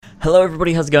Hello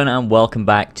everybody, how's it going, and welcome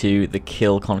back to the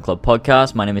Kill Con Club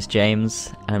podcast. My name is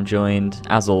James, and I'm joined,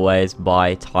 as always,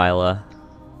 by Tyler.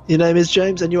 Your name is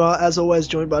James, and you are, as always,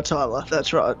 joined by Tyler.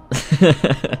 That's right.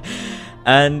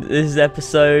 And this is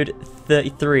episode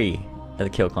 33 of the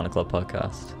Kill Con Club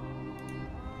podcast.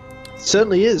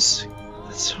 Certainly is.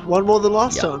 It's one more than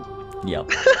last Yep. time.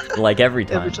 Yep, like every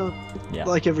time. Every time. Yeah.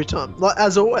 Like every time. Like,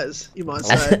 as always, you might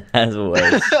say. As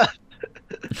always.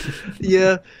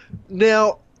 Yeah.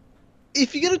 Now,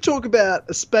 if you're going to talk about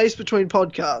a space between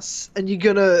podcasts and you're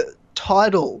going to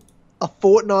title a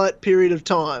fortnight period of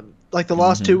time, like the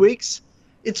last 2 weeks,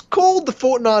 it's called the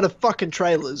fortnight of fucking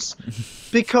trailers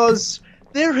because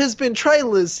there has been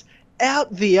trailers out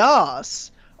the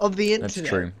arse of the internet. That's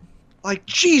true. Like,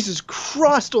 Jesus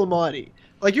Christ almighty.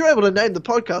 Like, you're able to name the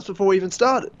podcast before we even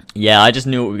started. Yeah, I just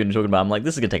knew what we were going to talk about. I'm like,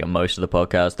 this is going to take up most of the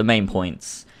podcast. The main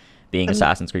points being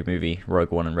Assassin's Creed movie,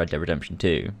 Rogue One, and Red Dead Redemption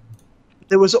 2.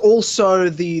 There was also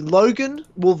the Logan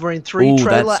Wolverine 3 Ooh,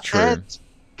 trailer that's true. and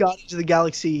Guardians of the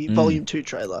Galaxy Volume 2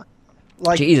 trailer.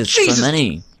 Like, Jesus, so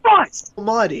many. Christ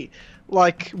almighty.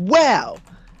 Like, wow.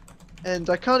 And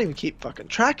I can't even keep fucking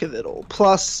track of it all.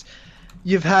 Plus,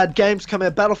 you've had games come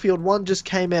out. Battlefield 1 just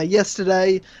came out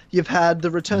yesterday. You've had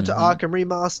the Return to Arkham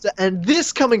Remaster. And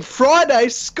this coming Friday,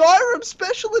 Skyrim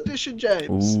Special Edition,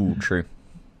 James. Ooh, true.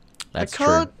 That's I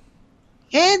can't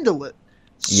handle it.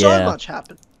 So Yeah. much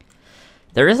happened.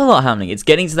 There is a lot happening. It's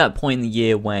getting to that point in the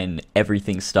year when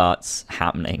everything starts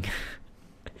happening.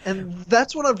 And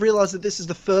that's when I've realized that this is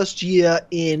the first year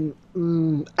in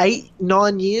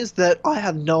 8-9 years that I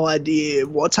have no idea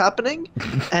what's happening.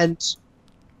 And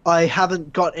I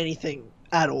haven't got anything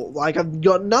at all. Like, I've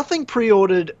got nothing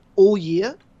pre-ordered all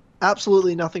year.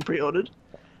 Absolutely nothing pre-ordered.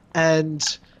 And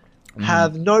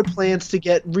have no plans to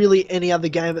get really any other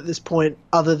game at this point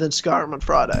other than Skyrim on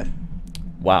Friday.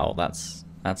 Wow, that's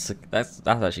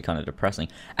actually kind of depressing.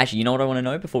 Actually, you know what I want to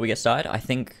know before we get started? I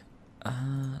think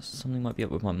something might be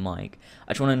up with my mic.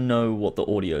 I just want to know what the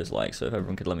audio is like, so if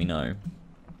everyone could let me know.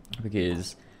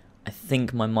 Because I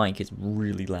think my mic is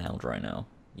really loud right now.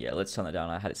 Yeah, let's turn that down.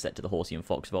 I had it set to the Horsey and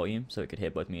Fox volume, so it could hear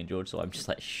both me and George, so I'm just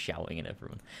like shouting at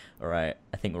everyone. Alright,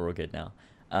 I think we're all good now.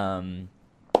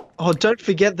 Oh, don't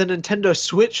forget the Nintendo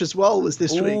Switch as well was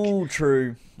this week. Oh,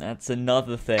 true. That's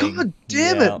another thing. God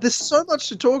damn Yeah. it. There's so much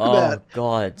to talk Oh about.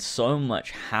 god, so much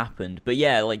happened. But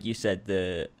yeah, like you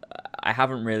said, I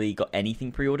haven't really got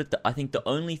anything pre-ordered. I think the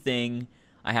only thing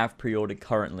I have pre-ordered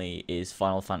currently is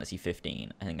Final Fantasy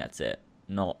 15. I think that's it.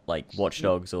 Not like Watch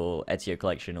Dogs or Ezio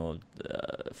Collection or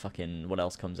fucking what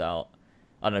else comes out.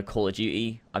 I don't know, Call of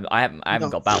Duty. I haven't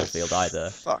got Battlefield either.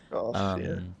 Fuck off.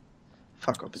 Yeah.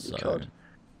 Fuck off in your code.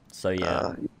 So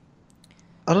yeah.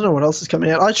 I don't know what else is coming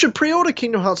out. I should pre-order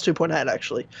Kingdom Hearts 2.8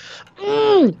 actually.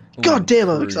 God damn,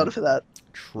 I'm excited for that.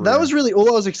 True. That was really all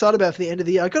I was excited about for the end of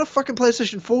the year. I got a fucking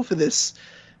PlayStation 4 for this.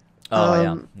 Oh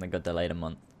yeah, they got delayed a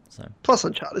month. So. Plus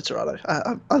Uncharted, it's alright.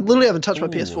 I literally haven't touched my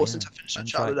PS4 since I finished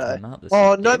Uncharted.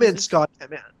 Oh, No Man's Sky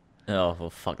came out. Oh well,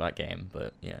 fuck that game,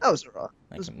 but yeah. That was alright.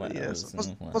 It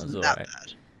Wasn't that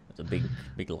bad. It's a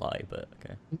big lie, but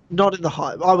okay. Not in the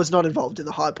hype. I was not involved in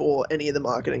the hype or any of the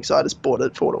marketing, so I just bought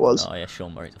it for what it was. Oh yeah,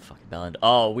 Sean Murray's a fucking bellend.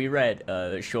 Oh, we read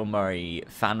Sean Murray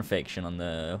fan fiction on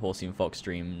the Horsey and Fox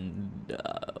stream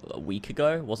a week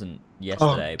ago. It wasn't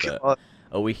yesterday, but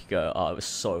a week ago. Oh, it was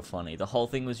so funny. The whole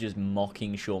thing was just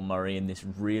mocking Sean Murray in this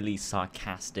really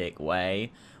sarcastic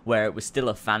way, where it was still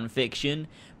a fan fiction,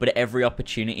 but at every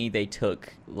opportunity they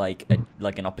took like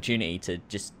an opportunity to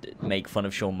just make fun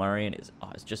of Sean Murray, and it's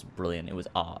just brilliant. It was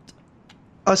art.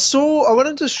 I went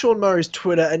into Sean Murray's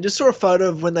Twitter and just saw a photo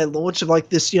of when they launched of like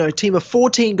this, team of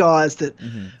 14 guys that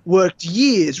worked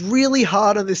years really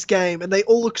hard on this game, and they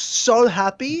all look so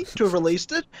happy to have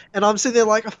released it. And I'm sitting there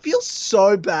like, I feel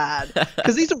so bad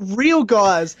because these are real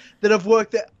guys that have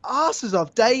worked their asses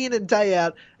off day in and day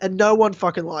out, and no one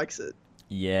fucking likes it.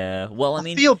 Yeah, well, I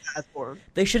mean, feel bad for them.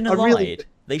 They shouldn't have lied.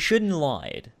 They shouldn't have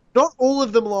lied. Not all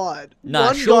of them lied.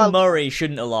 Nah, Sean Murray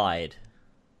shouldn't have lied.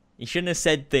 He shouldn't have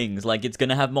said things like it's going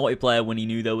to have multiplayer when he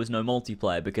knew there was no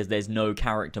multiplayer because there's no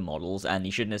character models, and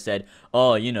he shouldn't have said,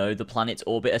 oh, the planets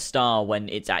orbit a star when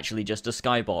it's actually just a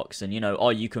skybox, and, oh,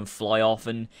 you can fly off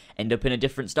and end up in a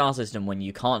different star system when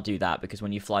you can't do that because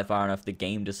when you fly far enough, the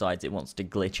game decides it wants to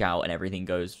glitch out and everything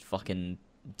goes fucking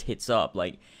tits up.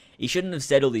 Like, he shouldn't have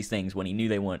said all these things when he knew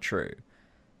they weren't true.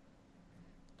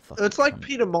 It's like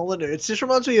Peter Molyneux. It just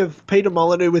reminds me of Peter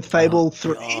Molyneux with Fable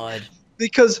 3. God.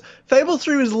 Because Fable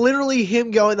 3 was literally him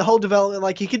going the whole development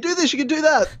like, you can do this, you can do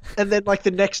that. And then like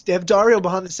the next dev diary or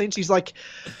behind the scenes, he's like,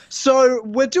 so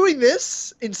we're doing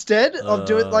this instead of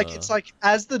doing, like, it's like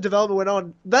as the development went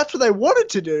on, that's what they wanted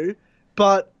to do.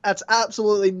 but that's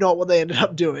absolutely not what they ended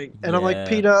up doing. And I'm like, Yeah.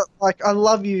 Peter, like, I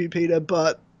love you, Peter,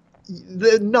 but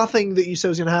nothing that you said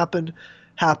was going to happen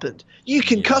happened. You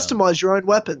can Yeah. customize your own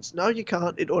weapons. No, you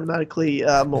can't. It automatically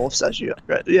morphs as you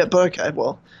upgrade. Yeah, but okay,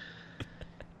 well,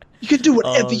 you can do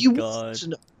whatever Oh, you God. want.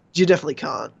 No, you definitely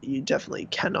can't. You definitely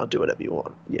cannot do whatever you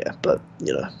want. Yeah, but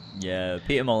you know, Yeah,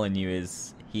 Peter Molyneux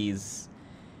he's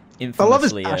I love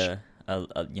his infamously passion. a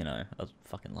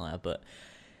fucking liar, but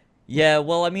yeah,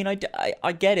 well, I mean, I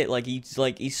get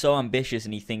it. He's so ambitious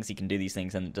and he thinks he can do these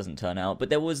things and it doesn't turn out. But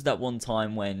there was that one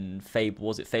time when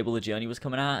Fable the Journey was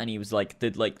coming out and he was like,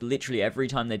 literally every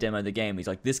time they demoed the game, he's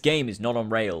like, this game is not on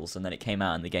rails, and then it came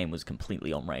out and the game was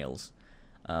completely on rails.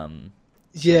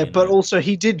 Yeah, you but know. also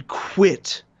he did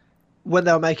quit when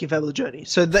they were making Fable the Journey,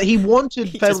 so that he wanted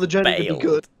He Fable just the Journey to be bailed.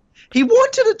 good. He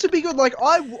wanted it to be good. Like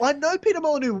I know Peter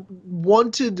Molyneux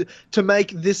wanted to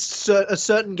make this a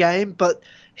certain game, but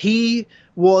he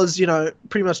was, you know,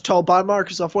 pretty much told by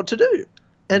Microsoft what to do,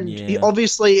 and he, Yeah.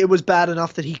 obviously it was bad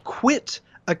enough that he quit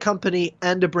a company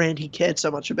and a brand he cared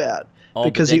so much about. Oh,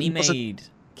 because but then it he wasn't- made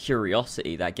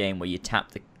Curiosity, that game where you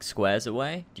tap the squares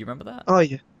away. Do you remember that? Oh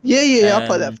yeah, yeah. I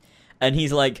played that. And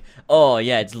he's like, oh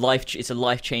yeah, it's a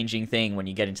life-changing thing when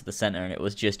you get into the center, and it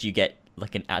was just you get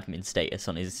like an admin status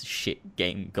on his shit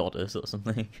game goddess or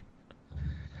something.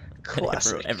 And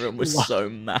Classic. everyone was so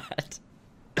mad.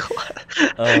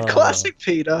 Classic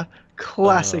Peter.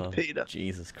 Classic Oh, Peter.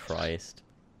 Jesus Christ.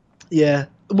 Yeah.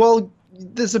 Well,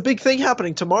 there's a big thing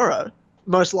happening tomorrow,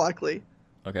 most likely.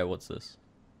 Okay, what's this?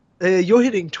 You're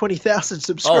hitting 20,000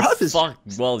 subscribers. Oh fuck!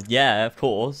 Well, yeah, of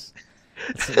course.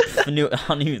 I knew that.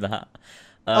 I knew that.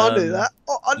 Oh,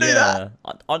 I knew that.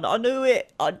 I knew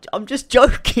it. I'm just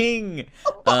joking.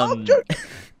 I'm joking.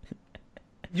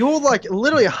 You're like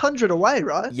literally 100 away,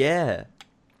 right? Yeah.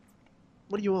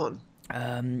 What are you on?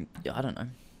 I don't know.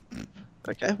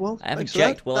 Okay, well, I haven't thanks for that.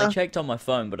 checked. Well, I checked on my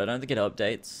phone, but I don't think it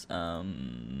updates. Well,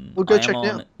 go I check am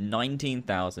now. on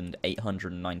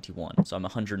 19,891, so I'm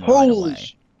 109 Holy,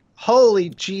 away. holy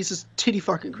Jesus, titty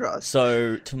fucking Christ!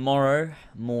 So tomorrow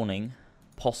morning,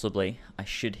 possibly, I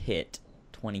should hit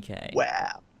 20k.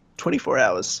 Wow, 24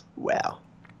 hours. Wow,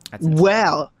 That's insane.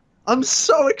 wow. I'm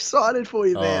so excited for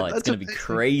you, man. Oh, it's That's gonna be amazing.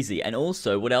 crazy. And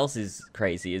also, what else is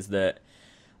crazy is that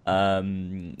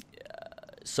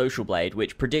Social Blade,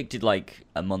 which predicted like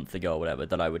a month ago or whatever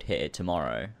that I would hit it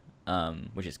tomorrow,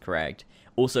 which is correct,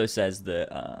 also says that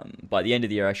by the end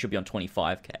of the year I should be on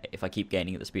 25k if I keep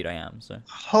gaining at the speed I am. So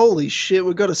Holy shit,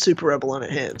 we've got a super rebel on our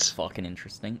it's hands. fucking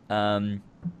interesting. And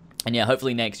yeah,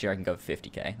 hopefully next year I can go for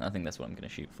 50k. I think that's what I'm gonna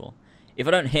shoot for. If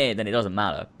I don't hit, then it doesn't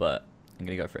matter, but I'm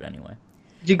gonna go for it anyway.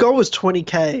 Your goal was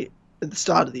 20k at the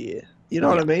start of the year. You know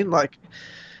what I mean? Like,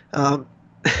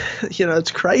 you know,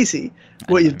 it's crazy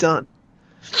what you've done.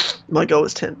 My goal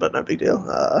was 10, but no big deal.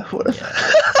 Whatever.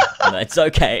 No, it's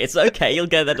okay. It's okay. You'll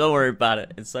get that. Don't worry about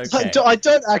it. It's okay. I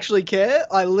don't actually care.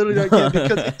 I literally don't care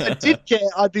because if I did care,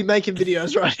 I'd be making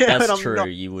videos right now. and That's I'm true.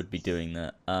 not. You would be doing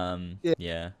that.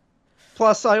 Yeah.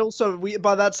 Plus, I also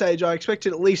by that stage I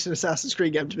expected at least an Assassin's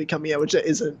Creed game to be coming out, which it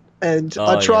isn't. And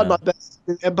I Oh, tried yeah. my best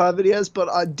to do Empire videos, but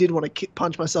I did want to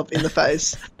punch myself in the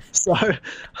face. So,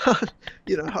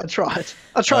 you know, I tried.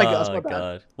 I tried, guys. Oh My bad.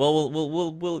 god. Well,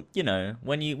 we'll you know,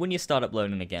 when you start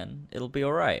uploading again, it'll be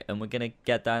all right, and we're gonna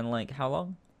get that in like how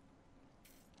long?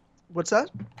 What's that?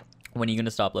 When are you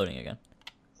gonna start uploading again?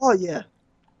 Oh yeah,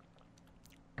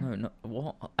 No,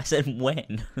 what? I said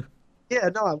when. yeah.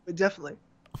 No, definitely.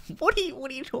 What are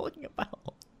you talking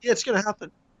about? Yeah, it's gonna happen.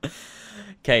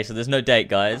 Okay, so there's no date,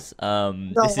 guys. This I'm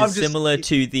is just- similar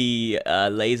to the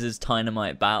Lasers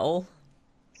Dynamite battle.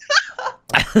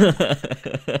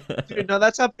 Dude, no,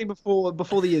 that's happening before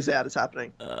the year's out. It's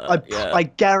happening. Yeah. I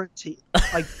guarantee.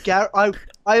 I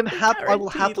am happy. I will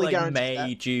Guaranteed, happly like, guarantee May,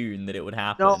 that. June that it would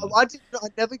happen. No, I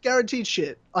never guaranteed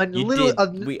shit. I You literally.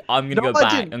 did. I'm gonna No, go I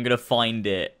back. didn't. I'm gonna find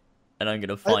it, and I'm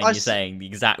gonna find I you s- saying the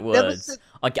exact never words. said-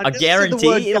 I never said the guarantee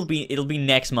word it'll be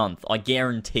next month. I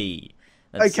guarantee.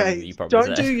 That's something that Okay, you probably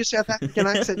don't said. do your South African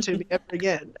accent to me ever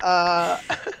again.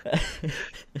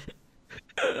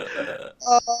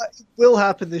 It will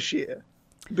happen this year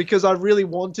because I really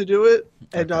want to do it,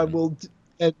 and I Okay. will.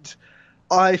 And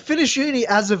I finish uni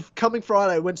as of coming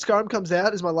Friday. When Skyrim comes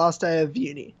out, is my last day of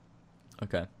uni.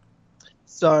 Okay.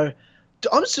 So,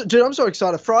 I'm so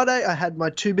excited. Friday, I had my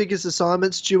two biggest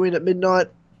assignments due in at midnight.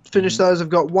 Finished those. I've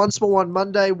got one small one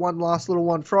Monday, one last little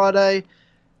one Friday.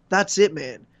 That's it,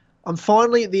 man. I'm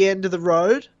finally at the end of the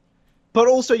road. But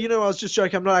also, you know, I was just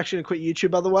joking. I'm not actually going to quit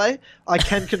YouTube, by the way. I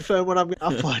can confirm when I'm going to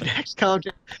upload next. Calm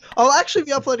down. I'll actually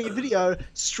be uploading a video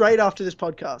straight after this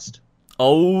podcast.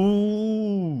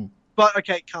 Oh. But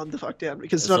okay, calm the fuck down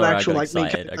because it's not Sorry, an actual I got like me.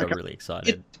 excited. I got really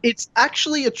excited. It's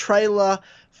actually a trailer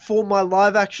for my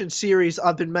live action series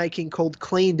I've been making called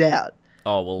Cleaned Out.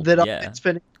 Oh well, That yeah. I've been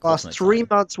spending the course last I'm 3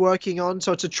 excited. months working on.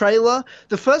 So it's a trailer.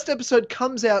 The first episode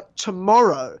comes out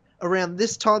tomorrow, around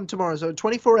this time tomorrow. So in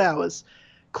 24 hours.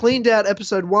 Cleaned Out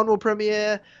episode 1 will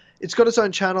premiere. It's got its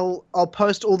own channel. I'll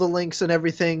post all the links and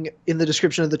everything in the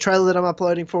description of the trailer that I'm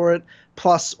uploading for it,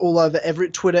 plus all over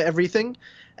Twitter, everything.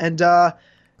 And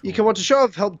you can watch a show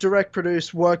I've helped direct,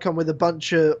 produce, work on with a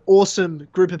bunch of awesome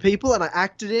group of people, and I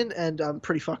acted in, and I'm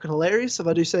pretty fucking hilarious, if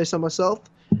I do say so myself.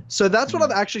 So that's what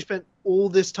I've actually spent all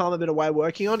this time I've been away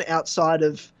working on outside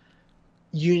of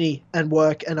uni and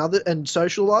work and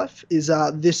social life is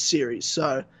this series.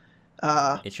 So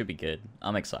It should be good.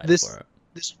 I'm excited this for it.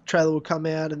 this trailer will come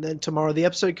out, and then tomorrow the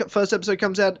first episode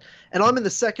comes out, and I'm in the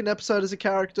second episode as a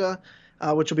character,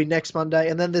 which will be next Monday.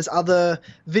 And then there's other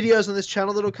videos on this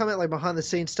channel that'll come out, like behind the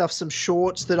scenes stuff, some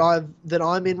shorts that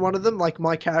I'm in one of them. Like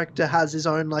my character has his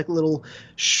own like little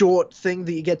short thing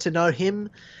that you get to know him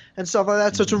and stuff like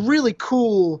that. So it's a really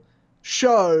cool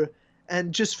show.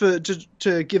 And just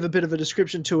to give a bit of a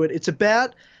description to it, it's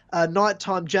about a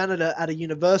nighttime janitor at a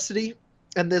university.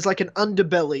 And there's like an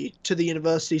underbelly to the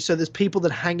university. So there's people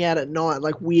that hang out at night,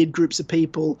 like weird groups of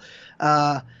people.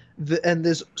 And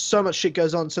there's so much shit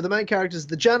goes on. So the main character is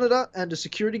the janitor and a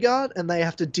security guard, and they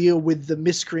have to deal with the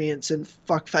miscreants and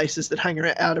fuckfaces that hang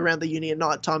out around the uni at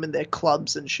night time in their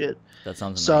clubs and shit. That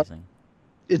sounds amazing.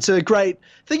 It's a great,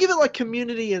 think of it like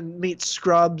Community and meets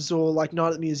Scrubs, or like Night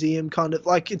at the Museum, kind of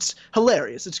like, it's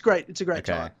hilarious. It's great. It's a great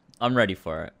Okay, time. I'm ready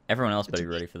for it. Everyone else better be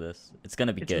ready for this. It's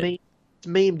gonna be good. It's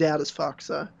memed out as fuck,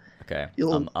 so Okay,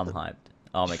 you'll I'm hyped.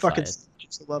 I'm fucking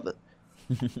excited. love it.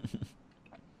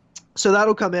 So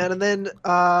that'll come out, and then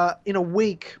in a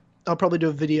week I'll probably do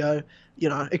a video,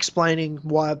 explaining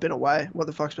why I've been away, what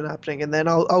the fuck's been happening, and then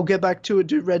I'll get back to it,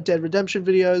 do Red Dead Redemption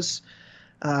videos,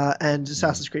 and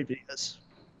Assassin's Creed videos.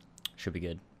 Should be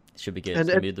good. Should be good. And It's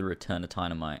gonna be the return of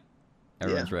Dynamite.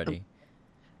 Everyone's ready.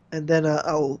 And then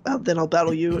I'll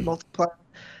battle you in multiplayer,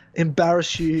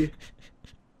 embarrass you,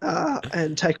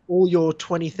 and take all your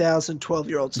 20,000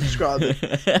 12-year-old subscribers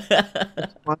to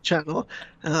my channel,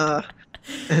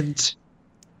 and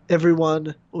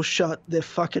everyone will shut their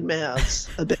fucking mouths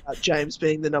about James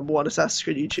being the #1 Assassin's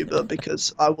Creed YouTuber,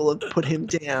 because I will have put him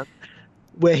down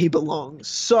where he belongs.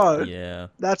 So Yeah.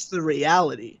 that's the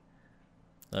reality.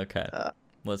 Okay.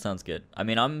 Well, it sounds good. I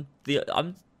mean, I'm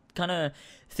kind of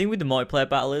thing with the multiplayer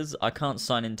battle is I can't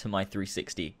sign into my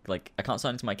 360. Like, I can't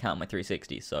sign into my account on my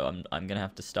 360, so I'm gonna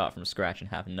have to start from scratch and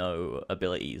have no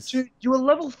abilities. Dude, you were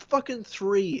level fucking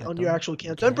 3 on your actual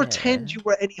account. Don't pretend you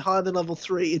were any higher than level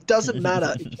 3. It doesn't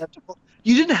matter.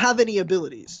 You didn't have any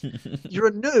abilities. You're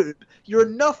a noob. You're a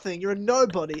nothing. You're a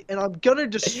nobody, and I'm gonna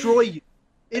destroy you.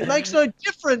 It makes no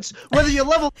difference whether you're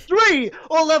level 3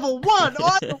 or level 1.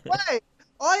 Either way,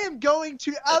 I am going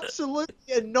to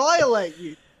absolutely annihilate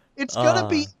you. It's gonna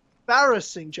be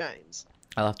embarrassing, James.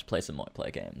 I'll have to play some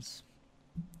multiplayer games.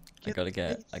 I gotta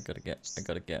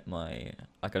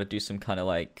do some kind of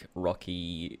like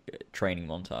Rocky training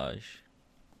montage.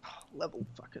 Level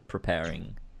fucking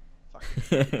preparing.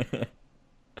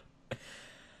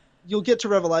 You'll get to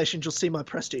Revelations, you'll see my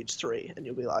Prestige 3, and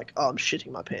you'll be like, oh, I'm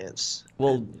shitting my pants.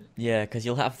 Well, yeah, because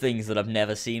you'll have things that I've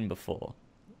never seen before.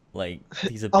 Like,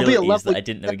 these I'll be a abilities that level I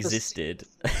didn't know existed.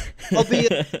 I'll be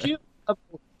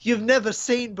you've never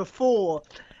seen before.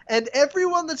 And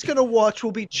everyone that's going to watch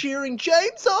will be cheering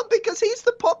James on because he's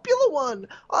the popular one.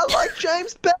 I like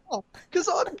James Bell because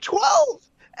I'm 12.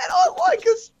 And I like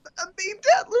a memed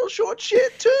out little short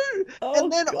shit too. Oh,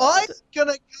 and then God. I'm going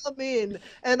to come in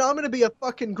and I'm going to be a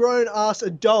fucking grown ass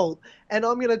adult and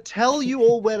I'm going to tell you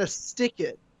all where to stick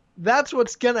it. That's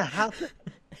what's going to happen.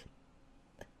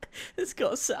 This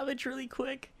got savage really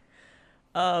quick.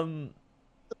 The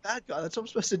bad guy, that's what I'm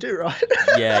supposed to do, right?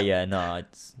 Yeah, no,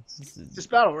 it's This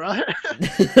battle, right?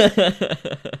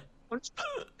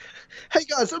 Hey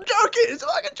guys, I'm joking. It's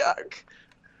like a joke.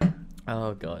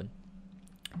 Oh god.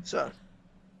 So,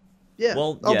 yeah.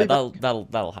 Well, I'll yeah, be back.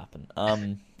 that'll happen.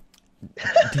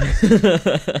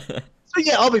 So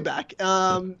yeah, I'll be back.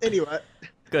 Anyway.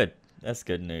 Good. That's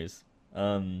good news.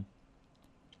 And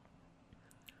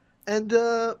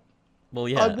Well,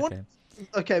 yeah.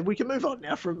 okay, we can move on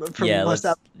now from Yeah, my let's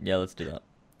stuff. do that.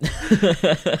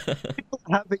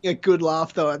 Having a good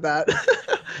laugh though at that.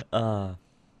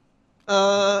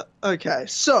 Okay,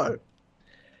 so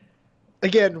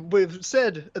again, we've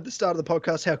said at the start of the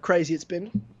podcast how crazy it's been,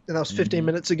 and that was 15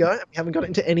 minutes ago. And we haven't got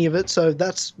into any of it, so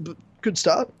that's a good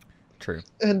start. True.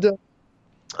 And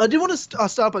I do want to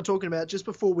start by talking about, just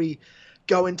before we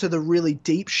go into the really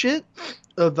deep shit,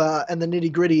 of and the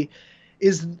nitty gritty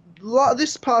is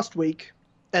this past week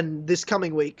and this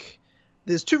coming week.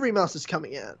 There's 2 remasters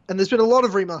coming out, and there's been a lot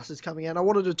of remasters coming out. I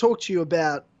wanted to talk to you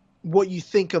about what you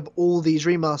think of all these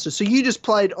remasters. So you just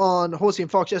played on Horsey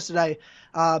and Fox yesterday,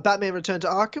 Batman Return to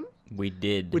Arkham. We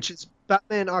did. Which is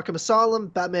Batman Arkham Asylum,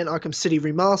 Batman Arkham City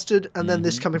Remastered, and then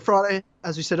this coming Friday,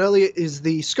 as we said earlier, is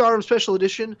the Skyrim Special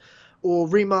Edition or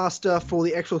remaster for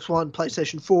the Xbox One,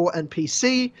 PlayStation 4, and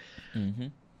PC.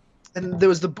 And there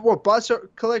was the Bioshock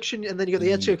Collection, and then you got the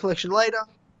Ezio Collection later.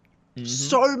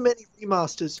 So many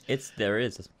remasters. There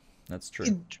is. That's true.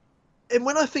 And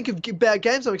when I think of bad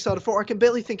games I'm excited for, I can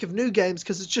barely think of new games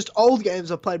because it's just old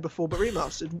games I've played before but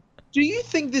remastered. Do you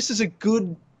think this is a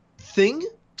good thing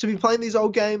to be playing these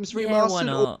old games remastered? Yeah, why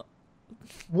not?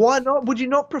 Why not? Would you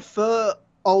not prefer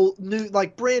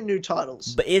brand new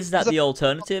titles? But is that the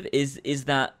alternative? Is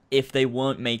that if they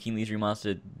weren't making these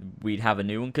remastered, we'd have a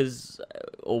new one?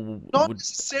 Not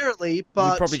necessarily,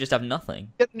 but we'd probably just have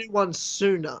nothing. Get a new one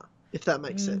sooner, if that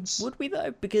makes sense. Would we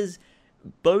though? Because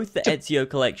both the Ezio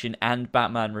Collection and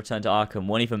Batman Return to Arkham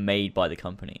weren't even made by the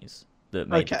companies that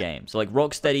made the game. So like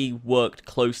Rocksteady worked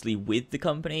closely with the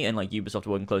company, and like Ubisoft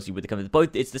working closely with the company.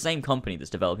 It's the same company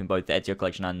that's developing both the Ezio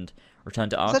Collection and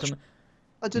Return to Arkham.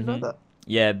 I didn't know that.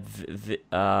 Yeah,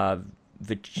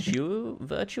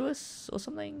 Virtuous or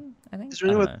something, I think. Is there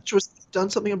anyone Virtuous done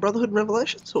something on Brotherhood and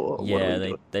Revelations? Or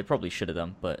yeah, they probably should have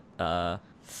done, but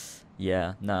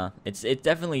yeah, nah. It's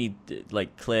definitely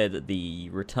like clear that the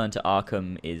Return to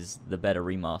Arkham is the better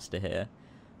remaster here.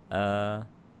 But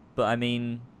I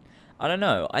mean, I don't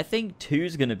know. I think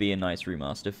 2's gonna be a nice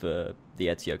remaster for the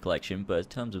Ezio Collection, but in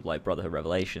terms of like Brotherhood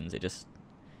Revelations, it just,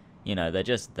 they're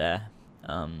just there.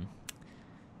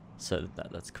 So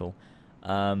that's cool.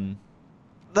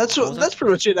 That's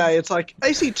pretty much it. It's like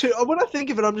AC2. When I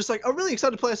think of it, I'm just like, I'm really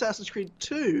excited to play Assassin's Creed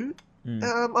 2.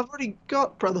 I've already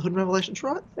got Brotherhood and Revelations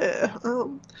right there.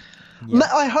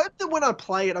 I hope that when I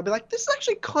play it, I'll be like, this is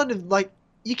actually kind of like,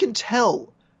 you can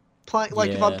tell.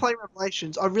 If I'm playing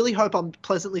Revelations, I really hope I'm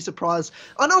pleasantly surprised.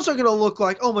 I know it's not going to look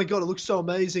like, oh my god, it looks so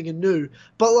amazing and new,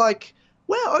 but like,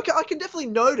 wow, okay, I can definitely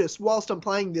notice whilst I'm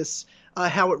playing this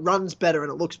how it runs better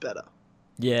and it looks better.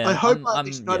 Yeah, I hope I at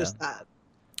least notice that.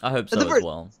 I hope so as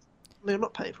well. I mean, I'm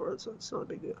not paying for it, so it's not a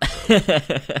big deal.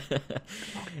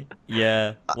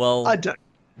 Yeah, well, I don't.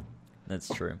 That's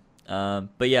true.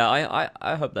 But yeah,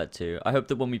 I hope that too. I hope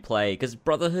that when we play, because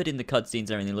Brotherhood in the cutscenes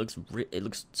and everything it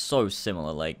looks so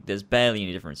similar. Like there's barely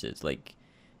any differences. Like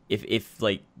if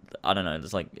like I don't know,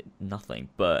 there's like nothing.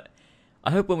 But I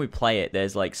hope when we play it,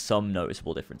 there's like some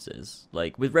noticeable differences.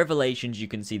 Like with Revelations, you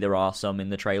can see there are some in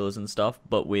the trailers and stuff,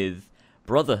 but with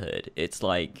Brotherhood, it's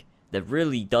like there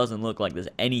really doesn't look like there's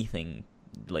anything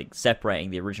like separating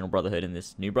the original Brotherhood and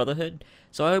this new Brotherhood.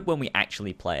 So I hope when we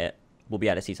actually play it, we'll be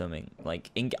able to see something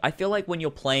like I feel like when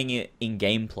you're playing it in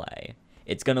gameplay,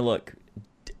 it's gonna look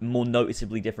more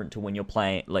noticeably different to when you're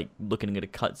playing like looking at a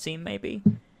cutscene, maybe.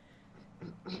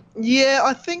 Yeah,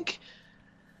 I think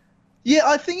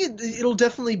it'll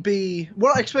definitely be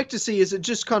what I expect to see. Is it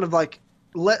just kind of like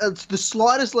it's the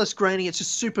slightest less grainy. It's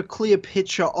just super clear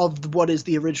picture of what is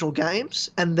the original games,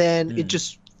 and then it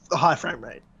just a high frame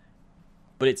rate.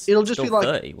 But it'll just be like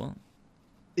 30. What?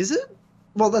 Is it?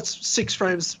 Well, that's 6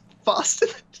 frames faster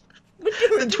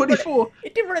than 24.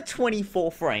 It did run at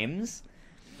 24 frames.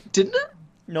 Didn't it?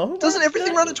 No. Doesn't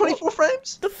everything run at 24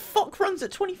 frames? The fuck runs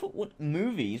at 24? What,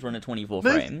 movies run at 24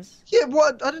 frames? Yeah,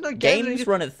 what? I don't know. Games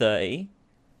run at 30.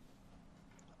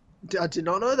 I did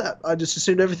not know that. I just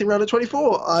assumed everything ran at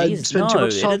 24. Jeez, no,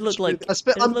 it'd look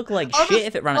like shit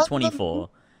if it ran at 24.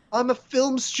 I'm a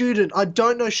film student. I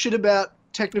don't know shit about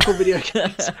technical video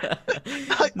games.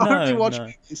 I only watch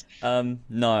movies.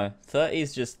 No, 30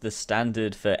 is just the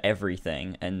standard for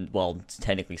everything, and well,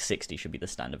 technically 60 should be the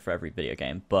standard for every video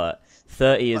game, but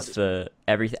 30 is for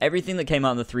everything that came out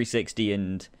on the 360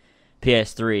 and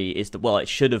PS3 is it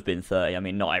should have been 30. I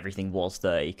mean, not everything was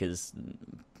 30 because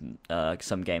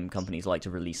some game companies like to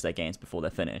release their games before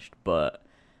they're finished, but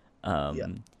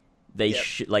they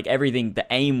should, like, everything, the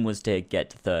aim was to get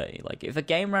to 30. Like, if a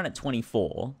game ran at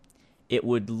 24, it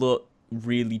would look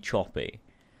really choppy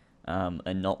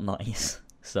and not nice.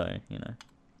 So, Do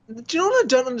you know what I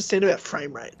don't understand about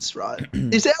frame rates, right?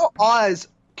 Is our eyes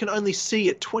can only see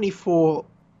at 24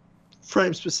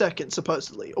 frames per second,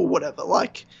 supposedly, or whatever.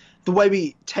 Like, the way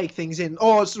we take things in.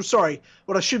 Oh, sorry.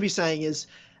 What I should be saying is,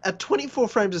 at 24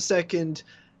 frames a second,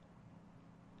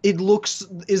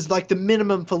 is like the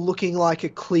minimum for looking like a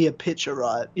clear picture,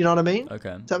 right? You know what I mean?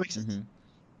 Okay. Does that make sense?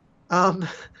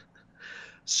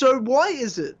 So why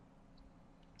is it,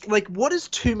 like, what is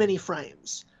too many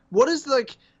frames? What is,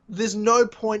 like, there's no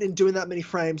point in doing that many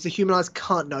frames. The human eyes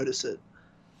can't notice it.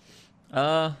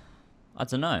 I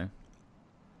don't know.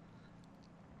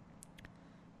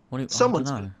 What do you,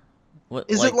 Someone's I don't know. What,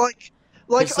 Is it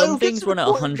like some it'll get things to the run at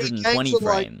point where 120 games are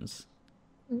like, frames.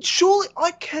 surely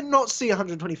I cannot see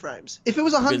 120 frames. If it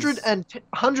was 100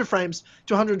 frames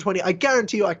to 120, I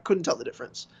guarantee you I couldn't tell the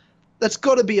difference. That's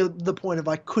got to be the point of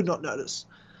I could not notice.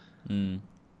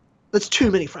 That's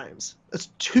too many frames. That's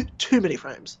too many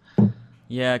frames.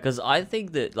 Yeah, because I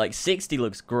think that like 60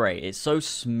 looks great. It's so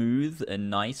smooth and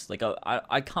nice. Like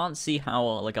I can't see how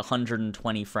like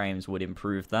 120 frames would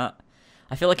improve that.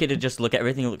 I feel like it'd just look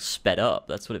everything looks sped up.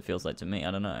 That's what it feels like to me.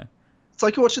 I don't know. It's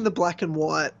like you're watching the black and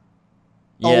white.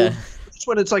 Yeah. Just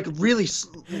when it's like really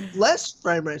less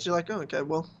frame rates, you're like, oh, okay,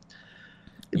 well,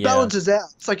 it Yeah. balances out.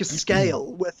 It's like a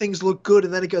scale where things look good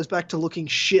and then it goes back to looking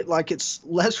shit like it's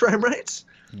less frame rates.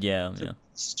 Yeah, yeah.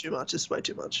 It's too much. It's way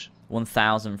too much.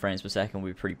 1,000 frames per second would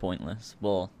be pretty pointless.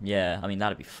 Well, yeah. I mean,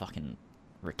 that'd be fucking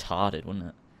retarded, wouldn't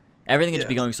it? Everything would just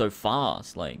be going so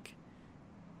fast. Like.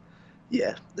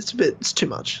 Yeah, it's too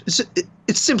much.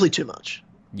 It's simply too much.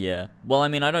 Yeah. Well, I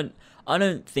mean, I don't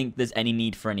think there's any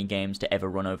need for any games to ever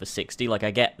run over 60. Like,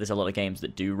 I get there's a lot of games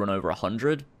that do run over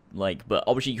 100. Like, but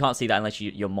obviously you can't see that unless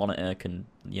your monitor can,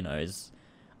 is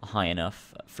a high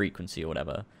enough frequency or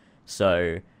whatever.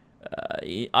 So,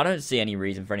 I don't see any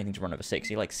reason for anything to run over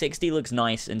 60. Like, 60 looks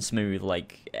nice and smooth.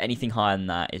 Like, anything higher than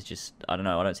that is just, I don't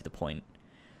know. I don't see the point.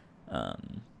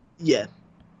 Yeah.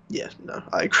 Yeah, no,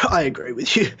 I agree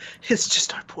with you. It's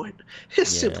just no point. It's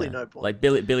simply no point. Like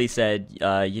Billy said,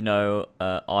 iframes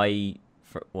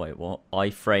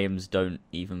don't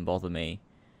even bother me.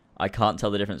 I can't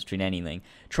tell the difference between anything.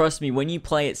 Trust me, when you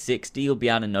play at 60, you'll be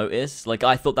able to notice. Like,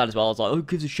 I thought that as well. I was like, oh, who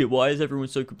gives a shit? Why is everyone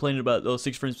so complaining about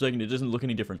 6 frames per second? It doesn't look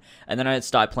any different. And then I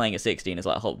started playing at 60, and it's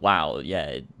like, oh, wow,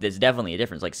 yeah, there's definitely a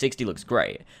difference. Like, 60 looks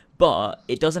great. But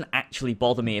it doesn't actually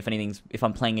bother me if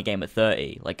I'm playing a game at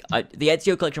 30. Like, the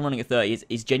Ezio Collection running at 30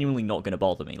 is genuinely not going to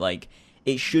bother me. Like,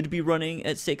 it should be running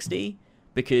at 60,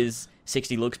 because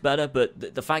 60 looks better,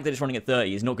 but the fact that it's running at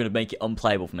 30 is not going to make it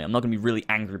unplayable for me. I'm not going to be really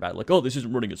angry about it. Like, oh, this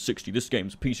isn't running at 60. This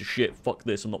game's a piece of shit. Fuck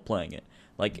this. I'm not playing it.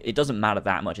 Like, it doesn't matter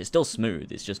that much. It's still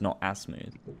smooth. It's just not as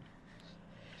smooth.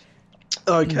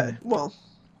 Okay, well,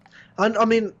 I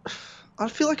mean, I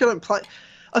feel like I don't play.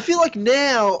 I feel like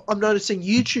now I'm noticing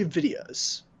YouTube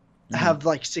videos have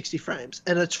like 60 frames,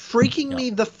 and it's freaking me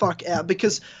the fuck out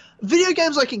because video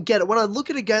games I can get it. When I look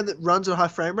at a game that runs at a high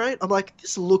frame rate, I'm like,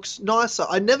 this looks nicer.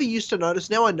 I never used to notice.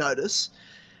 Now I notice,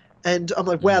 and I'm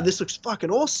like, wow, this looks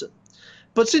fucking awesome.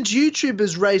 But since YouTube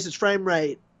has raised its frame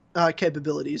rate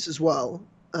capabilities as well,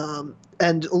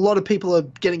 and a lot of people are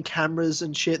getting cameras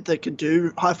and shit that can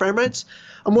do high frame rates,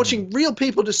 I'm watching real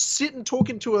people just sit and talk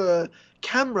into a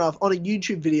camera on a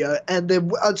YouTube video, and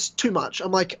it's too much.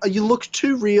 I'm like, you look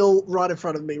too real right in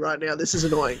front of me right now. This is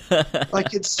annoying.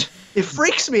 Like, it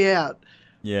freaks me out.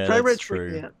 Yeah, frame that's rates true.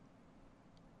 freak me out.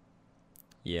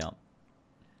 Yeah.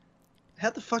 How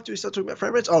the fuck do we start talking about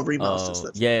frame rates? Oh, remasters.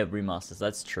 Yeah, remasters.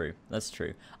 That's true. That's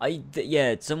true.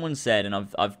 Yeah, someone said, and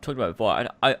I've talked about it before.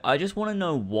 I just want to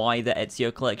know why the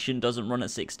Ezio Collection doesn't run at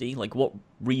 60. Like, what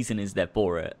reason is there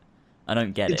for it? I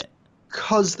don't get it.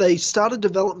 Because they started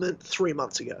development 3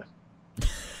 months ago.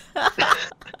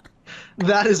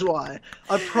 That is why.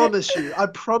 I promise you,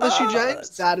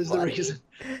 James, that is the reason.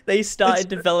 They started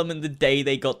development the day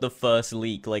they got the first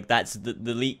leak. Like, that's the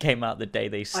leak came out the day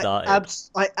they started.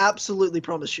 I absolutely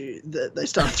promise you that they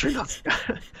started 3 months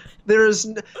ago.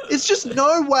 It's just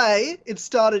no way it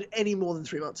started any more than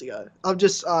 3 months ago.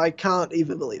 I can't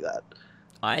even believe that.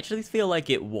 I actually feel like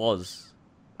it was.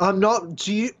 I'm not.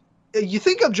 You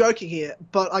think I'm joking here,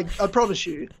 but I promise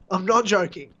you, I'm not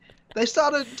joking. They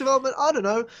started development, I don't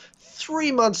know,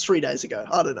 3 months, 3 days ago.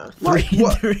 I don't know. Like,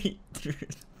 three.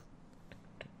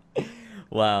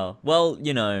 Wow. Well,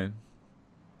 yeah.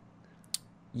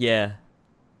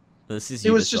 This is Ubisoft,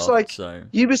 it was just like, so.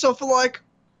 Ubisoft for like,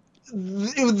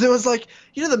 there was like,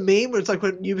 the meme where it's like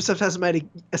when Ubisoft hasn't made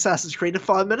Assassin's Creed in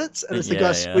 5 minutes, and it's the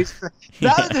guy squeezing.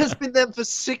 That has been them for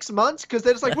 6 months, because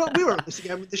they're just like, well, we were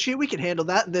releasing a game this year, we can handle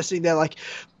that, and they're sitting there like,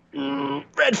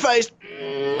 red faced,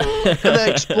 and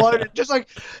they exploded, just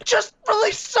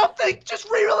release something, just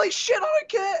re-release shit, I don't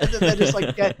care. And then they're just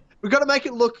like, yeah, we've got to make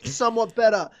it look somewhat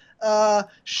better.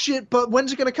 Shit, but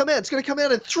when's it gonna come out? It's gonna come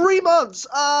out in 3 months.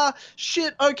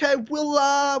 Shit, okay, we'll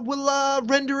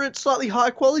render it slightly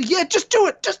high quality. Yeah, just do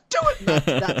it.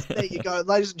 There you go,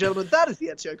 ladies and gentlemen. That is the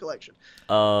Ezio Collection.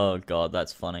 Oh god,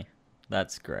 that's funny.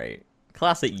 That's great.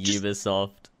 Classic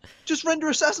Ubisoft. Just render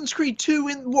Assassin's Creed 2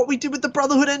 in what we did with the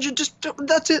Brotherhood engine.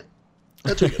 That's it.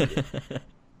 That's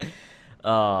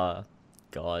what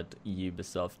God,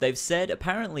 Ubisoft. They've said,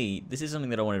 apparently, this is something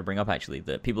that I wanted to bring up, actually,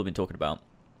 that people have been talking about.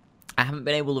 I haven't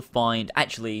been able to find...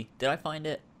 Actually, did I find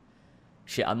it?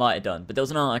 Shit, I might have done. But there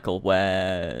was an article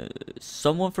where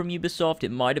someone from Ubisoft,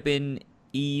 it might have been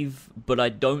Eve, but I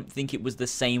don't think it was the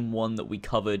same one that we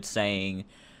covered, saying...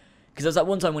 Because there was that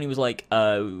one time when he was like,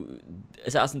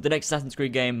 the next Assassin's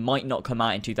Creed game might not come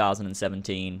out in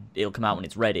 2017. It'll come out when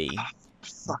it's ready.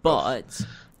 But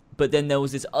then there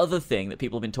was this other thing that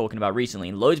people have been talking about recently,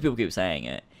 and loads of people keep saying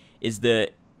it, is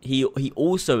that he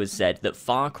also has said that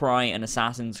Far Cry and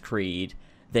Assassin's Creed,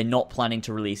 they're not planning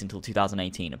to release until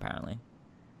 2018, apparently.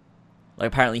 Like,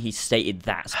 apparently he stated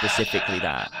that, specifically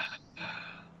that.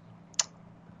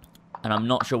 And I'm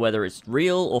not sure whether it's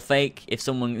real or fake. If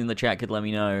someone in the chat could let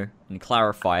me know and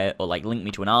clarify it, or, like, link me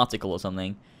to an article or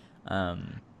something, that'd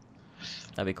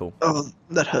be cool. Oh,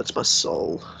 that hurts my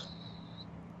soul.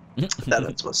 That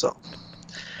hurts my soul.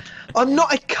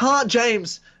 I can't,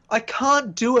 James. I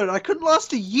can't do it. I couldn't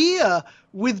last a year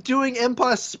with doing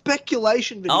Empire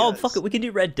speculation videos. Oh, fuck it. We can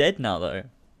do Red Dead now, though.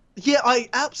 Yeah, I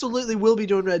absolutely will be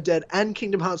doing Red Dead and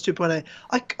Kingdom Hearts 2.8.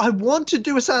 I want to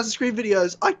do Assassin's Creed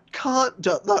videos. I can't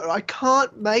do it. No, I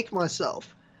can't make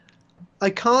myself. I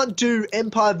can't do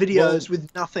Empire videos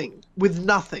with nothing.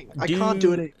 I can't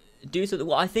do it. Do something.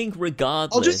 Well, I think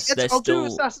regardless, I'll do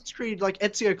Assassin's Creed like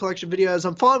Ezio collection videos.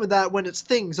 I'm fine with that when it's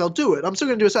things. I'll do it. I'm still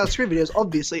gonna do Assassin's Creed videos.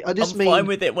 Obviously, I'm fine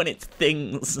with it when it's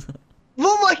things.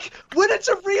 Well, like when it's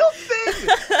a real thing,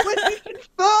 when you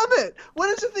confirm it, when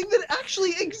it's a thing that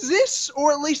actually exists,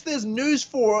 or at least there's news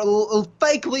for, a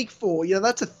fake leak for. You know,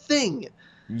 that's a thing.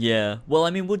 Yeah. Well,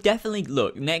 I mean, we'll definitely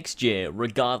look next year,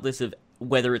 regardless of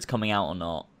whether it's coming out or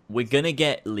not. We're gonna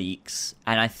get leaks,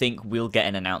 and I think we'll get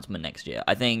an announcement next year.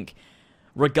 I think,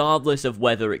 regardless of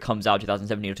whether it comes out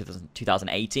 2017 or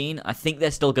 2018, I think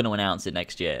they're still gonna announce it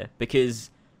next year. Because,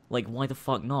 like, why the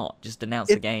fuck not? Just announce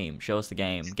the game, show us the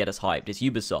game, get us hyped. It's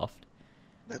Ubisoft.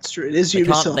 That's true, it is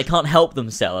Ubisoft. They can't help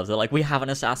themselves. They're like, we have an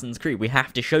Assassin's Creed, we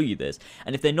have to show you this.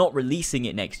 And if they're not releasing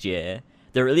it next year,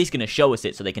 they're at least gonna show us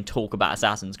it so they can talk about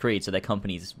Assassin's Creed so their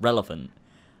company's relevant.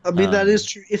 I mean, that is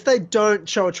true. If they don't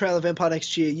show a trailer of Empire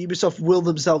next year, Ubisoft will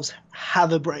themselves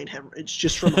have a brain hemorrhage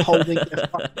just from holding their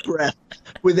fucking breath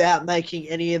without making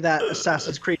any of that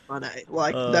Assassin's Creed money.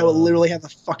 Like, they will literally have a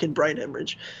fucking brain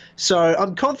hemorrhage. So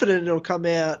I'm confident it'll come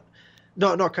out.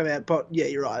 No, not come out, but yeah,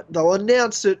 you're right. They'll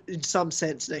announce it in some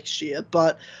sense next year.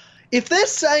 But if they're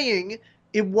saying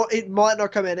it might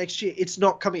not come out next year, it's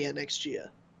not coming out next year.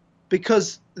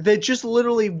 Because they're just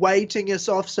literally waiting us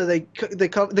off so they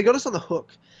got us on the hook.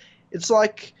 It's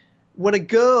like when a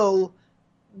girl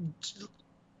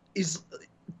is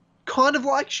kind of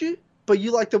likes you, but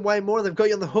you like them way more, and they've got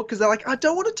you on the hook because they're like, I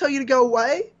don't want to tell you to go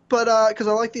away, but because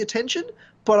I like the attention,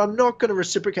 but I'm not going to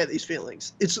reciprocate these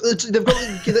feelings. They've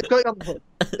got you on the hook.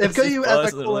 They've got you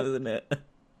at the corner. Isn't it?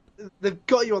 They've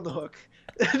got you on the hook.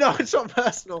 No, it's not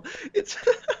personal. It's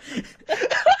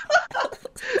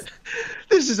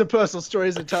this is a personal story,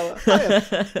 isn't it, Tyler?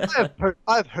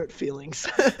 I have hurt feelings.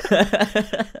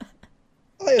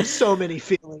 I have so many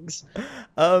feelings.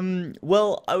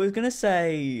 Well, I was gonna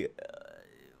say,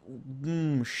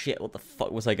 shit. What the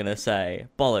fuck was I gonna say?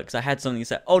 Bollocks. I had something to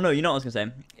say. Oh no, you know what I was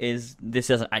gonna say?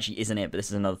 Isn't it? But this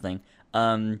is another thing.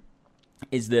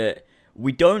 Is that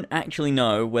we don't actually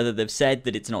know whether they've said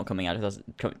that it's not coming out.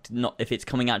 If it's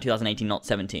coming out 2018, not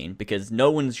 17, because no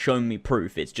one's shown me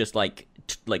proof. It's just like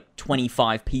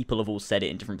 25 people have all said it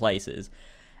in different places,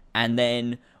 and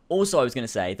then. Also, I was going to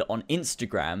say that on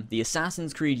Instagram, the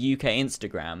Assassin's Creed UK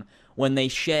Instagram, when they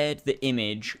shared the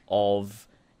image of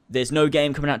there's no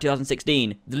game coming out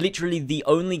 2016, literally the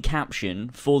only caption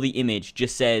for the image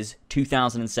just says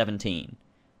 2017.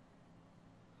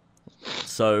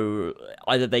 So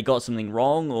either they got something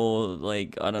wrong or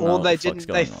like I don't know. Or they didn't.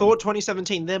 They thought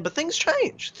 2017 then, but things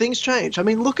change. Things change. I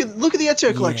mean, look at the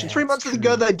Ezio collection. Yeah, 3 months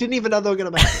ago, they didn't even know they were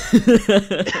going to make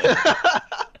it.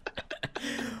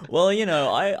 Well, you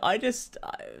know, I just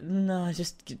fucking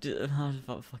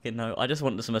know. I just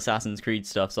want some Assassin's Creed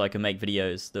stuff so I can make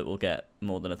videos that will get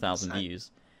more than 1,000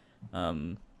 views.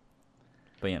 But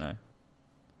you know.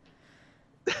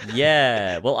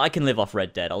 Yeah, well, I can live off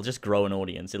Red Dead. I'll just grow an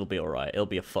audience. It'll be alright. It'll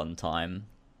be a fun time.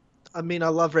 I mean, I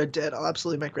love Red Dead. I'll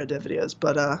absolutely make Red Dead videos,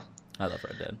 but I love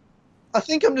Red Dead. I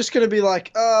think I'm just going to be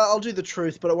like, I'll do the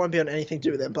truth, but it won't be on anything to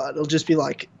do with Empire. It'll just be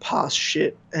like past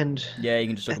shit and... Yeah, you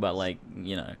can just talk about, like,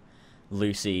 you know,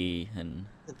 Lucy and...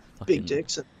 Big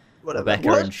dicks and whatever.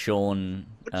 Rebecca and Sean...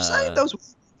 What did you say? That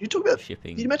was... You talk about...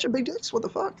 Shipping. Did you mention big dicks? What the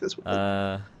fuck? That's what...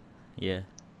 Yeah. Yeah.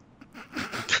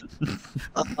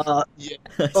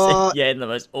 Yeah, in the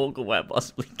most awkward way I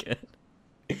possibly could.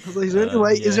 was like, is there any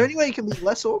way? Is there Yeah. any way it can be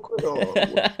less awkward? Or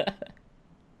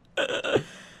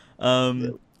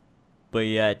um, but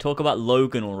yeah, talk about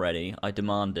Logan already. I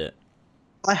demand it.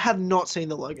 I have not seen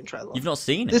the Logan trailer. You've not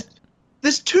seen There's it,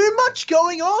 there's too much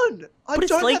going on. I but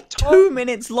it's don't like have time. 2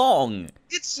 minutes long.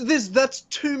 That's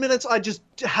 2 minutes I just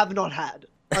have not had.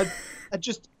 I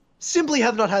just simply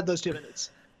have not had those 2 minutes.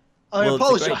 I Well,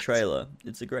 apologize. it's a great trailer.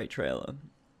 It's a great trailer.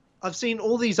 I've seen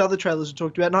all these other trailers we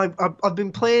talked about, and I've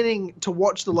been planning to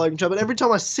watch the Logan trailer, but every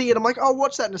time I see it, I'm like, I'll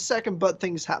watch that in a second, but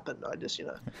things happen. I just,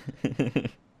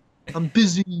 I'm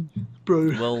busy,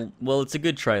 bro. Well, it's a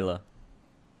good trailer.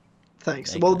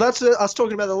 Thanks. There you Well, go. that's us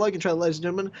talking about the Logan trailer, ladies and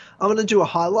gentlemen. I'm going to do a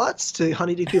highlights to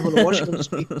Honeydew people to watch. It'll just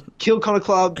be Kill Connor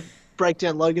Club,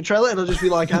 breakdown Logan trailer, and it'll just be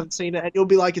like, I haven't seen it, and you'll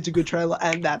be like, it's a good trailer,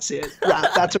 and that's it.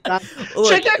 That's a wrap.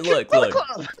 Check out Kill Connor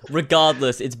Club!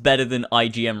 Regardless, it's better than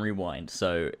IGM Rewind,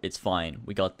 so it's fine.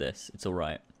 We got this. It's all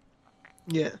right.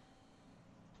 Yeah.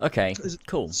 Okay,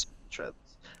 cool. Trailers.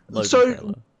 Logan So,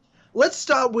 trailer. let's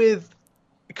start with,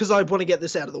 because I want to get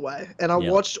this out of the way, and I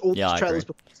Yeah. watched all Yeah, these I trailers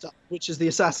agree. before we start, which is the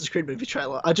Assassin's Creed movie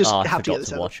trailer. I just Oh, I have to get forgot this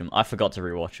to out. watch them. I forgot to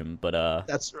rewatch them, but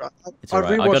That's right. it's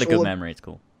alright. I got a rewatched good all of- memory. It's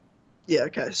cool. Yeah,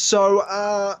 okay.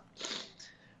 So,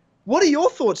 what are your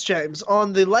thoughts, James,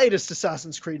 on the latest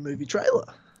Assassin's Creed movie trailer?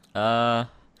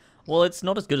 Well, it's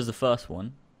not as good as the first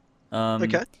one.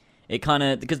 Okay. It kind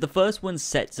of because the first one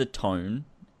sets a tone,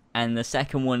 and the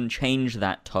second one changed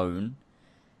that tone,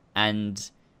 and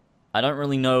I don't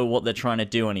really know what they're trying to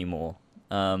do anymore.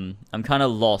 I'm kind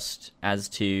of lost as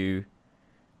to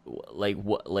what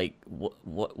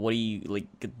do you like?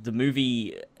 The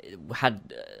movie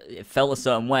had it felt a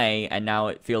certain way, and now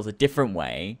it feels a different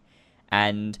way.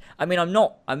 And I mean, I'm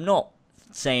not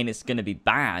saying it's gonna be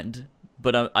bad,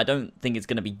 but I don't think it's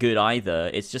gonna be good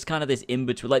either. It's just kind of this in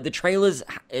between. Like the trailers,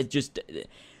 it's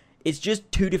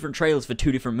just two different trailers for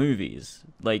two different movies.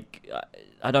 Like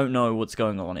I don't know what's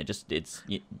going on.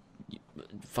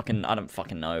 Fucking I don't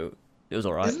fucking know. It was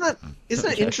alright.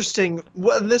 Isn't it interesting?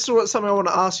 Well, this is something I want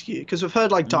to ask you, because we've heard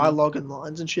like dialogue and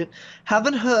lines and shit.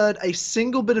 Haven't heard a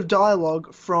single bit of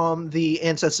dialogue from the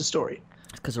ancestor story.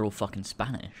 It's because they're all fucking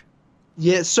Spanish.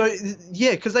 Yeah. So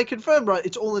yeah, because they confirmed, right?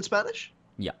 It's all in Spanish.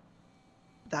 Yeah.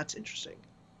 That's interesting.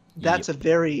 That's a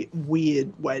very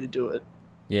weird way to do it.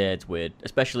 Yeah, it's weird,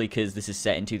 especially because this is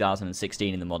set in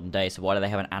 2016 in the modern day. So why do they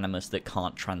have an animus that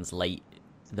can't translate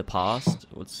the past?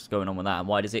 What's going on with that? And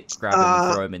why does it grab him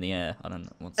and throw him in the air? I don't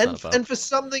know what's that about.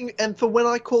 And for when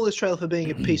I call this trailer for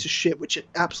being a piece of shit, which it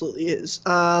absolutely is,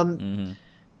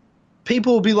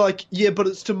 people will be like, yeah, but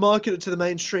it's to market it to the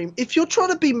mainstream. If you're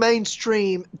trying to be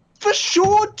mainstream, for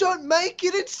sure don't make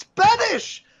it in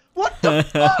Spanish. What the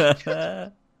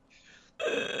fuck?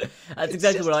 That's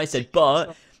exactly what I said.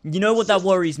 But you know what that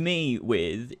worries me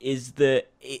with is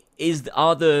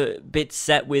are the bits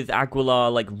set with Aguilar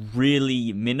like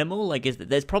really minimal? Like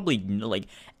there's probably like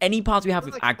any parts we have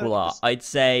with Aguilar, I'd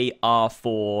say are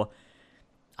for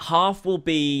half will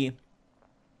be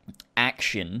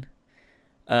action.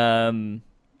 I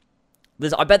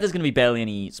bet there's gonna be barely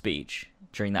any speech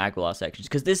during the Aguilar sections,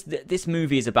 because this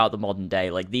movie is about the modern day.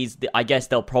 Like I guess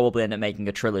they'll probably end up making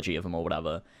a trilogy of them or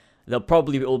whatever. They'll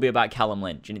probably all be about Callum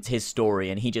Lynch, and it's his story,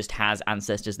 and he just has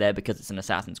ancestors there because it's an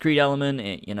Assassin's Creed element.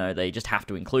 They just have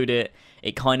to include it.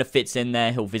 It kind of fits in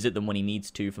there. He'll visit them when he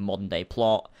needs to for modern day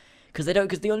plot. Because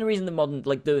the only reason the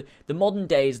modern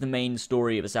day is the main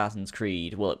story of Assassin's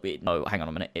Creed. Well, no, hang on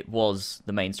a minute. It was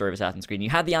the main story of Assassin's Creed. And you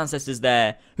had the ancestors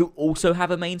there who also have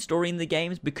a main story in the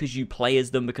games because you play as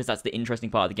them, because that's the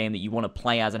interesting part of the game that you want to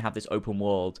play as and have this open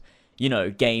world,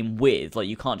 game with. Like,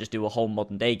 you can't just do a whole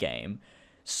modern day game.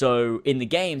 So in the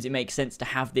games, it makes sense to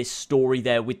have this story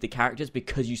there with the characters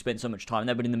because you spent so much time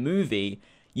there. But in the movie,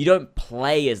 you don't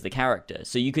play as the character,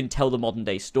 so you can tell the modern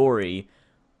day story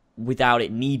without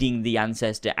it needing the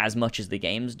ancestor as much as the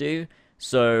games do.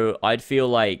 So I'd feel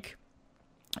like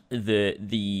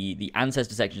the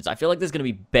ancestor sections, I feel like there's going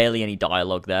to be barely any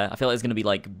dialogue there. I feel like there's going to be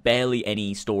like barely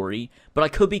any story, but I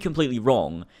could be completely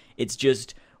wrong. It's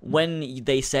just when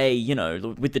they say,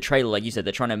 with the trailer, like you said,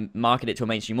 they're trying to market it to a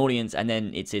mainstream audience, and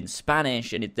then it's in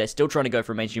Spanish, and they're still trying to go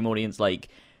for a mainstream audience. Like,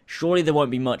 surely there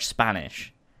won't be much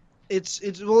Spanish. It's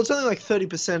only like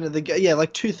 30% of the game. Yeah,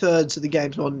 like 2/3 of the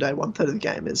game's modern day, 1/3 of the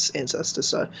game is ancestor.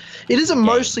 So it is a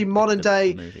mostly modern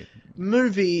day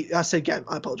movie. I said game.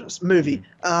 I apologize. Movie.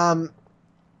 And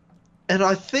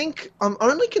I think I'm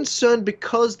only concerned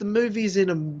because the movie's in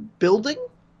a building,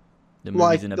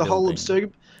 like the whole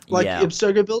Abstergo.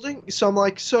 Abstergo building. So I'm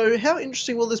like, so how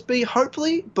interesting will this be?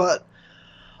 Hopefully, but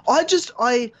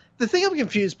the thing I'm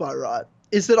confused by, right,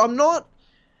 is that I'm not,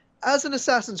 as an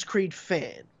Assassin's Creed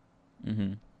fan,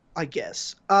 I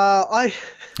guess. I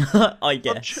I'm,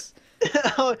 guess. tr-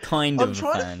 Kind I'm of a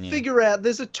trying fan, to yeah. figure out.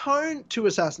 There's a tone to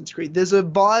Assassin's Creed. There's a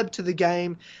vibe to the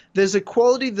game. There's a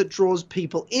quality that draws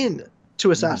people in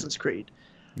to Assassin's Creed.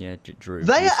 Yeah, Drew.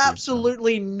 They are Used to,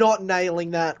 absolutely not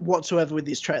nailing that whatsoever with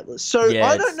these trailers. So yeah,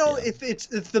 I don't it's know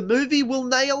yeah. if the movie will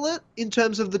nail it in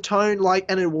terms of the tone, like,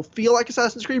 and it will feel like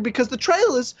Assassin's Creed, because the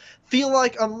trailers feel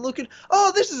like I'm looking.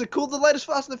 Oh, this is a cool. The latest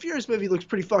Fast and the Furious movie looks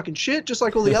pretty fucking shit, just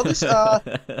like all the others.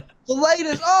 The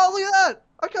latest. Oh, look at that!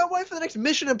 I can't wait for the next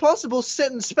Mission Impossible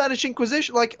set in Spanish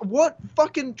Inquisition. Like, what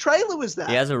fucking trailer was that?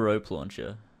 He has a rope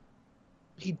launcher.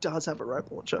 He does have a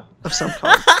rope launcher of some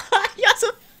kind. He has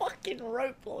a fucking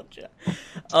rope launcher.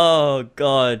 Oh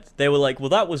god, they were like, well,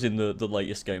 that was in the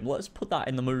latest game. Let's put that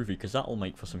in the movie because that'll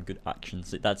make for some good action.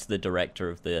 That's the director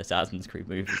of the Assassin's Creed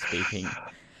movie speaking.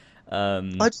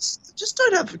 I just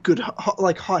don't have good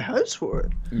like high hopes for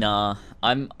it. Nah,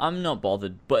 I'm not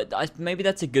bothered, but maybe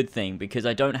that's a good thing because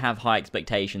I don't have high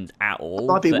expectations at all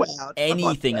Might be for wowed. I might be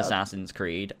anything wowed. Assassin's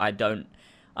Creed. I don't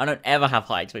ever have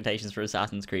high expectations for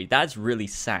Assassin's Creed. That's really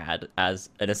sad as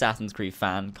an Assassin's Creed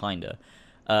fan, kinda.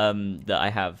 That I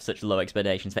have such low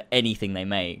expectations for anything they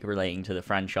make relating to the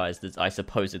franchise that I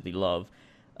supposedly love.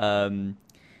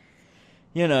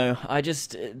 You know,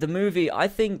 the movie, I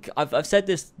think, I've said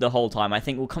this the whole time, I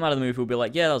think we'll come out of the movie, we'll be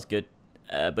like, yeah, that was good,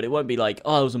 but it won't be like,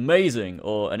 oh, it was amazing,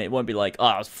 and it won't be like, oh,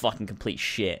 it was fucking complete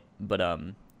shit, but,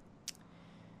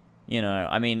 you know,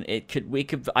 I mean,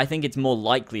 I think it's more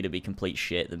likely to be complete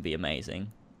shit than be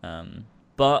amazing,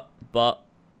 but,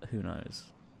 who knows?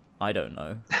 I don't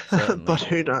know. Certainly. But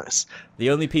who knows? The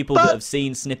only people that have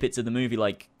seen snippets of the movie,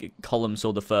 like, Colum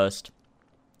saw the first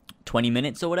 20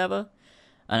 minutes or whatever,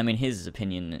 and I mean, his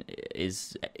opinion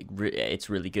is it's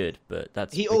really good, but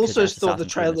that's he because also that's thought the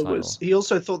Assassin's Creed in the trailer was. title. He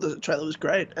also thought the trailer was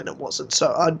great, and it wasn't.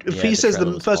 So if Yeah, he the says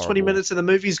trailer the was first 20 horrible. minutes of the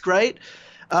movie's great,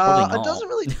 probably it not. doesn't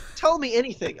really tell me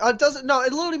anything. It doesn't. No,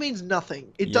 it literally means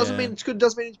nothing. It doesn't Yeah. mean it's good. It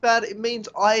doesn't mean it's bad. It means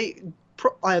I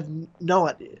have no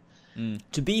idea.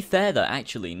 To be fair, though,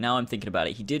 actually, now I'm thinking about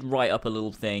it, he did write up a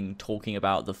little thing talking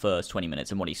about the first 20 minutes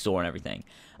and what he saw and everything.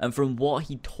 And from what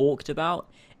he talked about,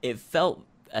 it felt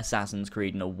Assassin's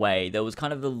Creed in a way. There was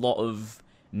kind of a lot of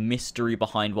mystery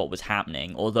behind what was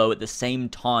happening, although at the same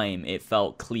time, it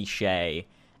felt cliche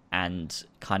and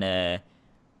kind of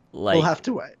like... We'll have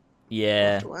to wait.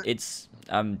 Yeah, to wait. it's...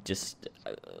 I'm just...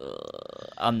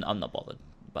 I'm not bothered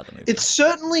by the movie. It's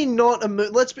certainly not a movie.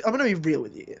 I'm going to be real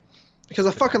with you here, because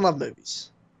I fucking love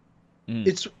movies.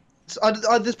 There's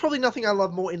probably nothing I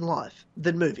love more in life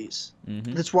than movies.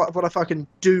 That's what I fucking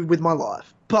do with my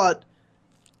life. But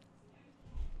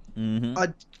I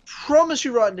promise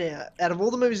you right now, out of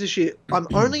all the movies this year, I'm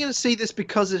only going to see this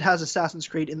because it has Assassin's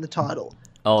Creed in the title.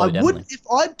 Oh, definitely. If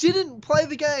I didn't play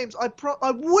the games,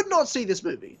 I would not see this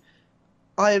movie.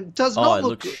 Does not it look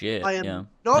looks good. shit. I am Yeah,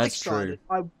 not that's excited.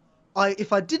 true.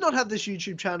 If I did not have this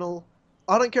YouTube channel,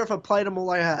 I don't care if I played them all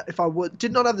I had. If I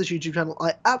did not have this YouTube channel,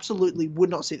 I absolutely would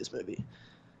not see this movie.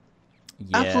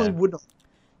 Yeah. Absolutely would not.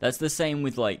 That's the same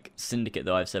with, like, Syndicate,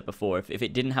 though, I've said before. If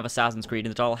it didn't have Assassin's Creed in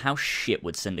the title, how shit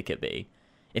would Syndicate be?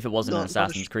 If it wasn't an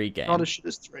Assassin's Creed game. Not as shit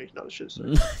as 3. Not as shit as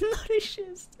 3. Not as shit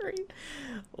as 3.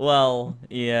 Well,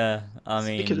 yeah, I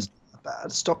mean... Syndicate is not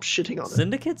bad. Stop shitting on it.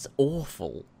 Syndicate's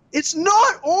awful. It's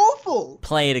not awful!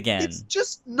 Play it again. It's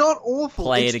just not awful.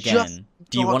 Play It's it just again.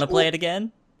 Do you want to play it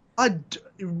again?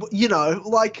 You know,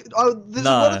 like, there's a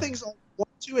lot of things I want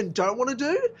to and don't want to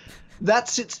do. That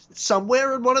sits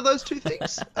somewhere in one of those two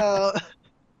things.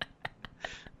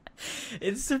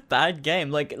 It's a bad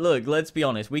game. Like, look, let's be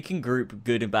honest. We can group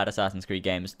good and bad Assassin's Creed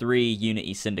games. 3,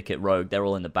 Unity, Syndicate, Rogue. They're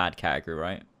all in the bad category,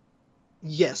 right?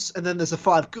 Yes, and then there's the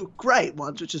 5 great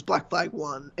ones, which is Black Flag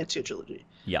 1, Ezio Trilogy.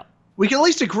 Yeah. We can at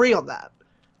least agree on that.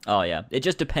 Oh, yeah. It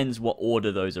just depends what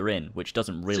order those are in, which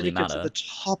doesn't really Syndicate's matter. at the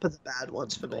top of the bad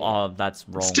ones for me. Oh, that's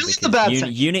wrong. Still in because the bad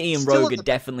section. Unity and Still in Rogue are the-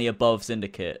 definitely above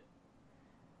Syndicate.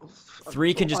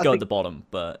 3 can just I go at think the bottom,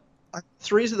 but...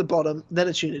 3's at the bottom, then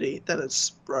it's Unity, then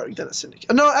it's Rogue, then it's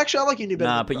Syndicate. No, actually, I like Unity better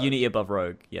Nah, than put Rogue. Unity above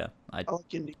Rogue, yeah. I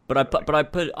like Unity.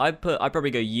 I'd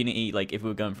probably go Unity, like, if we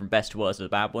were going from best to worst to the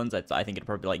bad ones, I think it'd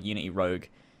probably be like Unity, Rogue,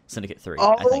 Syndicate 3,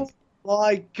 I Oh think.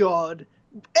 my god.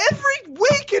 Every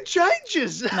week it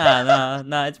changes!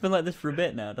 Nah, it's been like this for a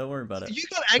bit now, don't worry about it. You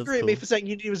got angry at me cool. for saying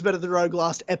Unity was better than Rogue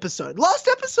last episode. Last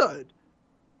episode!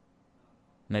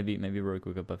 Maybe Rogue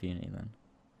will go above Unity then.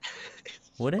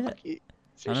 Would Fuck it? you.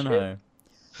 I don't know.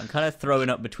 I'm kind of throwing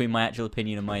up between my actual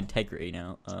opinion and my integrity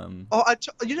now. Oh,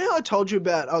 you know how I told you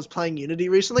about I was playing Unity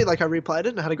recently? Like, I replayed it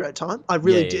and I had a great time? I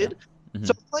really Yeah. did.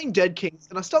 So I'm playing Dead Kings,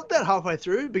 and I stopped that halfway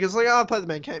through because like, I play the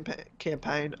main campaign.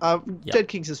 Yep. Dead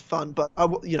Kings is fun, but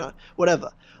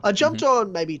whatever. I jumped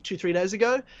on maybe 2-3 days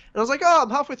ago, and I was like, oh, I'm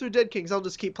halfway through Dead Kings. I'll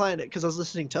just keep playing it because I was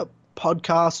listening to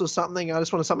podcasts or something. I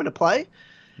just wanted something to play.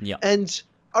 Yeah. And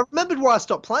I remembered why I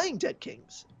stopped playing Dead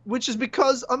Kings, which is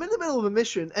because I'm in the middle of a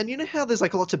mission, and you know how there's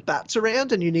like lots of bats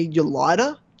around, and you need your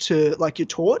lighter to like your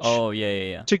torch. Oh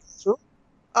yeah. To go through.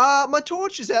 My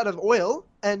torch is out of oil,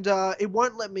 and it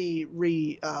won't let me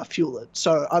refuel it.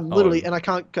 So I'm literally, and I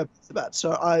can't go to the bat.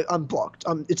 So I'm blocked.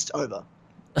 It's over.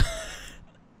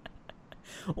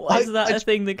 Why is that a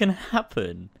thing that can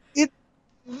happen?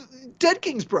 Dead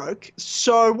King's broke.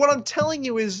 So what I'm telling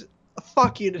you is,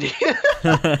 fuck Unity.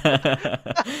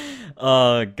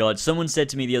 Oh god! Someone said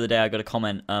to me the other day. I got a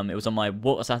comment. It was on my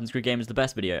 "What Assassin's Creed game is the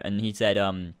best" video, and he said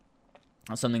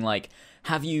something like,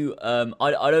 have you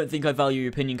I don't think I value your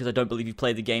opinion because I don't believe you've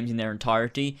played the games in their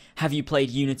entirety. Have you played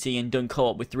Unity and done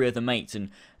co-op with 3 other mates and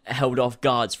held off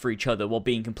guards for each other while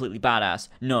being completely badass?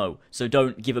 No, so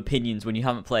don't give opinions when you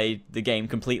haven't played the game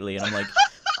completely. And I'm like,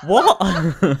 what?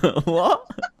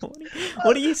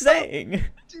 What are you saying?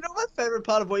 Do you know what my favorite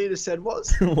part of what you just said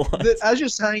was? What? That as you're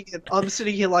saying it, I'm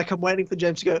sitting here like I'm waiting for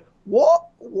James to go,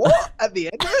 what at the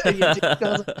end of it, and you did,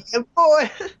 I was like, yeah,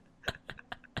 boy.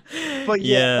 But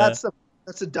yeah,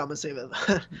 that's the dumbest thing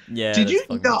ever. Yeah. Did you?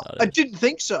 No, I didn't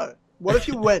think so. What if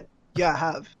you went? Yeah, I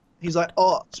have. He's like,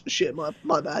 oh shit, my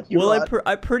bad. Well, right.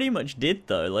 I pretty much did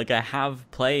though. Like I have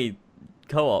played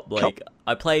co-op. Like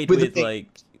I played with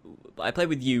I played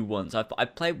with you once. I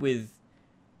played with.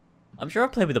 I'm sure I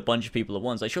played with a bunch of people at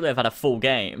once. I surely I've had a full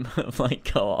game of like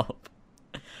co-op.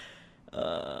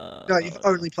 No, you've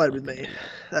only played with me.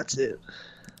 That's it.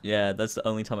 Yeah, that's the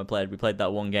only time I played. We played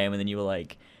that one game, and then you were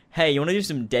like, "Hey, you want to do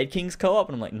some Dead Kings co-op?"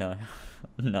 And I'm like, "No,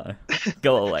 no,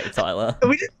 go away, Tyler."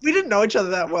 We didn't know each other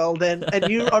that well then, and I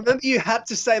remember you had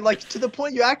to say, like, to the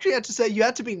point you actually had to say you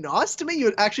had to be nice to me. You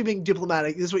were actually being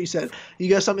diplomatic. This is what you said. You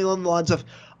go something along the lines of,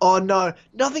 "Oh no,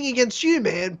 nothing against you,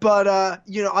 man, but I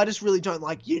just really don't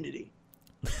like Unity."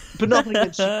 But nothing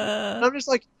against you. And I'm just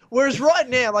like. Whereas right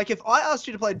now, like, if I asked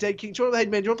you to play Dead Kings, hey man, do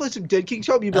you want to play some Dead Kings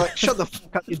co-op? You'd be like, shut the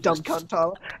fuck up, you dumb cunt,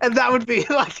 Tyler. And that would be,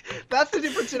 like, that's the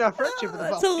difference in our friendship.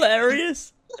 That's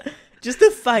hilarious. Just the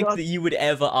fact that you would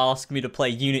ever ask me to play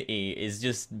Unity is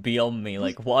just beyond me.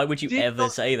 Like, why would you ever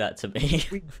say that to me?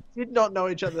 We did not know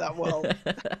each other that well.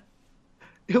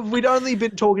 We'd only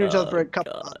been talking to each other for a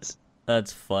couple of months.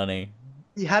 That's funny.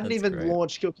 You hadn't even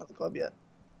launched Kill Country Club yet.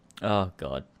 Oh,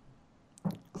 God.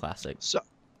 Classic. So,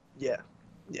 yeah.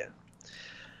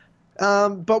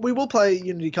 But we will play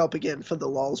Unity Co-op again for the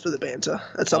lols, for the banter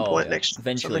at some point next year.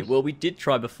 Eventually. Something. Well, we did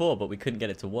try before, but we couldn't get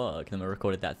it to work. And then we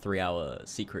recorded that 3-hour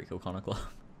secret Kill Connor Club.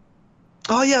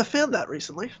 Oh yeah, I found that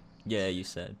recently. Yeah, you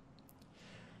said.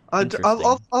 I'll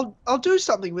do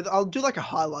something with. I'll do like a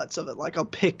highlights of it. Like I'll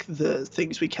pick the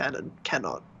things we can and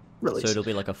cannot release. So it'll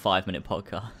be like a 5-minute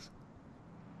podcast.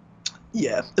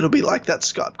 Yeah, it'll be like that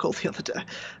Skype call the other day.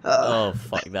 Oh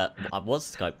fuck that!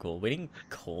 What's Skype call? We didn't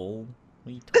call.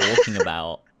 What are you talking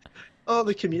about? Oh,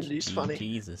 the community's funny.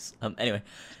 Jesus. Anyway,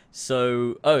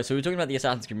 so we're talking about the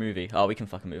Assassin's Creed movie. Oh, we can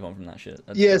fucking move on from that shit.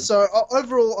 That's yeah. fun. So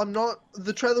overall, I'm not.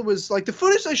 The trailer was like the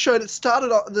footage they showed. It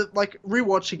started off like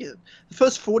rewatching it. The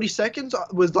first 40 seconds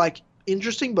was like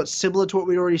interesting, but similar to what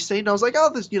we'd already seen. I was like, oh,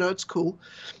 this, it's cool.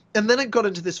 And then it got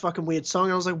into this fucking weird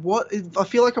song. I was like, what? I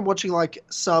feel like I'm watching like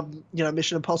some,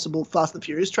 Mission Impossible Fast and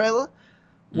Furious trailer.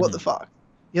 What the fuck?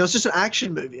 It's just an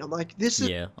action movie. I'm like, this is...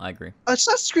 Yeah, I agree.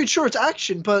 Assassin's Creed, sure, it's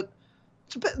action, but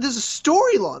there's a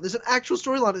storyline. There's an actual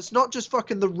storyline. It's not just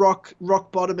fucking the rock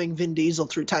bottoming Vin Diesel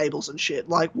through tables and shit.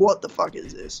 Like, what the fuck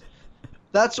is this?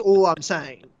 That's all I'm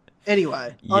saying.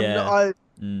 Anyway, yeah.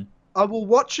 I will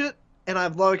watch it, and I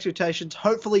have low expectations.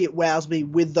 Hopefully it wows me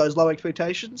with those low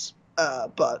expectations.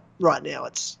 But right now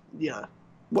it's,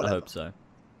 whatever. I hope so.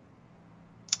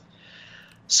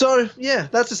 So, yeah,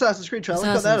 that's Assassin's Creed trailer.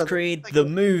 Assassin's Creed, the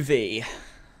movie.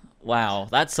 Wow,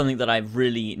 that's something that I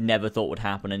really never thought would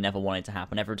happen and never wanted to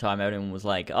happen. Every time everyone was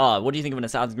like, oh, what do you think of an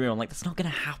Assassin's Creed? I'm like, that's not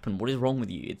going to happen. What is wrong with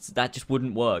you? That just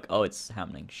wouldn't work. Oh, it's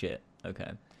happening. Shit.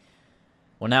 Okay.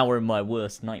 Well, now we're in my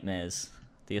worst nightmares.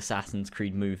 The Assassin's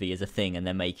Creed movie is a thing, and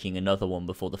they're making another one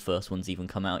before the first one's even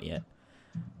come out yet.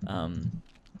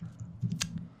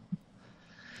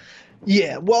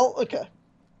 Yeah, well, okay.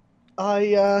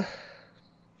 I'm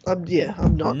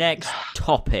not. Next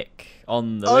topic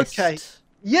on the list. Okay.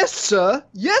 Yes, sir.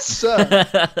 Yes,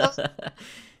 sir.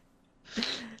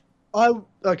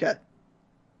 Okay.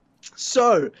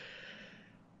 So,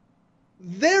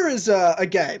 there is a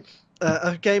game.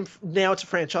 Now it's a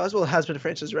franchise. Well, it has been a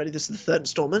franchise already. This is the third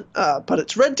installment. But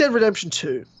it's Red Dead Redemption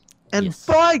 2. And Yes.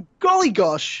 by golly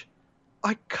gosh,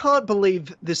 I can't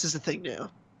believe this is a thing now.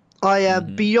 I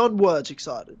am beyond words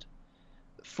excited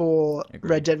for Agreed.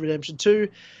 Red Dead Redemption 2.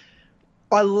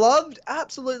 I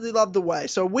absolutely loved the way.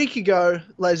 So a week ago,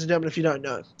 ladies and gentlemen, if you don't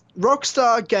know,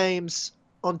 Rockstar Games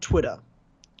on Twitter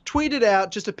tweeted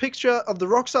out just a picture of the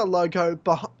Rockstar logo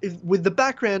with the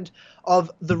background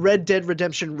of the Red Dead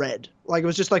Redemption red. Like, it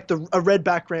was just like a red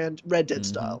background, Red Dead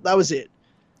style. That was it.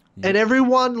 Yep. And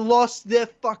everyone lost their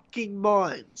fucking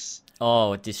minds.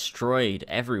 Oh, it destroyed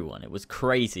everyone. It was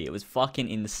crazy. It was fucking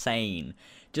insane.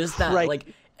 Just that,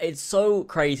 like, it's so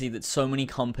crazy that so many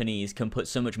companies can put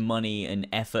so much money and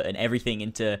effort and everything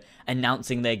into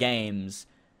announcing their games,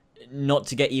 not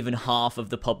to get even half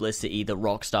of the publicity that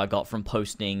Rockstar got from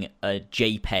posting a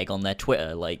JPEG on their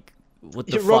Twitter. Like, what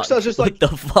the fuck? Rockstar's just like,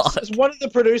 what the fuck? One of the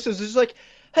producers is like,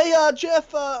 hey, Jeff,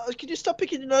 can you stop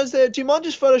picking your nose there? Do you mind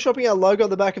just photoshopping our logo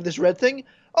on the back of this red thing?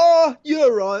 Oh, yeah,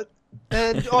 right.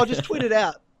 And just tweet it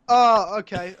out. Oh,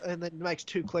 okay. And then it makes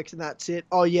 2 clicks and that's it.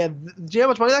 Oh, yeah. Do you know how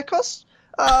much money that costs?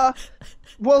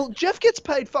 Well, Jeff gets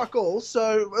paid fuck all,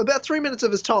 so about 3 minutes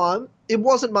of his time, it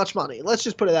wasn't much money. Let's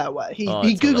just put it that way. He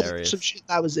Googled hilarious. some shit,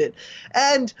 that was it.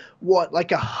 And what,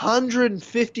 like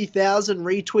 150,000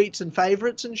 retweets and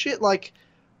favorites and shit? Like,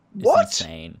 what? It's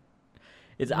insane.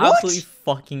 It's absolutely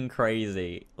fucking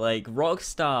crazy. Like,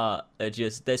 Rockstar are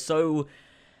just, they're so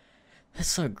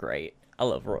great. I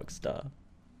love Rockstar.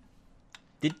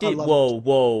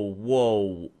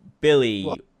 Whoa, Billy.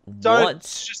 What?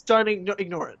 Don't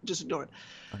ignore it. Just ignore it.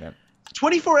 Okay.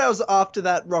 24 hours after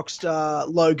that Rockstar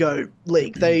logo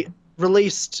leak, they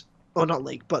released, or not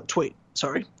leak, but tweet,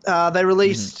 sorry. They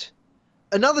released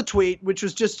another tweet, which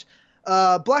was just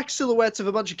black silhouettes of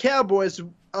a bunch of cowboys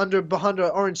behind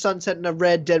an orange sunset and a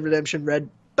Red Dead Redemption red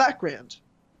background.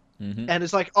 And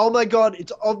it's like, oh my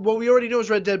god, well, we already knew it was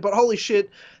Red Dead, but holy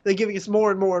shit, they're giving us more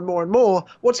and more and more and more.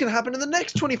 What's going to happen in the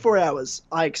next 24 hours?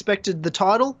 I expected the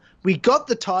title. We got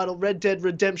the title, Red Dead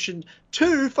Redemption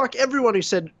 2. Fuck everyone who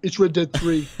said it's Red Dead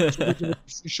 3. You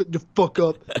shut the fuck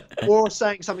up. Or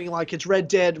saying something like it's Red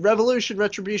Dead Revolution,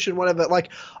 Retribution, whatever.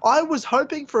 Like, I was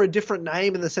hoping for a different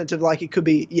name in the sense of, like, it could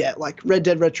be, like Red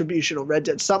Dead Retribution or Red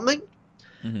Dead something.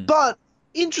 But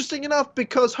interesting enough,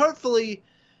 because hopefully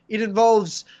it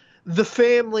involves the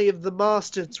family of the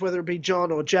Marston's, whether it be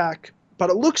John or Jack,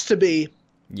 but it looks to be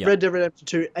Red Dead Redemption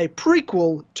 2, a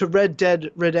prequel to Red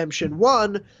Dead Redemption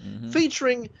 1,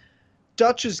 featuring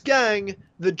Dutch's gang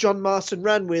that John Marston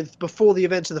ran with before the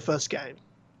events of the first game.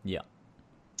 Yeah.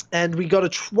 And we got a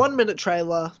 1-minute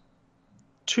trailer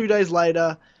 2 days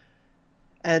later,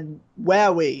 and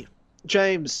wowee.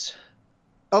 James,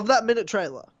 of that minute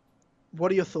trailer,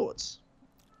 what are your thoughts?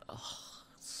 Oh,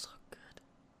 so good.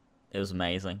 It was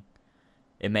amazing.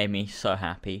 It made me so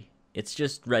happy. It's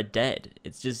just Red Dead.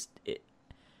 It's just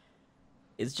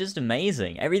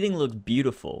amazing. Everything looked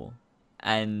beautiful,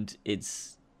 and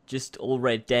it's just all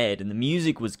Red Dead, and the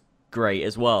music was great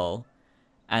as well.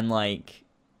 And like,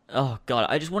 oh god,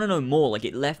 I just want to know more. Like,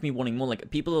 it left me wanting more. Like,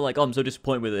 people are like, oh, I'm so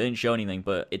disappointed with it. They didn't show anything,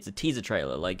 but it's a teaser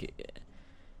trailer. Like,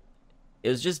 it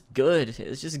was just good. It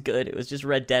was just good. It was just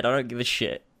Red Dead. I don't give a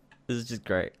shit. This is just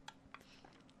great.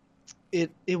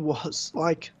 It was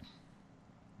like,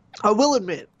 I will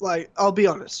admit, like, I'll be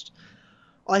honest,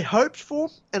 I hoped for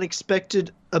and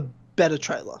expected a better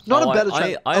trailer. Not a better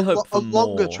trailer. I hoped for a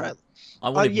longer more. trailer. I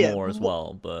wanted more as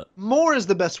well, but more is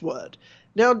the best word.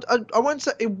 Now, I won't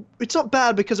say it's not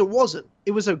bad because it wasn't.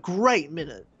 It was a great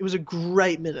minute. It was a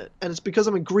great minute, and it's because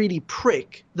I'm a greedy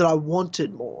prick that I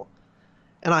wanted more,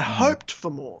 and I hoped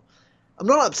for more. I'm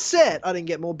not upset I didn't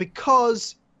get more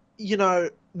because, you know,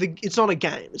 it's not a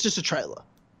game. It's just a trailer.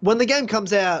 When the game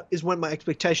comes out is when my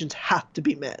expectations have to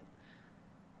be met.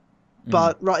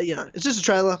 But, right, you know, it's just a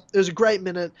trailer. It was a great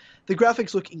minute. The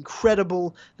graphics look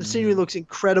incredible. The scenery looks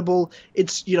incredible.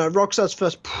 It's, you know, Rockstar's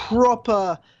first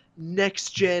proper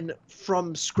next-gen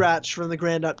from scratch, from the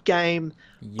ground up game.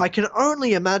 Yep. I can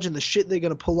only imagine the shit they're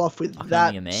going to pull off with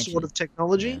that sort of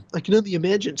technology. Yeah. I can only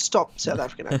imagine. Stop, South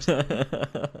African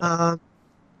accent.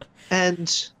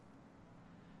 And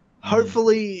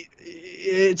hopefully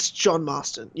it's John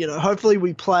Marston. You know, hopefully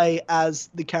we play as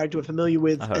the character we're familiar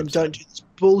with and don't do this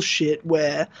bullshit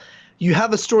where you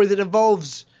have a story that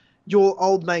involves your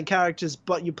old main characters,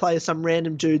 but you play as some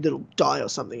random dude that'll die or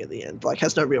something at the end. Like,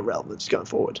 has no real relevance going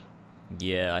forward.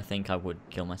 Yeah, I think I would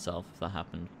kill myself if that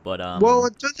happened. But well, I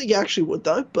don't think you actually would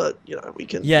though. But you know, we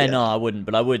can. Yeah, no, I wouldn't.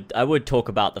 But I would talk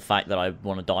about the fact that I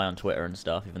want to die on Twitter and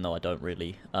stuff, even though I don't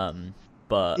really.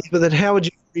 but But then how would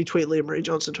you retweet Liam Marie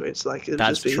Johnson tweets? Like, it'd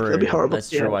that's just be, true. It'd be horrible. That's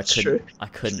true. That's true. I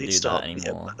couldn't do Stop. that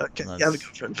anymore. Yeah, okay, you That's- have a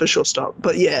girlfriend for sure. Stop.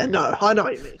 But yeah, no, I know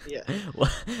what you mean. Yeah.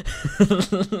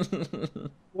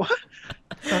 What?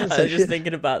 I was just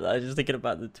thinking about that. I was just thinking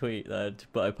about the tweet that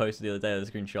I posted the other day.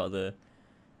 The screenshot of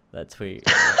that tweet.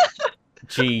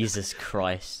 Jesus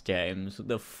Christ, James! What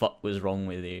the fuck was wrong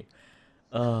with you?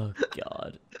 Oh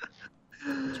God.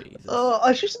 Jesus.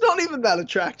 Oh, she's not even that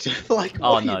attractive. Like,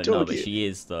 Oh what are no, you talking? no, but she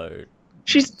is though.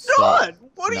 She's Stop. not.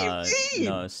 What do No, you mean?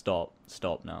 no, stop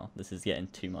now. This is getting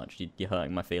too much. You're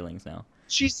hurting my feelings now.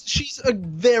 She's a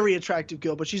very attractive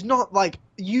girl, but she's not like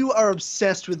you are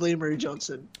obsessed with Liam Marie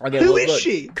Johnson. Okay, Who well, is look,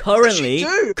 she? Currently, What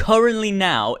does she do? currently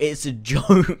now it's a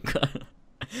joke.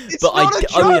 It's but not a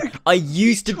joke. I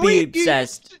used to be Tweet you-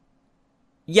 obsessed.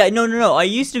 Yeah, no. I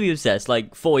used to be obsessed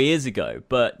like 4 years ago,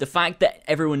 but the fact that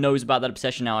everyone knows about that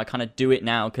obsession now, I kind of do it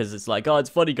now because it's like, oh, it's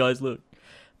funny, guys. Look,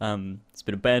 it's a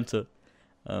bit of banter.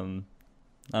 I don't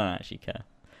actually care.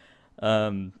 I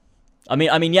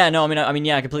mean, yeah,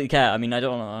 I completely care. I mean, I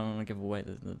don't want to give away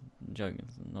the joke.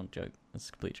 It's not a joke.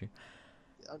 It's completely true.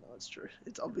 I know it's true.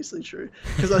 It's obviously true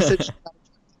because I said, she's not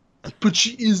attractive. But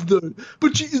she is though.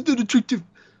 But she is not attractive.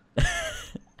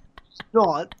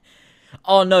 Not.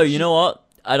 Oh no, you know what?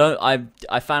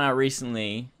 I found out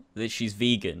recently that she's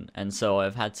vegan, and so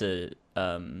I've had to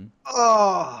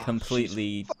Oh.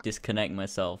 completely disconnect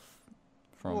myself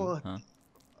from What? her.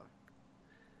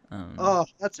 Oh,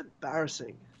 that's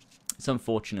embarrassing. It's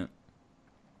unfortunate.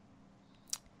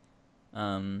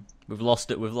 We've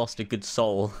lost it. We've lost a good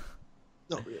soul.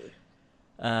 Not really.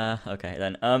 Okay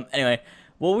then. Anyway,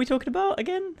 what were we talking about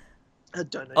again? I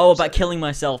don't know. Oh, about killing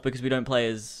myself because we don't play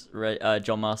as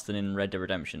John Marston in Red Dead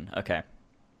Redemption. Okay.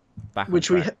 Back on Which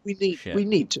track. we need. Shit. We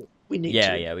need to. We need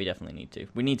Yeah, to. yeah, we definitely need to.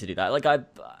 We need to do that. Like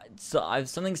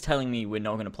something's telling me we're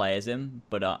not gonna play as him,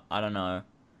 but I don't know.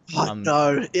 I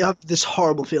know. I have this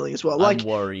horrible feeling as well. Like, I'm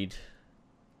worried.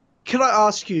 can I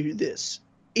ask you this?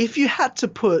 If you had to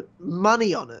put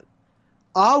money on it,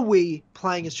 are we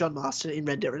playing as John Marston in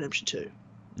Red Dead Redemption 2?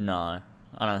 No,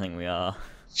 I don't think we are.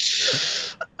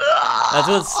 That's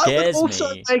what scares I would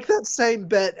also me. make that same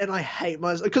bet, and I hate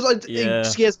myself because Yeah. it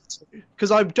scares me too.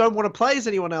 Because I don't want to play as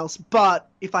anyone else. But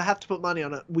if I have to put money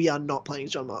on it, we are not playing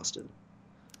as John Marston.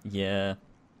 Yeah. It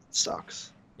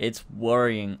sucks. It's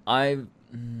worrying.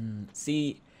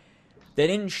 See, they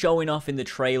didn't show enough in the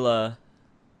trailer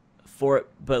for it,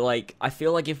 but like I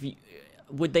feel like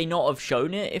would they not have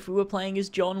shown it if we were playing as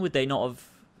John? Would they not have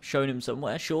shown him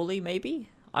somewhere? Surely, maybe.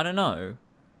 I don't know.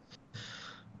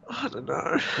 I don't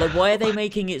know. Like, why are they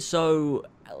making it so?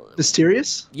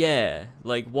 Mysterious? Yeah,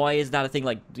 like why is that a thing?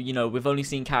 Like, you know, we've only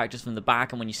seen characters from the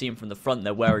back, and when you see them from the front,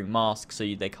 they're wearing masks,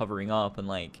 so they're covering up, and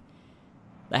like.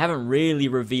 They haven't really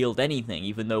revealed anything,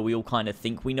 even though we all kind of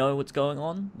think we know what's going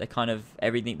on. They're kind of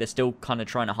they're still kind of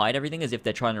trying to hide everything as if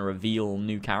they're trying to reveal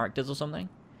new characters or something.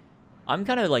 I'm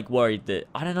kind of like worried that,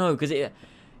 I don't know, because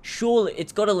surely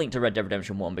it's got a link to Red Dead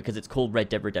Redemption 1 because it's called Red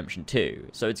Dead Redemption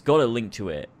 2. So it's got a link to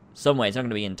it somewhere. It's not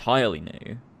going to be entirely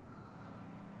new.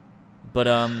 But,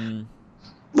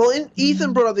 Well,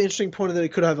 Ethan brought up the interesting point that it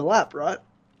could overlap, right?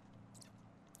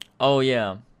 oh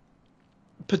yeah.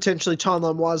 Potentially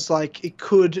timeline-wise, like, it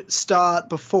could start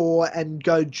before and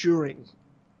go during.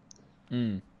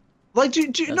 Mm. Like, do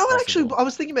you know what actually possible. I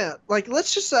was thinking about? Like,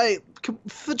 let's just say,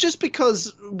 just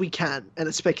because we can, and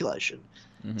it's speculation,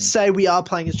 say we are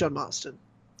playing as John Marston.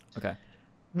 Okay.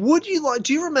 Would you like,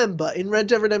 do you remember in Red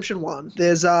Dead Redemption 1,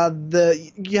 there's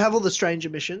you have all the stranger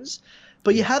missions,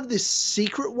 but you have this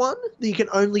secret one that you can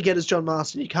only get as John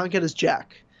Marston, you can't get as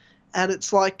Jack. And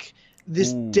it's like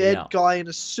this Ooh, dead yeah. guy in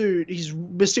a suit, he's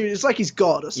mysterious, it's like he's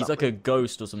God or something. He's like a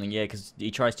ghost or something, yeah, because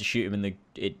he tries to shoot him and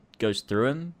it goes through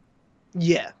him.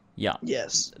 Yeah. Yeah.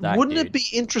 Yes. That Wouldn't dude. it be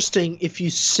interesting if you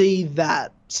see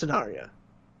that scenario?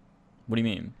 What do you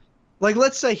mean? Like,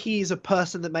 let's say he's a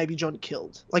person that maybe John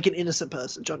killed. Like an innocent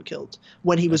person John killed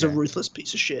when he was a Okay. ruthless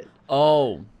piece of shit.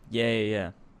 Oh,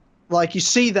 yeah. Like, you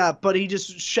see that, but he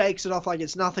just shakes it off like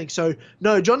it's nothing. So,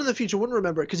 no, John in the future wouldn't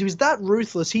remember it because he was that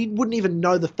ruthless, he wouldn't even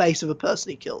know the face of a person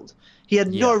he killed. He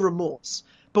had no Yeah. remorse.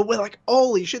 But we're like,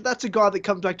 holy shit, that's a guy that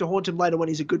comes back to haunt him later when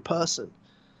he's a good person.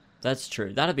 That's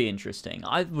true. That'd be interesting.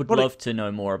 I would What a- love to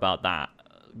know more about that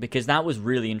because that was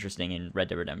really interesting in Red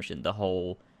Dead Redemption.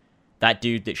 That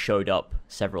dude that showed up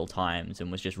several times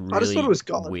and was just really just thought it was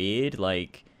God. weird.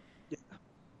 Like,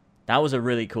 that was a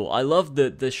really cool. I love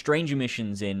the stranger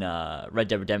missions in Red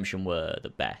Dead Redemption were the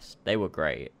best. They were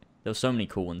great. There were so many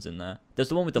cool ones in there. There's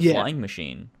the one with the Yeah. flying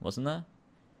machine, wasn't there?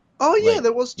 Oh, yeah, Like,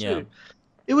 there was too.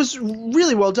 yeah. it was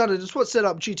really well done, and it's what set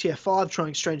up GTA 5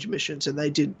 trying Stranger Missions, and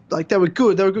they were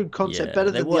good. They were a good concept, better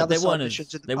than the other side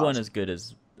missions in the They past. weren't as good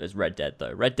as Red Dead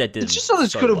though. Red Dead did It's just not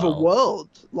as so good of a well. world,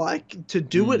 like, to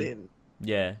do it in.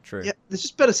 Yeah, true. Yeah, there's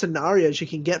just better scenarios you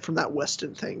can get from that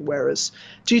Western thing, whereas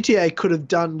GTA could have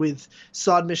done with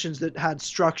side missions that had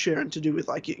structure and to do with,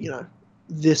 like,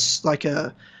 this, like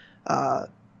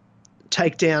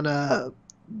take down a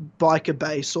biker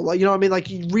base, or, like, you know what I mean, like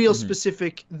real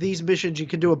specific, these missions you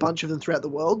can do a bunch of them throughout the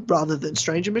world rather than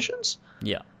stranger missions.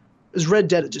 Yeah. As Red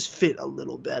Dead, it just fit a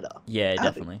little better. Yeah,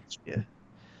 definitely. Yeah.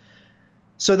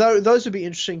 So those would be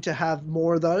interesting to have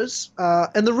more of those.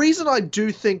 And the reason I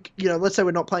do think, let's say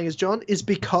we're not playing as John, is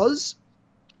because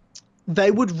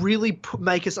they would really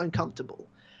make us uncomfortable.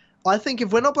 I think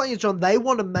if we're not playing as John, they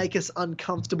want to make us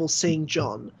uncomfortable seeing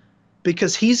John,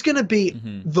 because he's going to be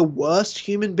the worst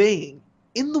human being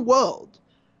in the world,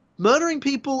 murdering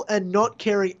people and not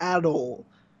caring at all,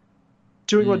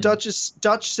 doing what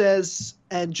Dutch says,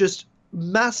 and just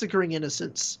massacring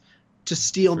innocents to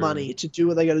steal money, to do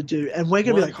what they got to do. And we're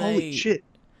going to be like, holy shit,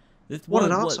 what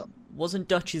an arsehole. Wasn't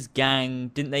Dutch's gang,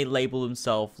 didn't they label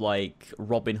themselves like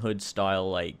Robin Hood style,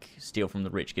 like steal from the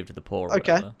rich, give to the poor?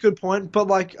 Okay, whatever? good point. But,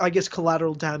 like, I guess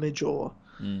collateral damage, or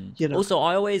Also,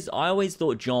 I always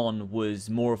thought John was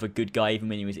more of a good guy even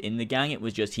when he was in the gang. It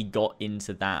was just he got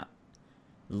into that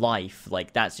life,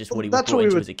 like that's just what he was brought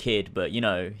into as a kid. But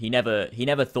he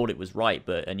never thought it was right.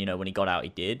 But when he got out, he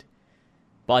did.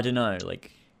 But I don't know,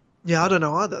 like. Yeah, I don't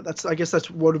know either. I guess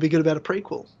that's what would be good about a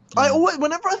prequel.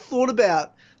 Whenever I thought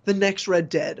about the next Red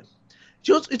Dead,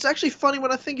 it's actually funny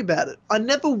when I think about it. I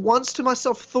never once to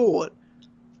myself thought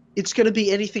it's going to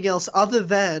be anything else other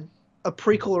than a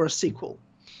prequel or a sequel.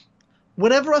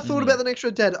 Whenever I thought about the next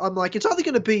Red Dead, I'm like, it's either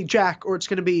going to be Jack or it's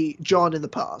going to be John in the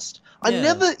past. I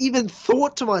never even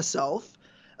thought to myself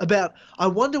about, I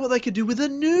wonder what they could do with a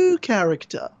new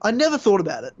character. I never thought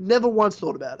about it. Never once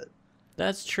thought about it.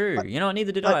 That's true.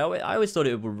 Neither did I. I always thought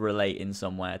it would relate in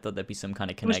some way. I thought there'd be some kind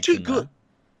of connection. It was too good.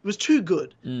 It was too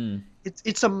good.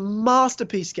 It's a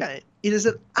masterpiece game. It is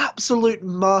an absolute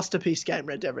masterpiece game,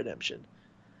 Red Dead Redemption.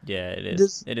 Yeah, it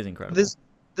is. It is incredible.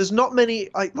 There's not many.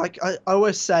 I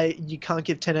always say you can't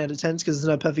give 10 out of 10s because there's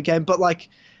no perfect game. But, like,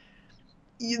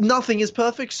 nothing is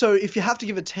perfect. So if you have to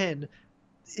give a 10,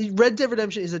 Red Dead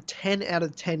Redemption is a 10 out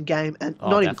of 10 game, and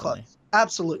not even close.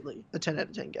 Absolutely a 10 out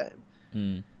of 10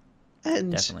 game.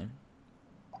 And definitely.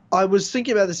 I was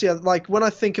thinking about this the other, like, when I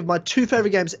think of my two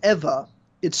favorite games ever,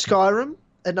 it's Skyrim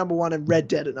at number 1 and Red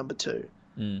Dead at number 2.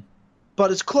 But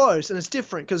it's close and it's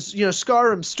different because,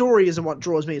 Skyrim's story isn't what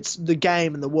draws me. It's the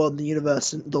game and the world and the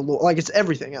universe and the lore. Like, it's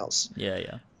everything else.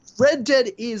 Yeah. Red Dead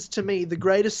is, to me, the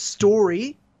greatest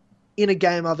story in a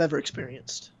game I've ever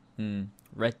experienced.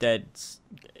 Red Dead's...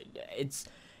 It's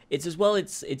as well,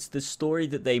 it's the story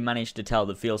that they managed to tell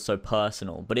that feels so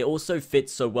personal, but it also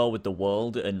fits so well with the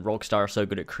world, and Rockstar are so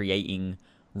good at creating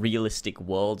realistic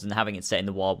worlds, and having it set in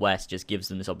the Wild West just gives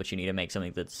them this opportunity to make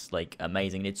something that's, like,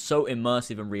 amazing. It's so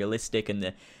immersive and realistic,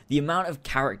 and the amount of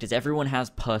characters, everyone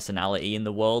has personality in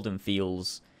the world and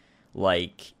feels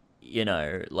like,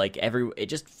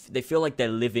 they feel like they're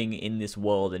living in this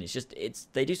world, and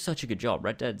they do such a good job.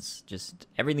 Red Dead's just,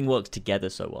 everything works together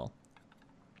so well.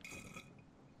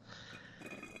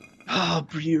 Oh,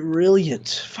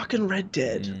 brilliant. Fucking Red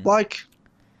Dead. Like,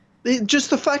 just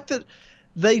the fact that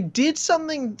they did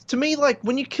something, to me, like,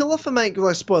 when you kill off a mate,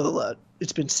 like, spoiler alert,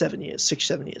 it's been 7 years,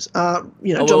 7 years. John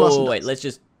Marston. Wait, let's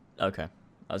just, okay.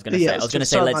 I was going to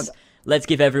say, let's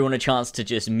give everyone a chance to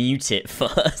just mute it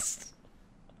first.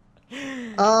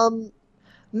 No,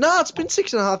 it's been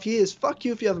 6.5 years. Fuck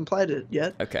you if you haven't played it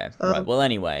yet. Okay, right. Well,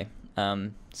 anyway,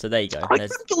 so there you go. I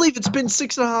can't believe it's been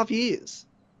 6.5 years.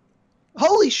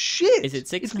 Holy shit! Is it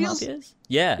 6.5 years?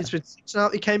 Yeah. It's been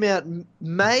 6.5. It came out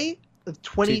May of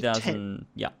 2010.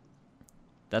 Yeah.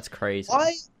 That's crazy.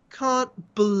 I can't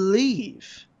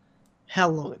believe how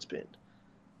long it's been.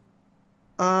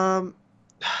 Wow.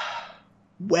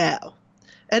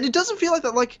 And it doesn't feel like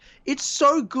that. Like, it's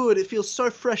so good. It feels so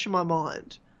fresh in my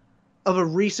mind of a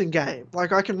recent game.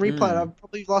 Like, I can replay it.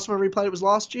 Probably last time I replayed it was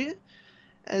last year.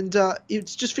 And it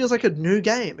just feels like a new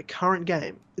game, a current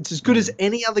game. It's as good as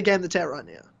any other game that's out right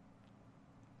now.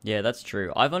 Yeah, that's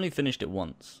true. I've only finished it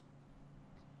once.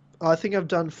 I think I've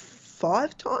done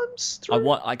 5 times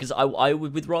through. Because I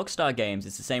with Rockstar games,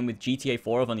 it's the same with GTA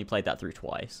 4. I've only played that through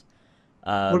twice.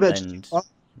 What about GTA?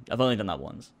 I've only done that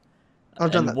once.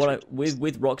 I've done that.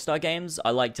 With Rockstar games,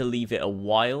 I like to leave it a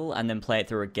while and then play it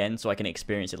through again so I can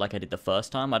experience it like I did the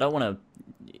first time. I don't want to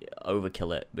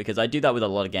overkill it because I do that with a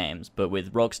lot of games, but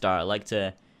with Rockstar, I like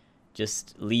to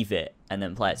just leave it and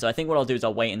then play it. So I think what I'll do is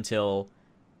I'll wait until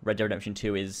Red Dead Redemption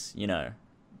 2 is, you know,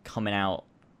 coming out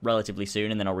relatively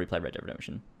soon, and then I'll replay Red Dead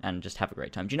Redemption and just have a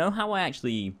great time. Do you know how I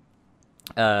actually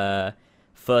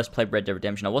first played Red Dead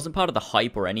Redemption? I wasn't part of the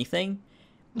hype or anything.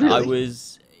 Really? I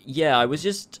was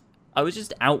just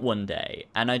out one day,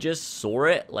 and I just saw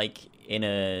it, like, in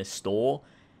a store,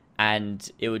 and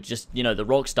it would just, you know, the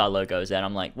Rockstar logo was there, and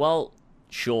I'm like, well,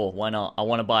 sure, why not? I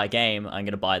want to buy a game, I'm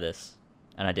going to buy this.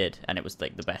 And I did, and it was,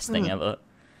 like, the best thing ever.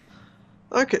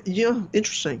 Okay, yeah,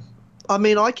 interesting. I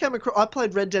mean, I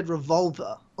played Red Dead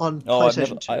Revolver on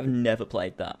PlayStation 2. I've never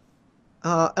played that.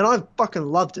 And I fucking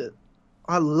loved it.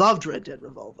 I loved Red Dead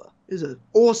Revolver. It was an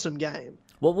awesome game.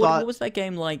 What was that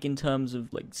game like in terms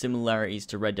of, like, similarities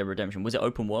to Red Dead Redemption? Was it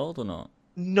open world or not?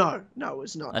 No, it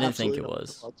was not. I didn't think it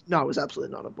was. No, it was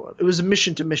absolutely not open world. It was a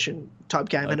mission-to-mission type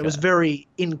game, and it was very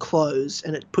enclosed,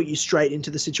 and it put you straight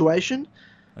into the situation.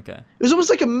 Okay. It was almost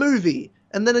like a movie,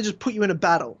 and then it just put you in a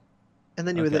battle, and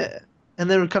then you were there. And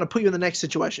then it would kind of put you in the next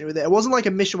situation. You were there. It wasn't like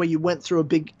a mission where you went through a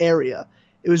big area.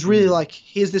 It was really like,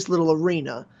 here's this little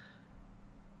arena.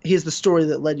 Here's the story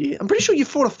that led you. I'm pretty sure you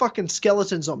fought a fucking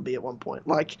skeleton zombie at one point.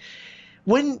 Like,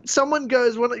 when someone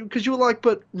goes, because you were like,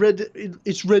 but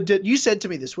it's Red Dead. You said to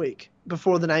me this week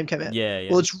before the name came out. Yeah.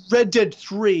 Well, it's Red Dead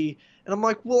 3. And I'm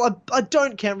like, well, I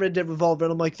don't count Red Dead Revolver.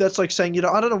 And I'm like, that's like saying,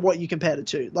 I don't know what you compared it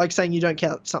to. Like saying you don't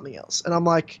count something else. And I'm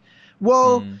like,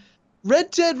 well,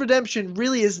 Red Dead Redemption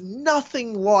really is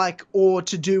nothing like or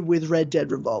to do with Red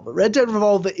Dead Revolver. Red Dead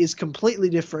Revolver is completely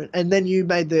different. And then you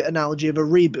made the analogy of a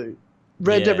reboot.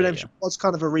 Red Dead Redemption was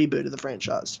kind of a reboot of the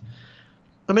franchise.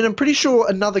 I mean, I'm pretty sure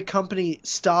another company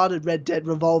started Red Dead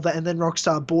Revolver and then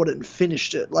Rockstar bought it and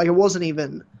finished it. Like, it wasn't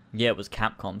even... Yeah, it was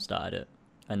Capcom started it.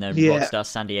 And then Rockstar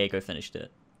San Diego finished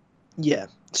it. Yeah.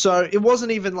 So it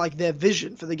wasn't even like their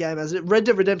vision for the game. Red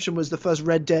Dead Redemption was the first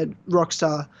Red Dead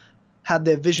Rockstar had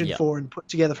their vision for and put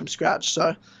together from scratch.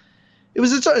 So it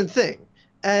was its own thing.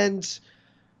 And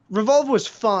Revolver was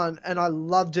fun, and I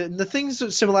loved it. And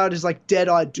the similarities like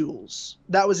Dead-Eye duels.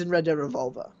 That was in Red Dead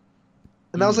Revolver.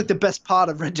 And that was like the best part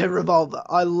of Red Dead Revolver.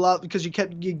 I love because you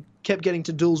kept getting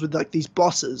to duels with like these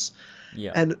bosses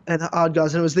and hard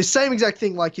guys. And it was the same exact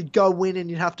thing. Like you'd go in and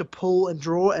you'd have to pull and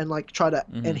draw and like try to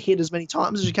and hit as many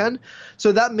times as you can.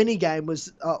 So that mini game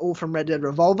was all from Red Dead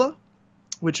Revolver,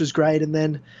 which was great. And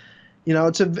then,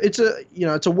 it's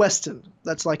a Western.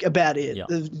 That's like about it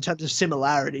in terms of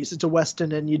similarities. It's a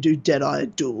Western and you do Dead-Eye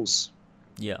duels.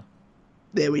 Yeah.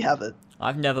 There we have it.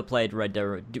 I've never played Red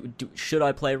Dead. Should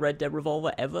I play Red Dead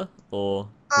Revolver ever, or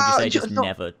would you say just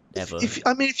never, ever?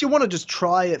 If you want to just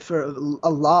try it for a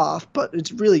laugh, but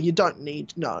it's really you don't need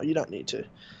to.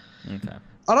 Okay.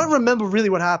 I don't remember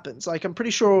really what happens. Like I'm pretty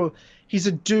sure he's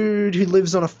a dude who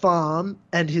lives on a farm,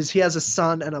 and he has a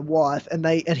son and a wife, and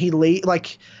he leave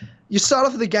like. You start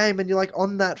off the game and you're like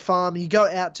on that farm. You go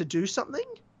out to do something,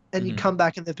 and you come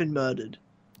back and they've been murdered.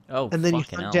 Oh, and then you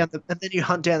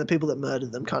hunt down the people that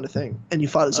murdered them, kind of thing, and you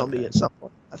fight a zombie at some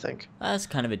point. I think that's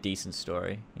kind of a decent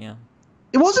story. Yeah,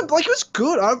 it wasn't like it was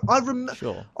good. I remember.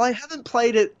 Sure. I haven't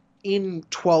played it in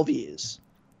 12 years,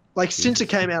 like since it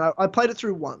came out. I played it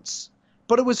through once,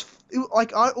 but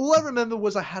all I remember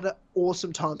was I had an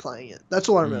awesome time playing it. That's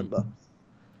all I remember.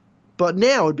 But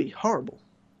now it'd be horrible.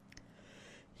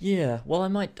 Yeah, well, I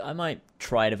might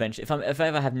try it eventually. If I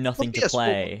ever have nothing to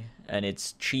play and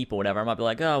it's cheap or whatever, I might be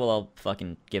like, oh well, I'll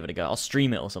fucking give it a go. I'll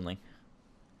stream it or something.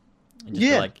 And just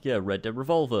be like, Red Dead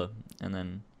Revolver, and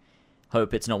then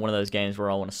hope it's not one of those games where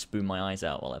I want to spoon my eyes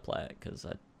out while I play it, because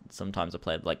sometimes I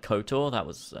played like KOTOR. That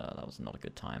was not a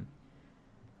good time.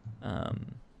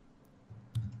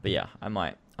 But yeah, I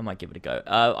might give it a go.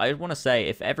 I want to say,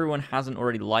 if everyone hasn't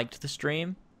already liked the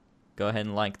stream, go ahead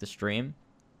and like the stream.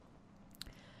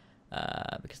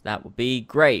 Because that would be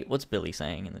great. What's Billy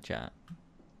saying in the chat?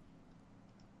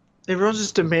 Everyone's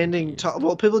just demanding...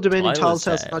 people are demanding Tyler's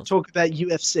house and I talk about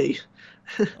UFC.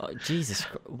 Oh, Jesus.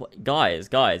 Guys,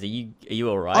 are you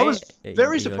alright? I was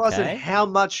very surprised at how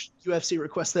much UFC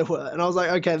requests there were. And I was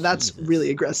like, okay, that's really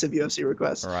aggressive UFC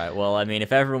requests. Alright, well, I mean,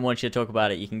 if everyone wants you to talk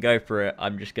about it, you can go for it.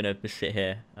 I'm just going to sit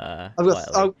here. I've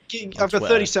got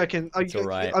 30 seconds. I've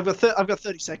got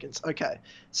 30 seconds. Okay.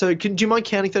 So do you mind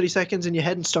counting 30 seconds in your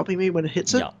head and stopping me when it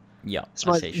hits it? Yeah. It's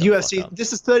my UFC.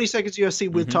 This is 30 seconds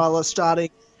UFC with Tyler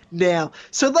starting now.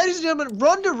 So, ladies and gentlemen,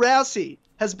 Ronda Rousey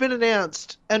has been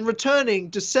announced and returning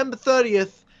December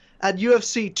 30th at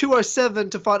UFC 207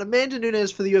 to fight Amanda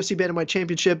Nunes for the UFC Bantamweight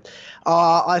Championship.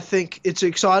 I think it's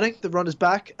exciting that Ronda's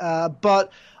back,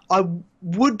 but I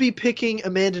would be picking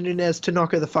Amanda Nunes to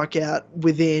knock her the fuck out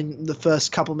within the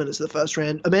first couple minutes of the first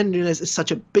round. Amanda Nunes is such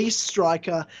a beast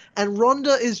striker, and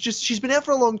Ronda is she's been out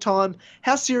for a long time.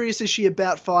 How serious is she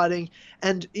about fighting?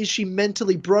 And is she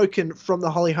mentally broken from the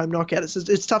Holly Holm knockout?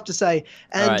 It's tough to say.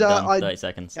 And All right, done. 30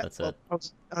 seconds. That's it.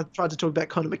 I tried to talk about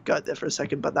Conor McGoat there for a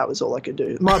second, but that was all I could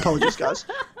do. My apologies, guys.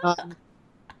 But,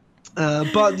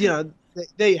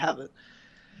 there you have it.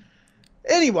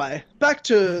 Anyway, back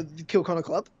to the Kill Connor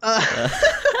Club.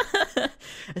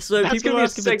 So people are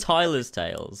asking for Tyler's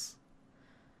Tales.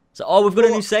 So, we've got a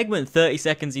new segment, 30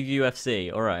 seconds of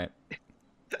UFC. All right.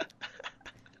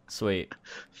 Sweet.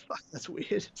 Fuck, that's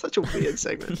weird. Such a weird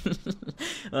segment.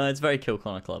 It's very Kill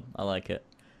Connor Club. I like it.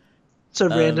 So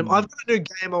random. I've got a new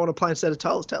game I want to play instead of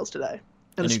Tyler's Tales today.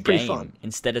 And it's pretty fun.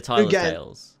 Instead of Tyler's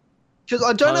Tales. Because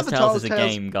I don't have a Tyler's Tales. Is a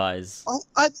game, guys.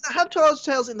 I have Tyler's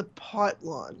Tales in the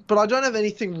pipeline, but I don't have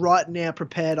anything right now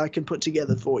prepared I can put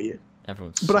together for you.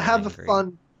 But I have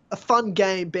a fun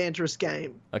game, banterous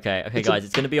game. Okay, guys,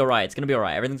 it's gonna be alright. It's gonna be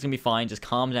alright. Everything's gonna be fine. Just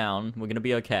calm down. We're gonna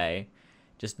be okay.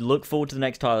 Just look forward to the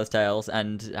next Tyler's Tales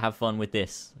and have fun with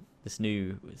this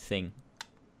new thing.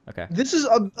 Okay.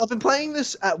 I've been playing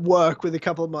this at work with a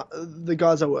couple of the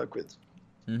guys I work with.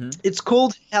 Mm-hmm. It's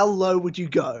called How Low Would You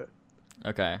Go?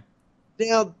 Okay.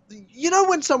 Now,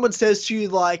 when someone says to you,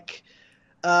 like,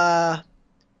 how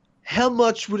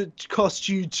much would it cost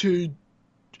you to,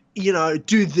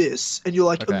 do this? And you're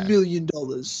like, $1 million.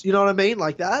 You know what I mean?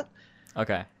 Like that?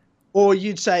 Okay. Or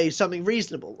you'd say something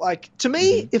reasonable. Like, to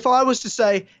me, if I was to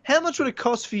say, how much would it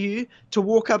cost for you to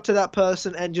walk up to that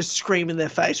person and just scream in their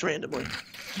face randomly?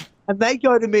 And they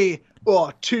go to me,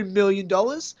 $2 million?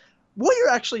 What you're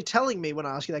actually telling me when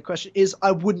I ask you that question is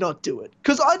I would not do it.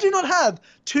 Because I do not have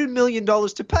 $2 million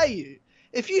to pay you.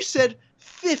 If you said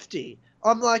 50,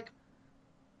 I'm like,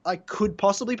 I could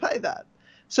possibly pay that.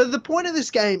 So the point of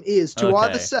this game is to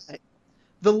either say,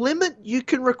 the limit you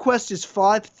can request is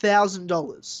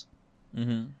 $5,000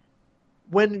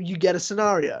 when you get a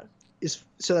scenario.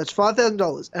 So that's $5,000,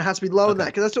 and it has to be lower than that,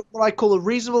 because that's what I call a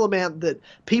reasonable amount that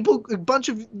a bunch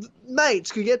of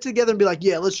mates could get together and be like,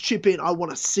 yeah, let's chip in. I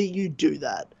want to see you do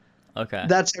that. Okay.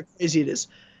 That's how crazy it is.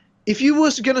 If you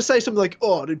were going to say something like,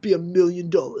 it'd be $1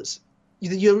 million,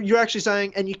 you're actually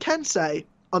saying, and you can say,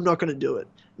 I'm not going to do it.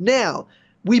 Now,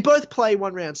 we both play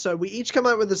one round, so we each come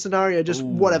up with a scenario, just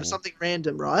whatever, something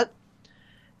random, right?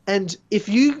 And if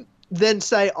you then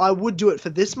say, I would do it for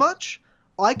this much,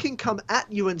 I can come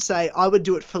at you and say, I would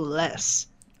do it for less.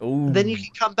 Ooh. Then you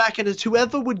can come back, and it's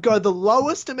whoever would go the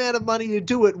lowest amount of money to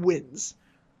do it wins.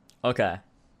 Okay.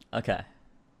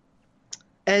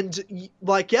 And, you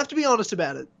have to be honest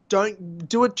about it. Don't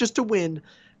do it just to win.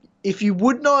 If you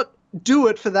would not do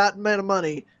it for that amount of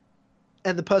money,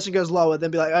 and the person goes lower,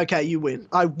 then be like, okay, you win.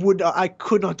 I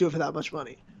could not do it for that much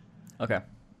money. Okay.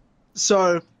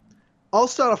 So, I'll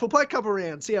start off. We'll play a couple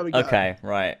rounds, see how we go. Okay,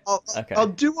 right. I'll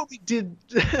do what we did.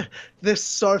 They're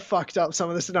so fucked up, some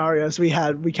of the scenarios we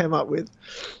came up with.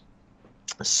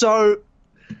 So,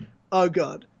 oh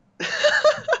God.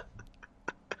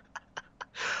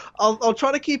 I'll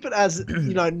try to keep it as,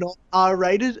 not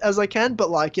R-rated as I can, but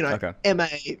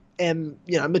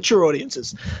mature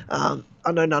audiences.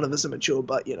 I know none of us are mature,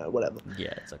 but, whatever.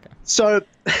 Yeah, it's okay. So,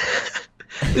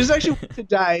 there's actually one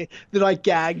today that I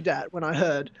gagged at when I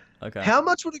heard. Okay. How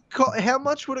much would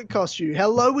it cost you? How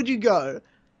low would you go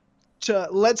to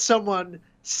let someone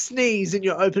sneeze in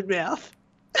your open mouth?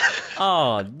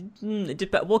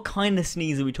 What kind of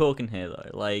sneeze are we talking here,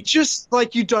 though? Like, just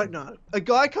like you don't know. A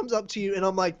guy comes up to you, and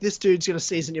I'm like, "This dude's gonna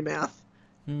sneeze in your mouth."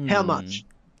 How much?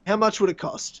 How much would it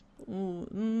cost?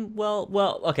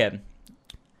 Well, okay.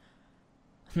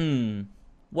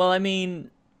 Well, I mean,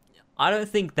 I don't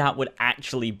think that would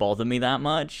actually bother me that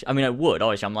much. I mean, I would.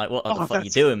 Obviously, I'm like, what the fuck are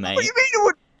you doing, mate? What do you mean it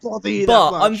would bother you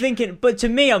that much? But to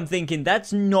me, I'm thinking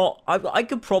that's not... I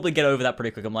could probably get over that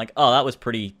pretty quick. I'm like, that was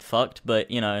pretty fucked,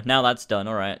 but, now that's done.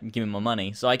 All right, give me my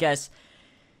money. So I guess,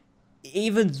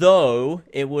 even though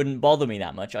it wouldn't bother me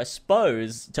that much, I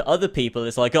suppose, to other people,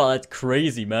 it's like, that's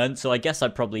crazy, man. So I guess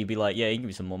I'd probably be like, yeah, you can give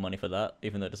me some more money for that,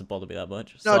 even though it doesn't bother me that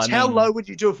much. No, it's how low would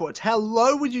you do it for? It's how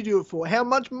low would you do it for? How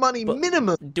much money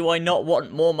minimum? Do I not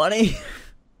want more money?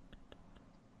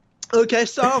 Okay,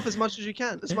 start off as much as you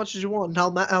can, as much as you want.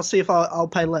 I'll see if I'll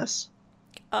pay less.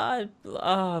 No,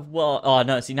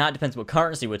 see, now it depends what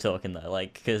currency we're talking, though,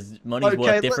 like, because money's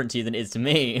worth different to you than it is to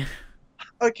me.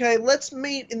 Okay, let's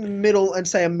meet in the middle and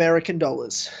say American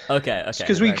dollars. Okay.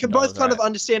 Because we can both kind of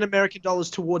understand American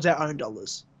dollars towards our own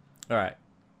dollars. All right,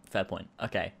 fair point.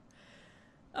 Okay.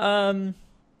 I don't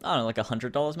know, like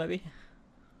 $100 maybe.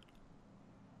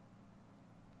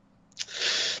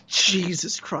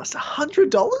 Jesus Christ,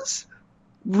 $100?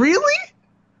 Really?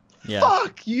 Yeah.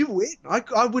 Fuck, you win.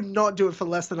 I would not do it for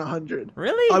less than 100.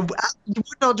 Really? I would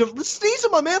not do it. Sneeze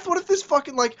in my mouth. What if this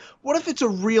fucking what if it's a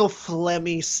real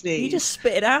phlegmy sneeze? You just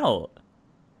spit it out.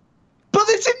 But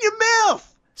it's in your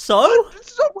mouth. So?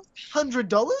 It's not worth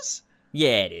 $100. Yeah,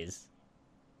 it is.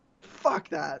 Fuck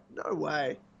that. No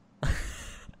way.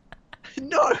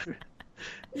 No.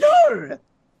 No.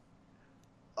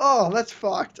 Oh, that's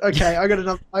fucked. Okay, I got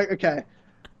another. Okay.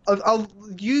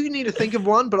 You need to think of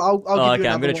one, but I'll give you another Okay,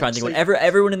 I'm gonna try and one. think of one.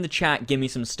 Everyone in the chat, give me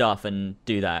some stuff and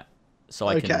do that, so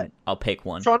I can. I'll pick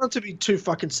one. Try not to be too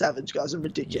fucking savage, guys, and Yeah,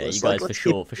 ridiculous. you guys let's for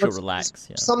sure let's- relax.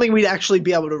 Yeah. Something we'd actually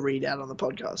be able to read out on the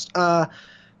podcast.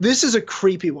 This is a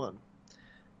creepy one,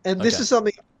 and this Okay. is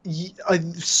something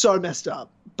I'm so messed up.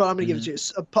 But I'm gonna give it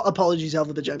Mm-hmm. to you. Apologies,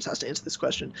 Alva, that James has to answer this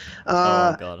question.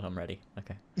 Oh god, I'm ready.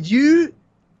 Okay. You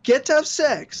get to have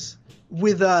sex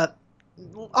with a.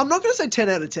 I'm not gonna say 10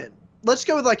 out of 10. Let's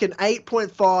go with like an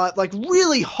 8.5, like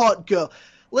really hot girl.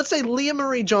 Let's say Leah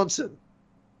Marie Johnson.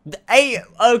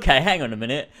 Okay, hang on a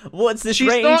minute. What's this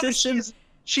rating system?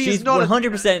 She's not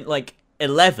 100% like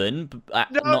 11. No,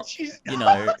 Not, she's you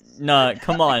know. No,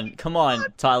 come on,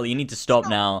 Tyler. You need to stop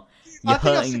now. You're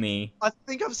hurting me. I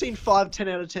think I've seen 5 10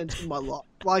 out of 10s in my life.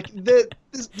 Like, there's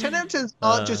 10 out of 10s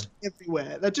aren't just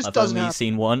everywhere. That just I've doesn't only happen.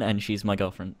 seen one, and she's my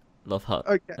girlfriend. Love heart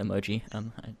Okay. emoji.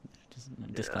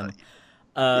 Just disclaimer.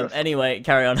 You're a Anyway,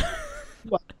 carry on.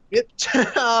 Yep.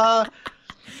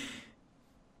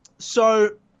 So,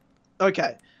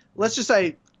 okay, let's just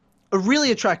say a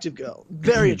really attractive girl,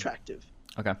 very attractive.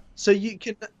 Okay. So you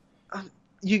can,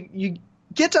 you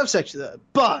get to have sex with her,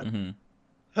 but Mhm.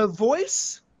 her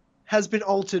voice has been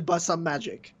altered by some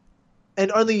magic,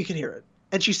 and only you can hear it.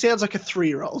 And she sounds like a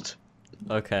 3-year-old,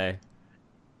 Okay.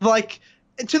 like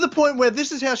to the point where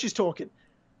this is how she's talking.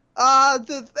 Then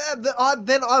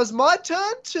I was my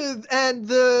turn to, and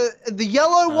the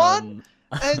yellow one,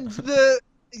 and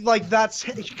that's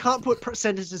you can't put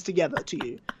sentences together to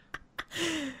you.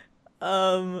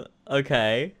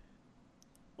 Okay.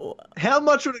 How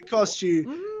much would it cost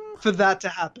you for that to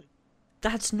happen?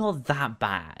 That's not that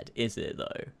bad, is it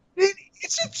though? It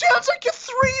sounds like a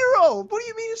 3-year-old. What do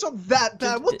you mean it's not that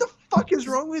bad? What the fuck is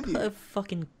wrong with Put you? a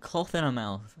fucking cloth in her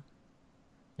mouth.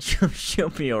 She'll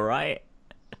be alright.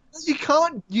 You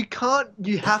can't.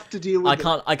 You have to deal with.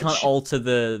 I can't alter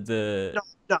the.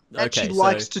 No. And Okay, she so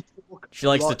likes to talk. She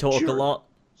likes to talk a during- lot.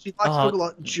 She likes to talk a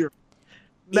lot during.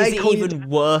 Is it even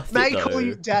worth May it though? call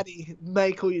you daddy.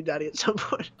 May call you daddy at some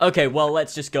point. Okay, well,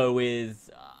 let's just go with.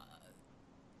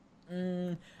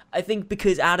 I think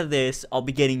because out of this, I'll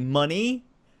be getting money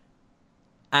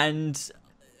and Sex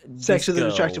this with an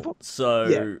girl. attractive woman. So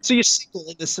Yeah. So you're single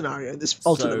in this scenario, in this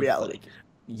alternate reality.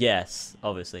 Yes,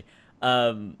 obviously.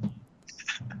 I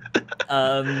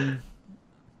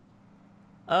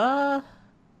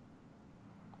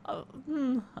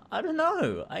don't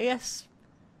know. I guess.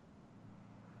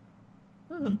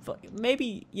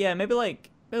 Maybe like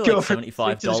Girlfriend,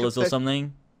 $75 or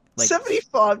something. Like,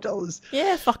 $75.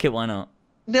 yeah, fuck it, why not?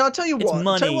 Now I'll tell you It's what.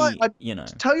 money, you know.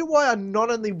 Tell you why I not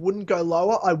only wouldn't go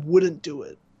lower, I wouldn't do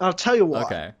it. I'll tell you why.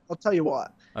 Okay. I'll tell you why.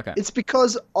 Okay. It's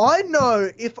because I know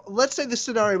if, let's say this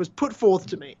scenario was put forth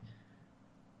to me,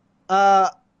 I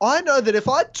know that if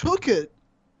I took it,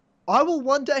 I will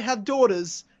one day have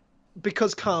daughters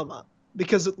because karma.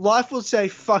 Because life will say,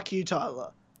 fuck you,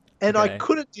 Tyler. And I Okay.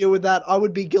 couldn't deal with that. I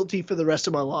would be guilty for the rest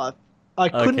of my life. I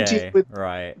couldn't deal with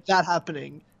right. that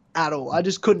happening at all. I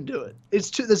just couldn't do it. That's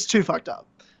too fucked up.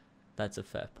 That's a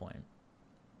fair point.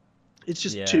 It's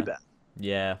just Yeah. too bad.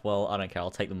 Yeah, well, I don't care.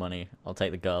 I'll take the money. I'll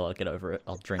take the girl. I'll get over it.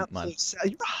 I'll drink my... You're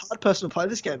a hard person to play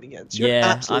this game against. You're an Yeah,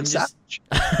 absolute I'm just...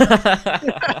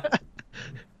 savage.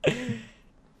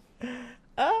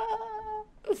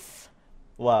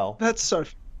 Wow. That's so...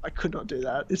 I could not do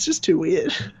that. It's just too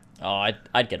weird. Oh,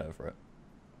 I'd get over it.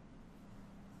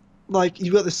 Like,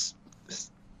 you got this...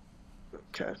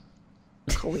 Okay.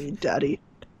 Calling you daddy.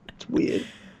 It's weird.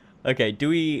 Okay, do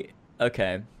we...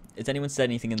 Okay. Has anyone said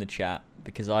anything in the chat?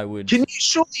 Because I would...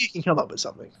 Surely you can come up with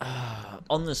something.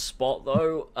 On the spot,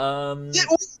 though, They're all on the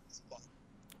spot.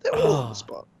 They're all on the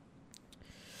spot.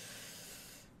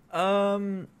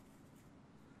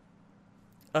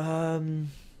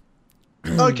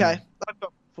 Okay, I've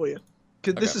got one for you.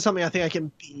 Because this Okay. is something I think I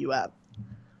can beat you at.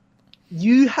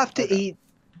 You have to eat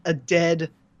a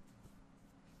dead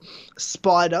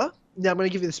spider. Now I'm going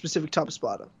to give you the specific type of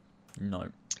spider. No.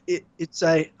 It's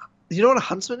a... You know what a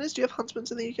huntsman is? Do you have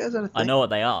huntsmans in the UK? Is that a thing? I know what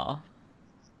they are.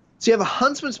 So you have a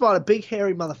huntsman spider, big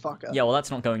hairy motherfucker. Yeah, well,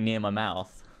 that's not going near my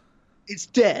mouth. It's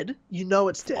dead. You know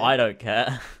it's dead. I don't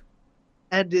care.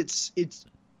 And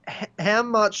how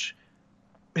much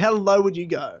How low would you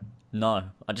go? No,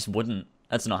 I just wouldn't.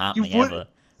 That's not You happening would ever.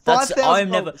 five I'm thousand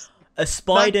never. dollars A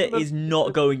spider maximum. is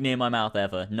not going near my mouth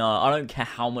ever. No, I don't care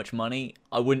how much money.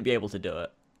 I wouldn't be able to do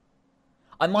it.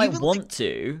 I might Even like want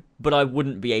to, but I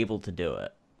wouldn't be able to do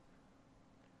it.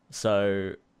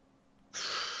 So,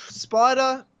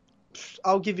 spider,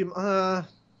 I'll give you.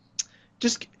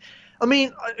 Just, I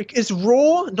mean, it's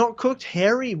raw, not cooked,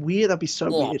 hairy, weird. That'd be so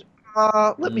oh, weird.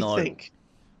 Let me no. think.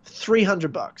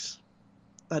 $300.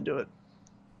 I'd do it.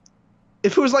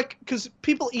 If it was like, because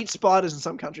people eat spiders in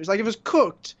some countries. Like if it was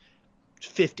cooked,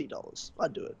 $50.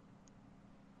 I'd do it.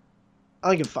 I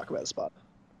don't give a fuck about a spider.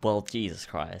 Well, Jesus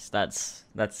Christ, that's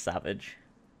savage.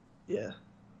 Yeah,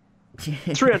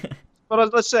 300.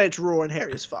 But let's say it's raw and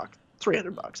hairy as fuck.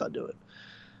 $300. I'd do it.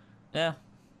 Yeah,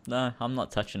 no, I'm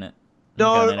not touching it. I'm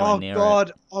No, not going anywhere oh near god,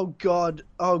 it. oh god,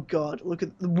 oh god. Look at.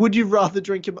 Would you rather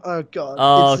drink him? Oh god.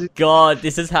 Oh It's God,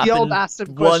 this has the old happened acid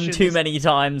one question. too many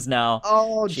times now.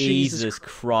 Oh Jesus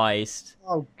Christ.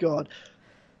 Oh god.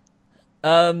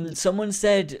 Someone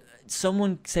said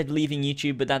leaving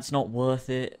YouTube, but that's not worth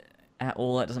it at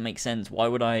all. That doesn't make sense. Why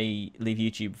would I leave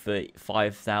YouTube for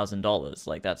 $5,000?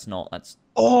 Like that's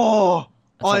Oh,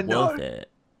 I not know. worth it.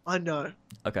 I know.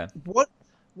 Okay.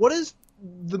 What is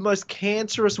the most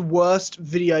cancerous, worst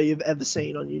video you've ever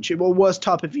seen on YouTube, or worst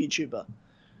type of YouTuber?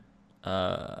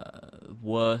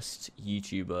 Worst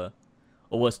YouTuber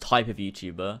or worst type of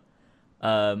YouTuber.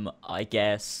 I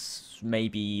guess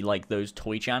maybe like those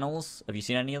toy channels. Have you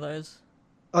seen any of those?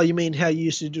 Oh, you mean how you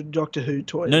used to do Doctor Who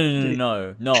toy?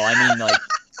 No. I mean like,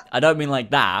 I don't mean like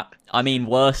that. I mean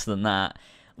worse than that.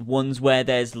 Ones where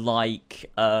there's like,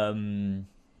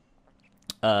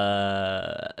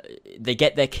 they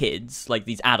get their kids, like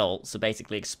these adults are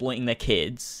basically exploiting their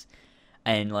kids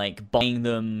and like buying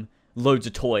them loads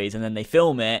of toys, and then they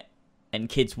film it and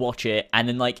kids watch it, and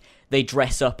then like they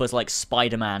dress up as like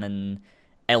Spider-Man and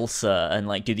Elsa and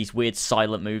like do these weird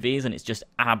silent movies, and it's just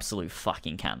absolute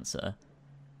fucking cancer.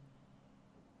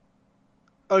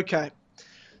 Okay,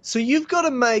 so you've got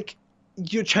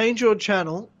to change your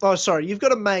channel. Oh, sorry, you've got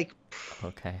to make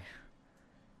Okay.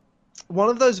 one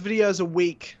of those videos a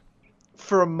week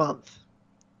for a month.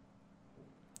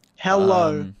 How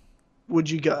low would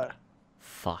you go?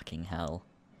 Fucking hell.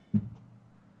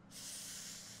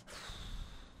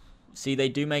 See, they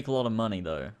do make a lot of money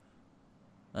though.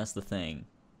 That's the thing.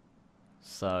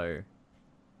 So,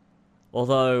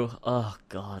 although, oh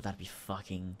god, that'd be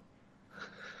fucking.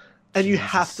 And you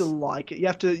Jesus. have to like it. You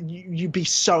have to. You be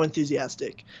so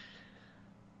enthusiastic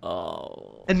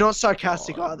Oh. and not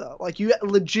sarcastic God. either. Like you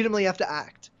legitimately have to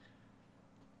act.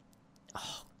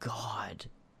 Oh god.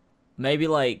 Maybe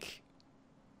like.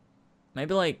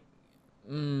 Maybe I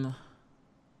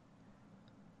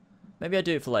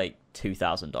do it for like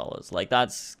 $2,000. Like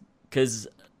that's because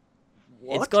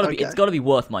it's gotta be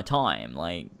worth my time.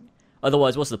 Like,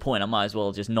 otherwise, what's the point? I might as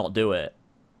well just not do it.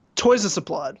 Toys are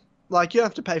supplied. Like you don't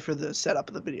have to pay for the setup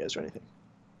of the videos or anything.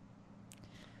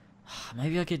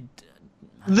 Maybe I could.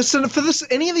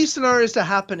 Any of these scenarios to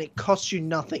happen, it costs you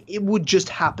nothing. It would just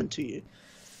happen to you.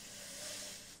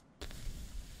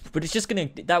 But it's just gonna.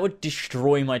 That would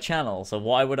destroy my channel. So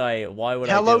why would I? Why would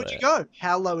I? How low do would you it? go?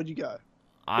 How low would you go?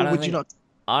 I Or don't would think, you not?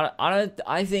 I don't.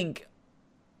 I think.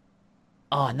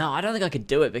 Oh no, I don't think I could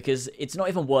do it because it's not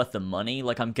even worth the money.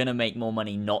 Like I'm gonna make more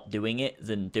money not doing it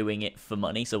than doing it for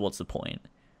money. So what's the point?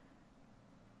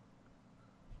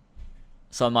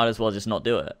 So I might as well just not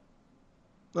do it.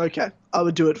 Okay, I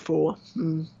would do it for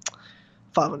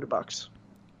 $500.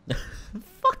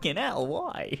 Fucking hell,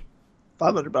 why?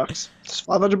 $500. It's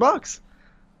 $500.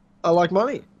 I like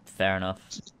money. Fair enough.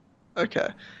 Okay.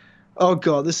 Oh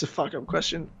god, this is a fuck up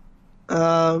question.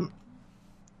 Oh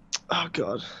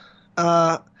god.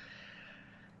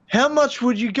 How much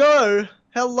would you go?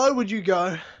 How low would you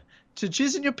go to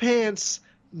jizz in your pants,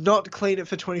 not clean it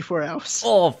for 24 hours?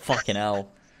 Oh, fucking hell.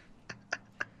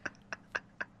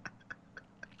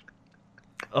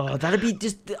 Oh, that'd be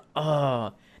just.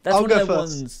 Oh, that's I'll one go of the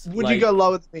first. ones. Would like, you go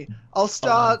lower than me? I'll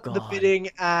start the God. bidding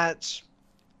at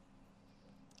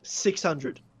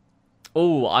 600.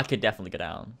 Oh, I could definitely go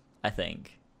down. I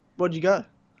think. What'd you go?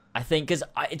 I think because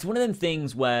it's one of them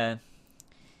things where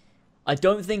I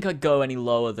don't think I'd go any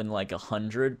lower than like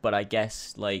 100, but I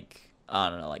guess like I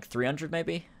don't know, like 300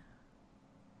 maybe.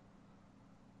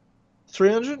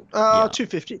 300? Yeah.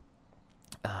 250.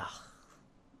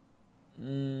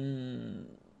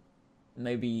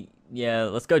 Maybe yeah.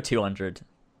 Let's go 200.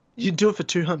 You'd do it for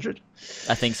 200.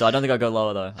 I think so. I don't think I'd go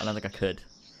lower though. I don't think I could.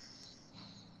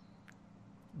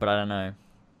 But I don't know.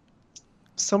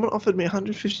 Someone offered me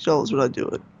 $150. Would I do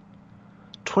it?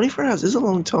 24 hours is a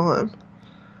long time.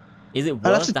 Is it I'd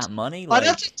have worth to- that money? I'd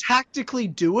have Like, to tactically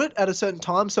do it at a certain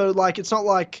time. So, like, it's not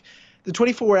like the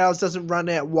 24 hours doesn't run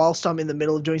out whilst I'm in the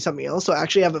middle of doing something else. So I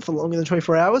actually have it for longer than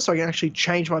 24 hours. So I can actually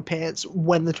change my pants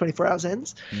when the 24 hours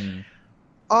ends. hmm.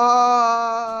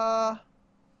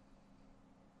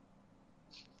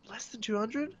 Less than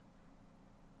 200?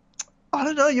 I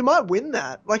don't know. You might win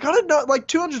that. Like, I don't know. Like,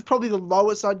 200 is probably the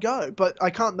lowest I'd go, but I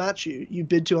can't match you. You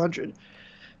bid 200.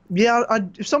 Yeah,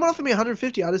 if someone offered me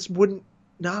 150, I just wouldn't.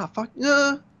 Nah, fuck.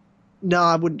 Nah,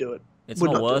 I wouldn't do it. It's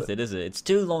Would not not do worth it, is it? It's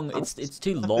too long. It's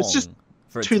too long It's just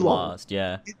for it too to long. last.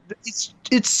 Yeah.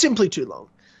 It's simply too long.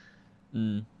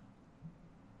 Mm,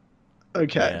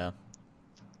 Okay.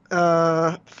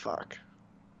 Fuck.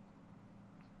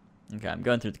 Okay, I'm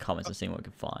going through the comments and seeing what we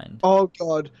can find. Oh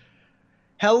god.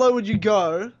 How low would you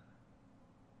go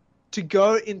to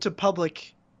go into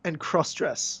public and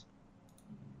cross-dress?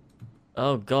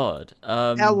 Oh God.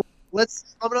 How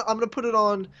I'm gonna put it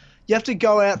on. You have to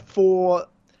go out for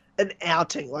an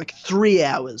outing, like 3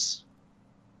 hours,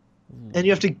 and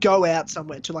you have to go out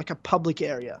somewhere to like a public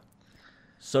area.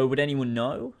 So would anyone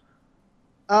know?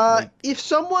 Like- If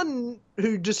someone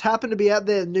who just happened to be out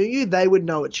there knew you, they would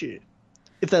know it's you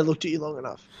if they looked at you long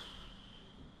enough.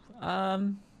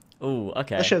 Oh,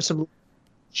 okay. I should have some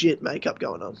legit makeup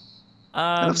going on.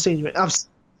 And I've seen you. I've seen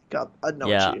makeup. I know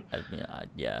Yeah, it's you.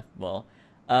 yeah. Well,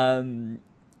 oh,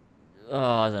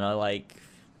 I don't know, like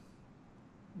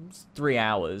 3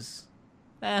 hours.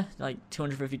 Like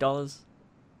 $250.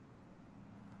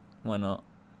 Why not?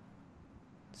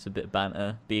 It's a bit of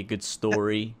banter. Be a good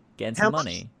story. Getting How some much?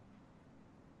 money.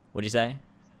 What'd you say?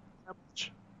 How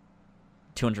much?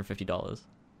 $250.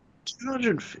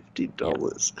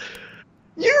 $250.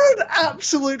 You're an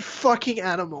absolute fucking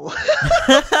animal. Would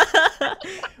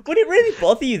it really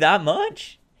bother you that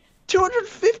much?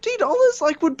 $250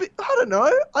 like would be. I don't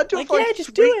know. I'd do it Like, for like yeah,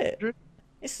 just do it. 300.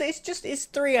 It's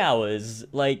 3 hours.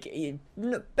 Like,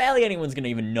 barely anyone's gonna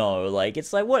even know. Like,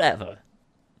 it's like, whatever.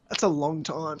 That's a long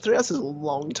time. 3 hours is a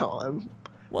long time.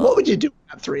 Well, What would you do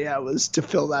at 3 hours to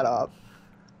fill that up?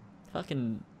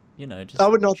 fucking, just I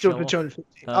would not do show it for off.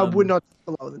 250. I would not do it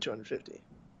for lower than 250.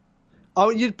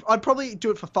 I'd probably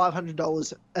do it for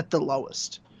 $500 at the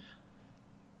lowest.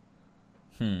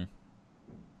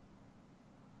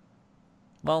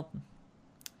 Well,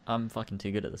 I'm fucking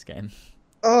too good at this game.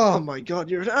 Oh my god,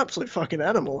 you're an absolute fucking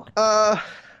animal.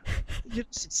 You're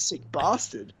just a sick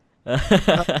bastard.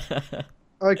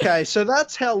 Okay, so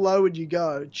that's how low would you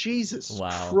go? Jesus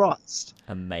Wow. Christ.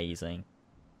 Amazing.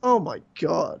 Oh my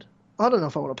god. I don't know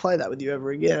if I want to play that with you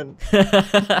ever again.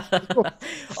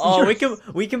 Oh,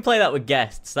 we can play that with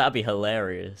guests. That'd be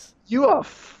hilarious. You are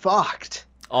fucked.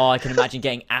 Oh, I can imagine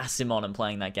getting Asimon and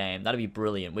playing that game. That'd be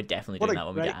brilliant. We're definitely What doing a that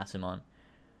when we get great- Asimon.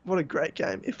 What a great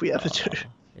game if we ever do.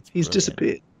 It's He's brilliant.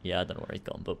 disappeared. Yeah, I don't know where he's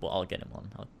gone, but I'll get him on.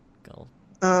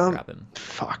 I'll grab him.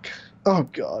 Fuck. Oh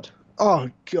god. Oh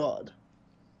god.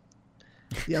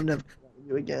 Yeah, I'm never playing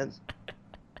you again.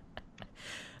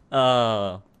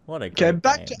 Oh, what a great Okay,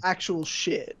 back game. to actual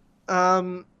shit.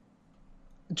 Do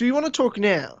you want to talk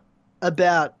now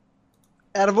about,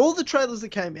 out of all the trailers that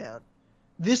came out,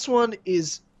 this one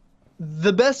is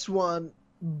the best one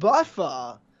by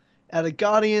far. Out of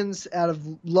Guardians, out of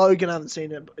Logan, I haven't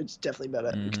seen it, but it's definitely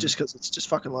better. Just because it's just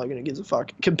fucking Logan, who gives a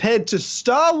fuck. Compared to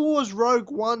Star Wars Rogue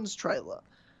One's trailer.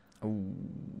 Ooh,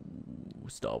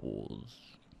 Star Wars.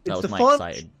 It's That was the my fun-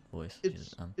 excited voice.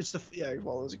 Jesus, Yeah,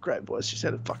 well, it was a great voice. She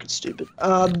sounded fucking stupid.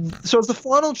 So it's the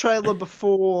final trailer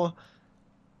before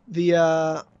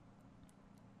the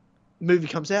movie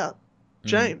comes out.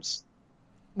 James,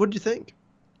 what did you think?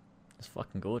 It's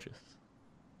fucking gorgeous.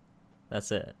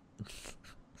 That's it.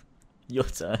 Your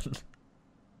turn.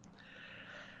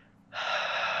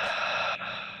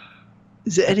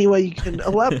 Is there any way you can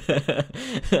elaborate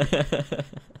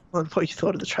on what you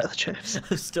thought of the trailer, James?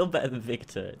 I'm still better than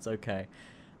Victor. It's okay.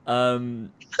 Okay,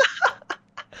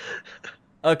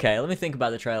 let me think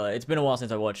about the trailer. It's been a while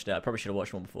since I watched it. I probably should have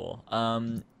watched one before.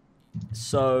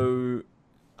 So,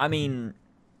 I mean,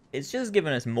 it's just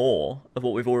given us more of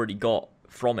what we've already got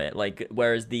from it. Like,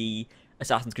 whereas the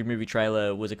Assassin's Creed movie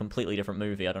trailer was a completely different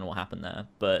movie. I don't know what happened there.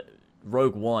 But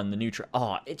Rogue One, the new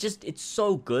it's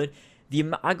so good.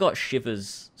 I got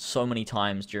shivers so many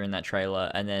times during that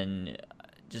trailer, and then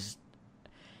just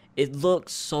it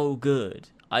looks so good.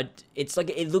 It's like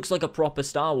it looks like a proper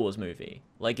Star Wars movie.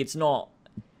 Like it's not.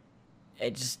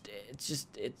 It's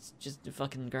just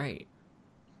fucking great.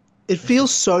 It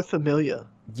feels so familiar.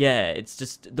 Yeah, it's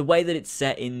just the way that it's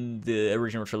set in the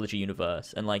original trilogy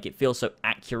universe, and like it feels so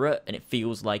accurate, and it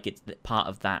feels like it's part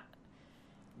of that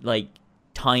like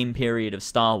time period of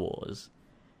Star Wars.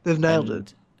 They've nailed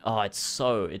it. Oh, it's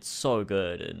so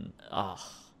good, and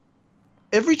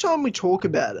Every time we talk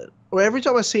about it, or every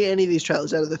time I see any of these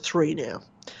trailers out of the three now,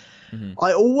 mhm.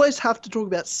 I always have to talk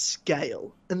about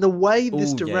scale and the way this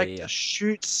Oh yeah, director yeah,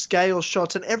 shoots scale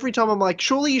shots. And every time I'm like,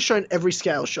 surely you've shown every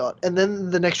scale shot. And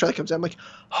then the next trailer comes out, I'm like,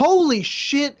 holy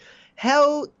shit,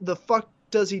 how the fuck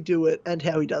does he do it and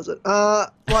how he does it?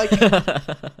 Like, yeah.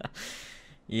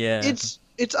 Yeah.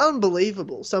 it's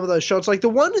unbelievable, some of those shots. Like, the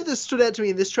one that stood out to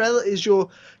me in this trailer is you're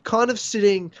kind of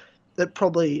sitting at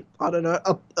probably, I don't know,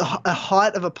 a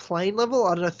height of a plane level,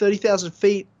 I don't know, 30,000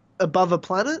 feet above a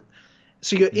planet.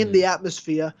 So you're in the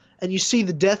atmosphere and you see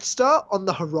the Death Star on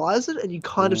the horizon and you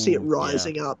kind of see it Ooh, yeah.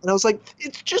 rising up. And I was like,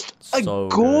 it's just a So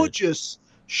good. gorgeous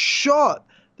shot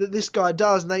that this guy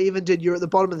does. And they even did, you're at the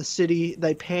bottom of the city,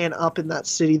 they pan up in that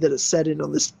city that it's set in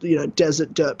on this,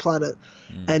 desert dirt planet.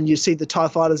 And you see the TIE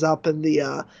fighters up and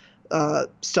the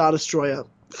Star Destroyer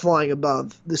flying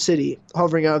above the city,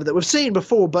 hovering over that we've seen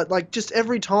before. But like, just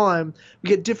every time we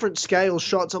get different scale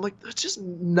shots, I'm like, let's just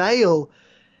nail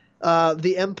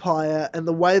the Empire and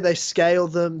the way they scale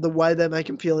them, the way they make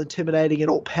them feel intimidating and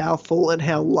all powerful, and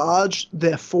how large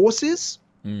their force is.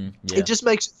 Yeah. It just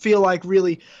makes it feel like,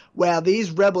 really, wow,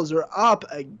 these rebels are up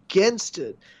against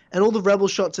it. And all the rebel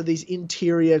shots are these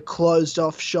interior closed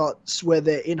off shots where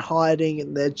they're in hiding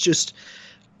and they're just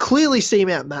clearly seem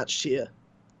outmatched here.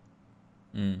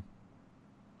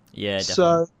 Yeah, definitely.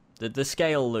 So The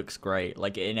scale looks great,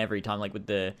 like in every time, like with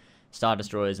the Star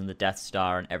Destroyers and the Death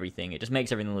Star and everything. It just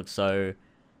makes everything look so.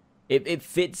 It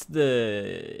fits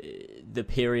the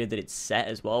period that it's set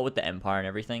as well with the Empire and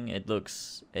everything. It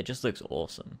just looks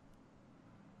awesome.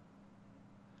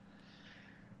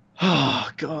 oh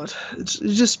god, it's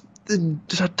just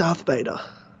Darth Vader.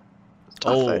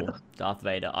 Darth Vader. Darth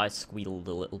Vader! I squealed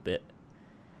a little bit,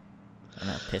 and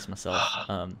I pissed myself.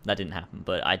 That didn't happen,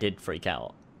 but I did freak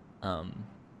out. I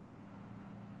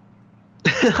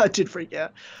did freak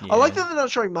out. Yeah. I like that they're not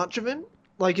showing much of him.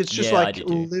 Like, it's just Yeah, I like did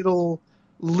too.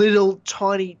 little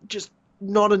tiny, just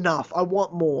not enough. I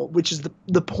want more, which is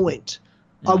the point.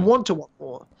 I want to want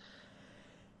more.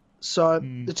 So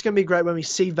it's going to be great when we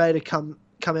see Vader come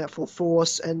out full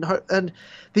force, and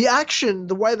the action,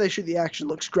 the way they shoot the action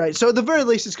looks great. So at the very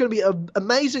least, it's going to be an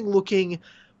amazing looking,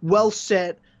 well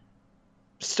set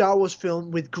Star Wars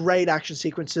film with great action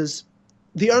sequences.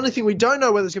 The only thing we don't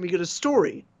know whether it's going to be good is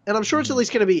story. And I'm sure it's at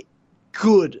least going to be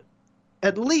good.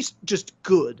 At least just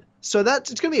good. So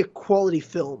it's going to be a quality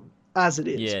film as it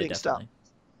is being definitely. stuff.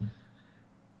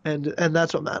 And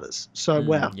that's what matters. So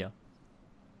wow. Yeah.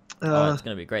 It's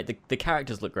going to be great. The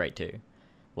characters look great too.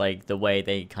 Like the way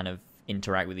they kind of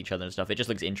interact with each other and stuff. It just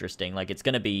looks interesting. Like it's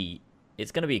going to be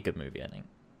a good movie, I think.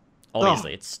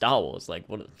 Obviously, it's Star Wars. Like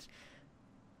what,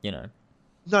 No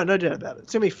doubt about it.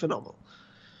 It's going to be phenomenal.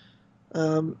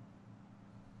 Through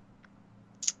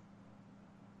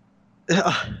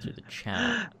the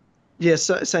chat. Yeah,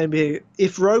 so, same here.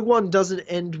 If Rogue One doesn't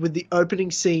end with the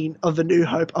opening scene of A New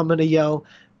Hope, I'm going to yell,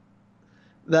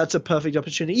 that's a perfect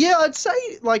opportunity. Yeah, I'd say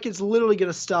like it's literally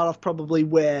going to start off probably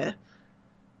where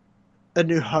A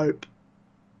New Hope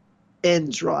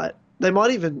ends, right? They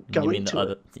might even go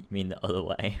into it. You mean the other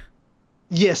way?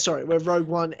 Yeah, sorry, where Rogue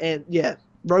One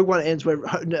Rogue One ends where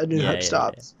A New Hope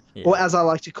starts. Yeah. Or as I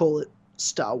like to call it,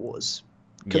 Star Wars.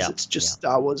 Because Yeah, it's just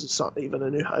Star Wars. It's not even A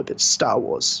New Hope. It's Star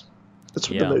Wars. That's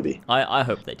what the movie. I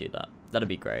hope they do that. That'd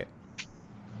be great.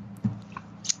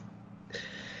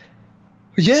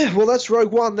 Yeah, well, that's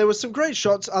Rogue One. There were some great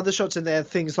shots, other shots in there,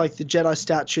 things like the Jedi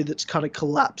statue that's kind of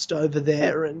collapsed over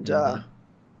there, and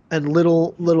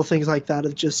little things like that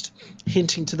of just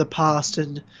hinting to the past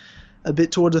and a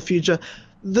bit towards the future.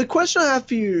 The question I have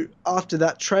for you after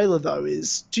that trailer, though,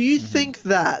 is do you think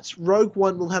that Rogue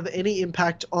One will have any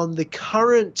impact on the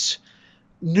current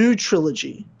new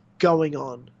trilogy going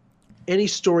on? Any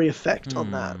story effect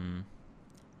on that?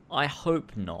 I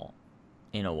hope not,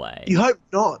 in a way. You hope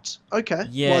not? Okay.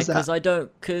 Yeah, because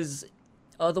because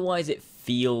otherwise it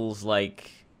feels like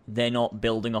they're not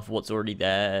building off what's already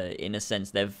there. In a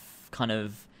sense, they're kind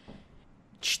of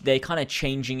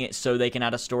changing it so they can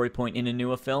add a story point in a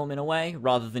newer film in a way,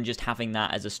 rather than just having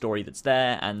that as a story that's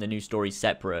there and the new story's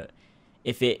separate.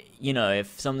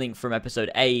 If something from episode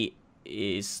 8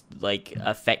 is like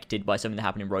affected by something that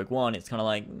happened in Rogue One, it's kind of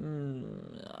like,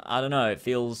 I don't know, it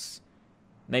feels,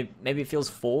 maybe it feels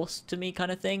forced to me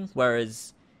kind of thing,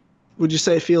 whereas... Would you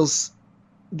say it feels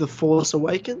The Force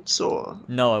Awakens, or...?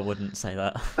 No, I wouldn't say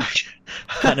that.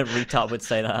 Kind of retard would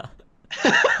say that.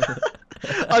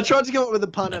 I tried to come up with a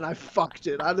pun and I fucked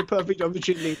it. I had the perfect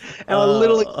opportunity and I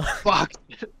literally fucked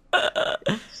it.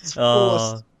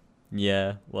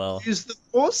 Yeah, well, Use the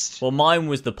Force. mine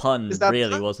was the pun, Is that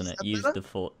really, better? wasn't Is it? that Use better? the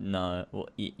for no, well,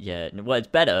 yeah, well, it's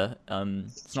better.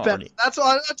 It's not Better. really. That's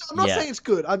all. I'm not Yeah. saying it's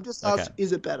good. I'm just Okay. asking,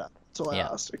 is it better? That's all I Yeah.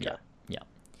 asked. Okay. Yeah.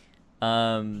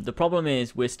 Yeah. The problem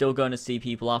is we're still going to see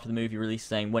people after the movie release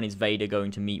saying, when is Vader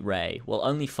going to meet Rey? Well,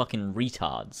 only fucking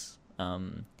retards. Oh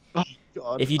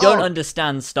God. If you don't Oh,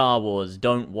 understand Star Wars,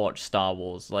 don't watch Star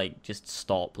Wars. Like, just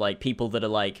stop. Like, people that are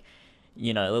like,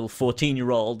 you know, little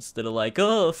 14-year-olds that are like,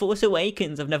 oh, Force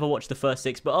Awakens, I've never watched the first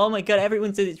 6, but oh my god,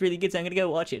 everyone says it's really good, so I'm gonna go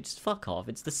watch it. Just fuck off.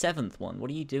 It's the 7th one. What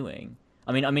are you doing?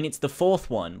 I mean, it's the 4th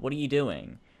one. What are you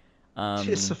doing?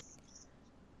 it's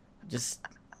Just...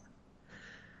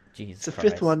 Jesus the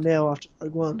Christ. 5th one now after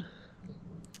Rogue One.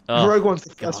 Oh, Rogue One's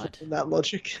the first one God. in that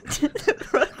logic.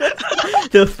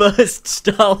 The first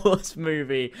Star Wars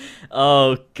movie.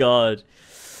 Oh god.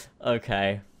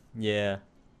 Okay. Yeah.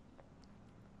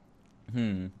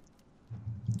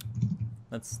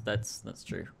 That's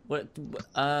true. What?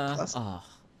 I don't know what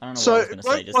I So was gonna say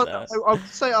Rogue just One, there. I would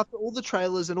say after all the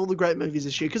trailers and all the great movies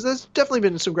this year, because there's definitely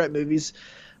been some great movies.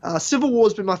 Civil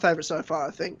War's been my favorite so far,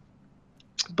 I think.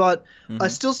 But I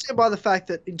still stand by the fact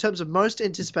that in terms of most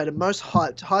anticipated, most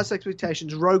hyped, highest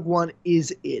expectations, Rogue One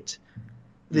is it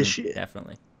this year.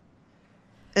 Definitely.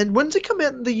 And when does it come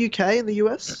out in the UK and the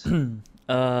US?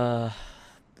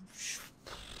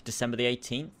 December the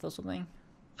 18th or something.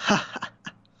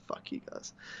 Fuck you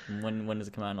guys. When does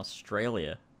it come out in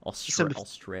Australia? December-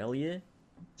 Australia?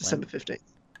 December 15th.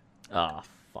 Ah,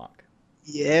 fuck.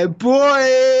 Yeah,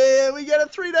 boy, we get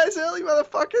it 3 days early,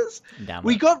 motherfuckers. Damn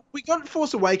We it. got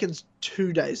Force Awakens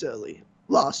 2 days early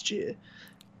last year.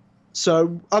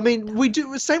 So I mean, we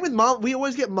do same with Marvel. We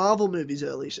always get Marvel movies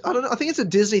early. I don't know. I think it's a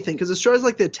Disney thing because Australia's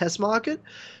like their test market,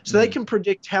 so they can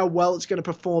predict how well it's going to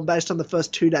perform based on the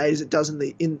first 2 days it does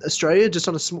in Australia, just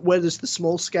on where there's the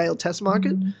small scale test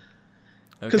market.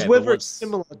 Because Okay, we're but very what's...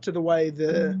 similar to the way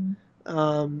the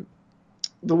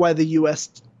US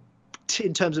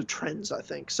in terms of trends, I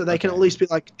think. So they can at least be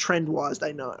like trend wise,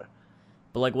 they know.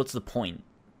 But like, what's the point?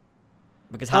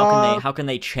 Because how can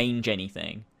they change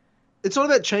anything? It's not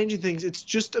about changing things. It's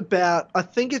just about, I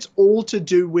think it's all to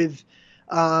do with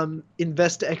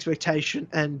investor expectation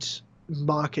and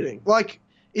marketing. Like,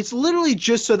 it's literally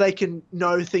just so they can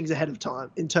know things ahead of time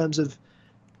in terms of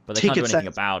But they can't do ticket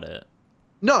anything sales. about it.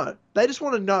 No, they just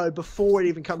want to know before it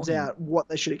even comes out what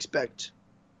they should expect.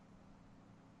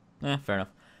 Fair enough.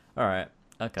 All right.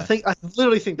 Okay. I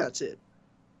literally think that's it.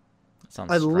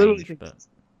 Sounds I strange, literally think but that's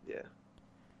it. Yeah.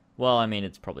 well, I mean,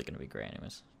 it's probably going to be great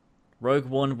anyways. Rogue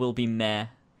One will be meh,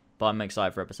 but I'm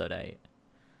excited for Episode 8.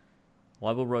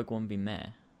 Why will Rogue One be meh?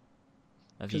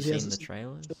 Have you Because he seen hasn't the seen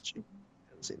trailers? He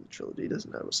hasn't seen the trilogy. He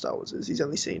doesn't know what Star Wars is. He's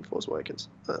only seen Force Awakens.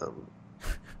 That's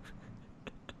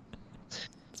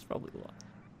probably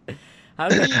why. How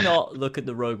can you not look at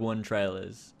the Rogue One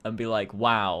trailers and be like,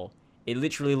 wow, it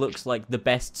literally looks like the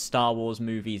best Star Wars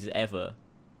movies ever?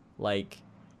 Like,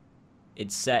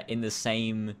 it's set in the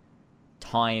same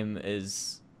time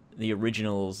as the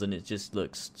originals and it just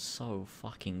looks so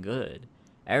fucking good.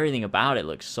 Everything about it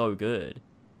looks so good.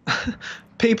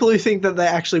 People who think that they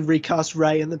actually recast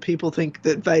Rey and the people think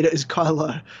that Vader is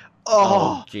Kylo.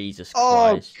 Oh, Jesus oh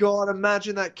Christ. God!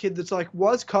 Imagine that kid that's like,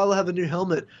 "Why does Kylo have a new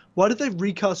helmet? Why did they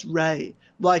recast Rey?"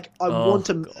 Like, I Oh, want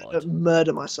to God.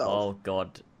 murder myself. Oh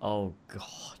god. Oh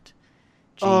god.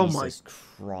 Oh, my- Jesus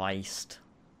Christ.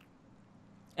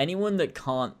 Anyone that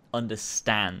can't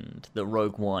understand that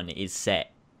Rogue One is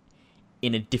set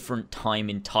in a different time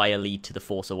entirely to The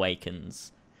Force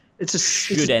Awakens It's a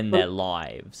should end their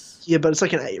lives. Yeah, but it's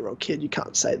like an 8-year-old kid. You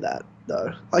can't say that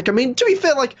though. Like, I mean, to be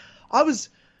fair, like I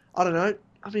don't know.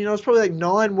 I mean, I was probably like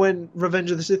 9 when Revenge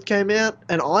of the Sith came out,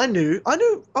 and I knew. I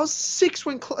was 6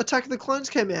 when Attack of the Clones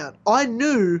came out. I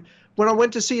knew when I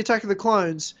went to see Attack of the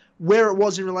Clones where it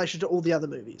was in relation to all the other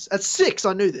movies. At 6,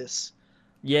 I knew this.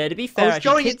 Yeah, to be fair,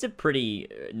 actually, kids are pretty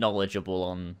knowledgeable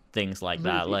on things like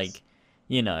that. Movies. Like,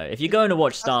 you know, if you're going to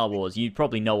watch Star Wars, you'd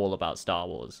probably know all about Star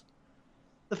Wars.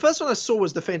 The first one I saw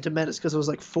was The Phantom Menace because I was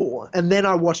like 4, and then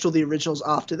I watched all the originals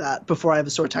after that before I ever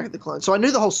saw Attack of the Clones. So I knew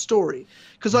the whole story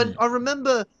because I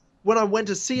remember when I went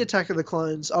to see Attack of the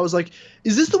Clones, I was like,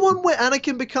 "Is this the one where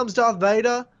Anakin becomes Darth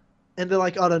Vader?" And they're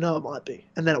like, "I don't know, it might be."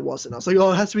 And then it wasn't. I was like,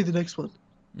 "Oh, it has to be the next one."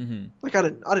 Mm-hmm. Like I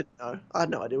didn't know. I had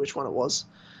no idea which one it was.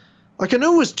 Like I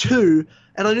knew it was 2,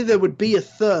 and I knew there would be a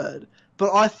third.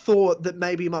 But I thought that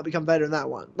maybe he might become Vader in that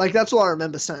one. Like, that's all I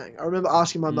remember saying. I remember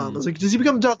asking my mum. I was like, does he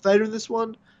become Darth Vader in this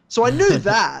one? So I knew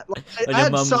that. Like, I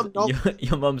had some knowledge.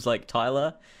 Your mum's like,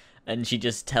 Tyler, and she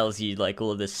just tells you, like, all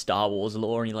of this Star Wars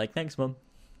lore, and you're like, thanks, mum.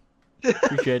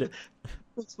 Appreciate it.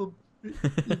 Thanks, Mum.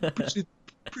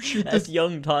 Appreciate That's this.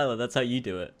 young Tyler. That's how you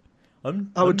do it. I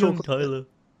would young talk like Tyler.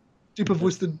 deeper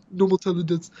voice than normal Tyler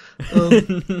does.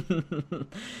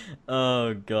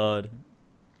 Oh God.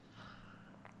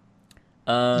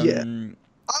 Yeah.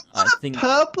 I I want a think.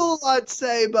 purple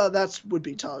lightsaber. That would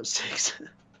be Tyler 6.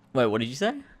 Wait, what did you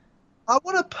say? I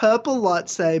want a purple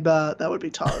lightsaber. That would be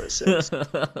Tyler 6. A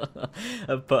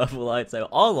purple lightsaber.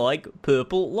 I like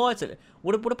purple lightsaber.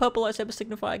 What a purple lightsaber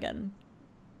signify again?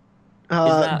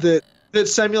 that- That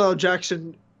Samuel L.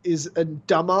 Jackson is a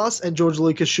dumbass and George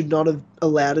Lucas should not have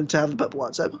allowed him to have a purple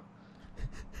lightsaber.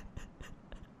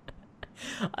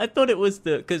 I thought it was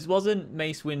because wasn't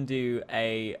Mace Windu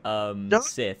a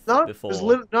Sith No, before?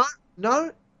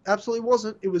 no, absolutely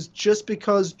wasn't. It was just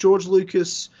because George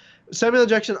Lucas, Samuel L.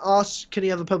 Jackson asked, "Can he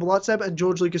have a purple lightsaber?" and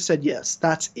George Lucas said yes.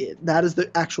 That's it. That is the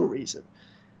actual reason.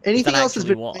 Anything else has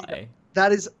been why?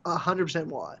 That is 100%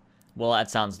 why. Well, that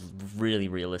sounds really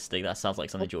realistic. That sounds like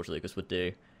something George Lucas would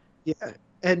do. Yeah,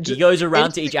 and He goes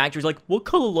around to each actor. He's like, "What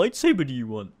color lightsaber do you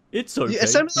want?" It's okay. Yeah,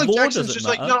 Samuel L. Law Jackson's doesn't just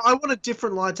matter. like, "No, I want a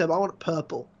different lightsaber. I want it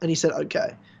purple," and he said,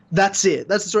 "Okay." That's it.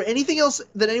 That's the story. Anything else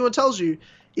that anyone tells you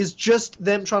is just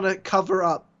them trying to cover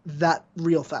up that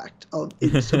real fact of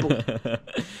it's a bull.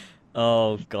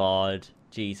 Oh God,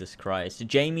 Jesus Christ! So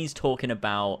Jamie's talking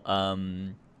about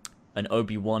an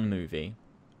Obi-Wan movie.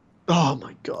 Oh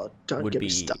my God! Don't Would get be me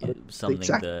started. something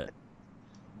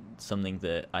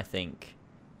that I think,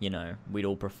 we'd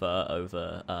all prefer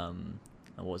over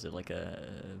what was it, like a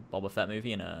Boba Fett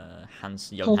movie and a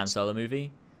young Han Solo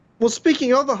movie? Well,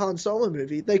 speaking of a Han Solo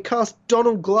movie, they cast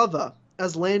Donald Glover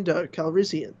as Lando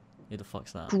Calrissian. Who the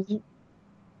fuck's that?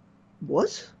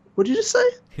 What? What did you just say?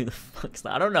 Who the fuck's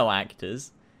that? I don't know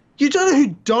actors. You don't know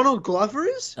who Donald Glover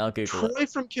is? I'll Google Troy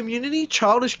from Community,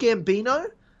 Childish Gambino.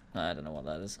 I don't know what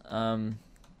that is.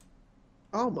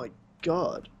 Oh my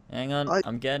God! Hang on,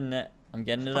 I'm getting it. I'm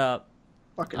getting it up.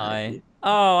 Fucking hate Hi. you.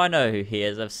 Oh, I know who he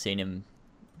is. I've seen him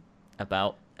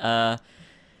about. I'm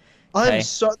Okay.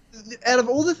 so out of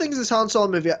all the things in this Han Solo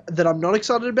movie that I'm not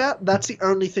excited about, that's the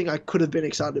only thing I could have been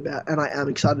excited about, and I am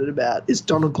excited about, is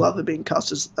Donald Glover being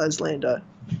cast as Lando.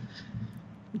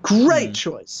 Great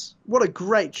choice. What a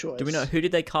great choice. Do we know who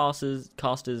did they cast as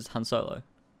Han Solo?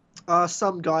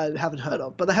 Some guy I haven't heard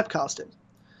of, but they have cast him.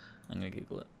 I'm gonna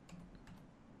Google it.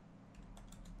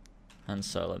 Han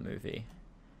Solo movie.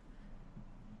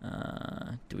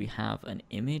 Do we have an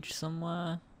image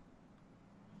somewhere?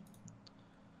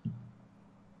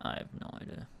 I have no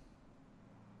idea.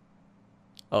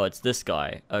 Oh, it's this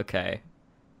guy. Okay.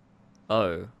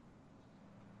 Oh.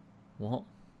 What?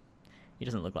 He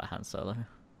doesn't look like Han Solo.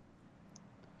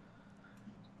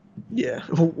 Yeah.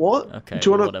 What? Okay, Do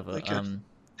you wanna, whatever. Okay.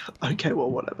 Okay, well,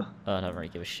 whatever. I don't really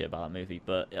give a shit about that movie,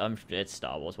 but it's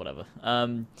Star Wars, whatever.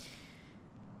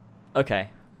 Okay.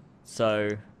 So,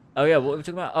 oh yeah, what were we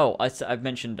talking about? Oh, I've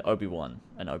mentioned Obi-Wan,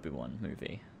 an Obi-Wan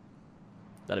movie.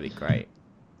 That'd be great.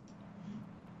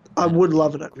 I would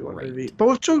love an Obi-Wan Great. movie, but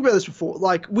we've talked about this before.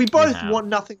 Like, we both have. want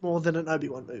nothing more than an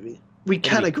Obi-Wan movie. We It'd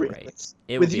can be agree great. on this.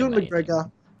 It would With be Ewan amazing.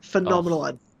 McGregor, phenomenal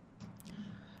idea.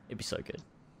 It'd be so good.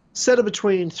 Set it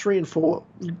between 3 and 4.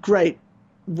 Great.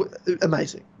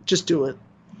 Amazing. Just do it.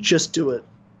 Just do it.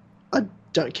 I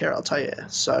don't care, I'll tell you.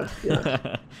 So, you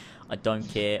know. I don't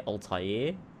care,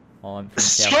 Altair. I'm from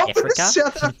South Stop with the Africa.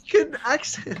 South African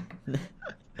accent.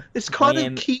 It's I kind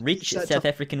am of key. rich South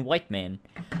African white man.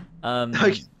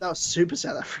 Okay, that was super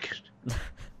South African.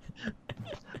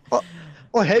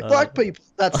 I hate black people.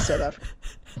 That's South Africa.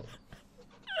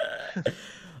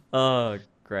 Oh,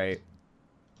 great.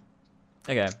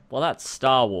 Okay, well that's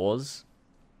Star Wars.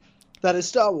 That is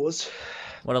Star Wars.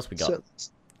 What else we got So,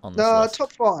 on this list?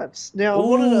 top 5s. Now, I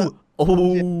wanted to...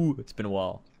 Oh, it's been a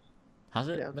while. Has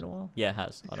it Yeah. been a while? Yeah, it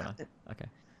has. I don't know. Okay.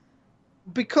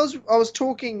 Because I was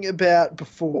talking about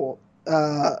before,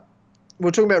 we're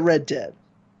talking about Red Dead.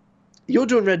 You're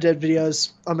doing Red Dead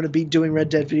videos. I'm going to be doing Red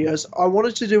Dead videos. I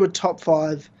wanted to do a top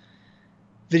 5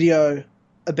 video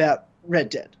about Red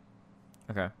Dead.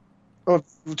 Okay. Or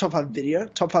top 5 video,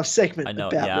 top 5 segment I know.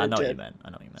 about Yeah, I Red know what you Dead. meant. I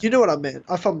know what you meant. You know what I meant.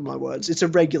 I fumble my words. It's a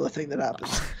regular thing that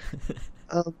happens.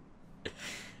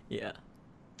 Yeah.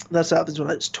 That's what happens when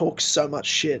I just talk so much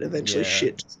shit. Eventually, Yeah.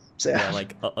 shit comes out. Yeah,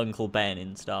 like Uncle Ben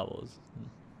in Star Wars.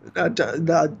 I don't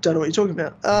know what you're talking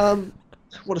about.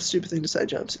 What a stupid thing to say,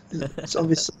 James. It's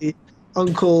obviously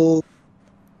Uncle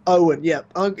Owen. Yeah,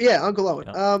 yeah, Uncle Owen.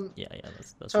 Yeah.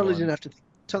 That's Totally the didn't one. have to.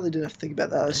 Totally didn't have to think about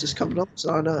that. It's just coming up,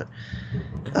 so I know.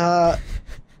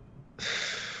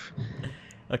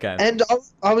 Okay. And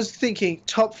I was thinking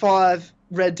top 5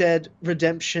 Red Dead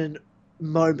Redemption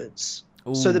moments.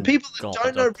 So the Ooh, people that God, don't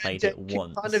I've know Red played Dead it can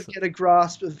once. kind of get a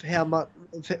grasp of how much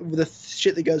of the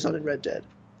shit that goes on in Red Dead.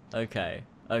 Okay.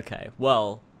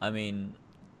 Well, I mean,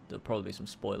 there'll probably be some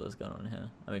spoilers going on here.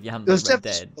 I mean, if you haven't There's played Red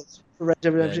Dead, definitely for Red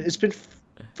Dead Redemption. then- It's been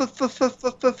for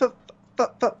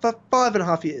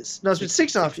 5.5 years. No, it's been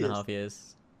 6.5 years. 6.5 years.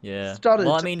 Yeah. Started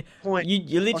Well, I to mean, point you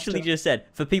literally fucked up. just said,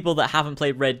 for people that haven't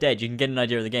played Red Dead, you can get an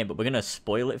idea of the game, but we're gonna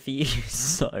spoil it for you.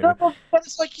 So No, but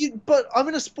it's like you. But I'm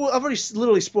gonna spoil. I've already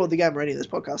literally spoiled the game already in this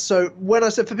podcast. So when I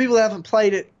said for people that haven't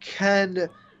played it, can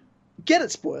get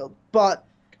it spoiled, but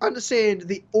understand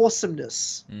the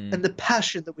awesomeness and the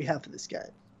passion that we have for this game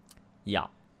yeah.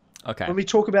 Okay. when we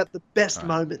talk about the best Alright.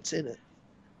 moments in it.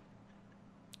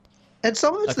 And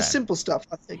some of it's the Okay. simple stuff.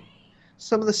 I think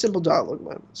some of the simple dialogue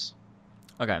moments.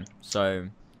 Okay. So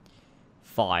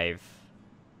 5.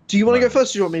 Do you want to go Moments.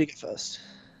 first, or do you want me to go first?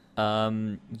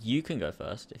 You can go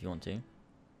first if you want to.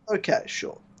 Okay,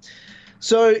 sure.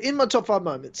 So in my top 5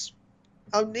 moments,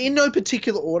 in no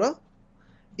particular order,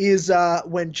 is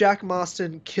when Jack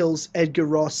Marston kills Edgar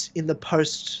Ross in the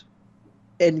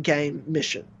post-endgame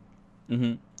mission.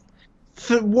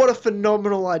 Mm-hmm. What a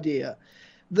phenomenal idea.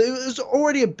 There was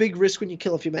already a big risk when you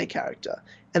kill off your main character,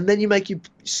 and then you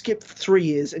skip 3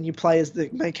 years and you play as the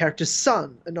main character's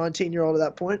son, a 19-year-old at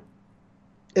that point.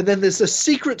 And then there's a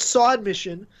secret side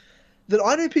mission that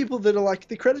I know people that are like,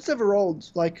 the credits never rolled.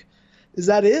 Like, is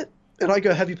that it? And I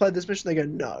go, have you played this mission? They go,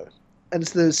 no. And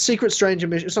it's the secret stranger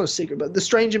mission. It's not a secret, but the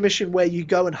stranger mission where you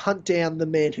go and hunt down the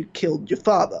man who killed your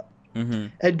father. Mm-hmm.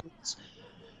 And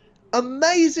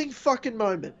amazing fucking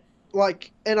moment.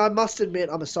 Like, and I must admit,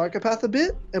 I'm a psychopath a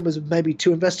bit, and was maybe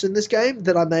too invested in this game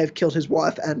that I may have killed his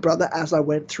wife and brother as I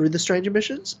went through the stranger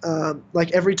missions.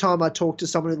 Like every time I talked to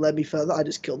someone who led me further, I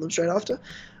just killed them straight after,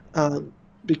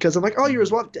 because I'm like, oh, you're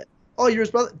his wife, dead. Oh, you're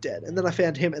his brother, dead. And then I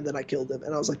found him, and then I killed him,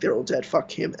 and I was like, they're all dead. Fuck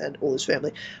him and all his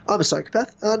family. I'm a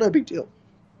psychopath. No big deal.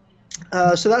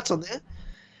 So that's on there.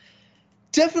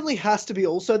 Definitely has to be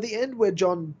also the end where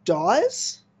John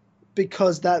dies,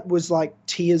 because that was like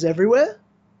tears everywhere.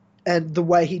 And the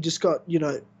way he just got,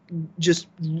 just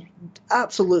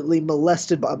absolutely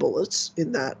molested by bullets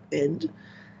in that end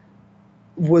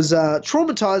was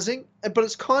traumatizing. But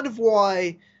it's kind of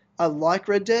why I like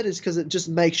Red Dead, is because it just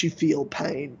makes you feel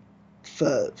pain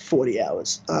for 40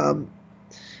 hours.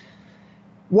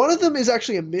 One of them is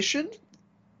actually a mission,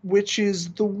 which is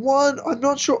the one, I'm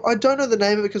not sure, I don't know the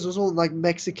name of it because it was all like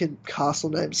Mexican castle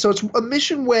names. So it's a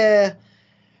mission where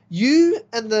you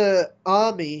and the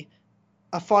army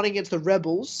are fighting against the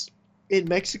rebels in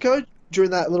Mexico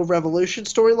during that little revolution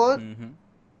storyline. Mm-hmm.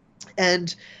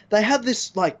 And they have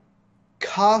this like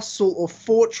castle or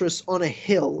fortress on a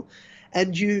hill,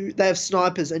 and they have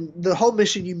snipers, and the whole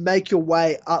mission you make your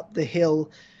way up the hill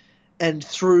and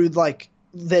through like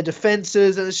their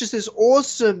defenses, and it's just this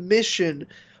awesome mission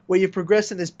where you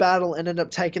progress in this battle and end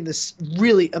up taking this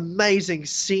really amazing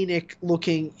scenic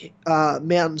looking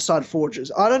mountainside fortress.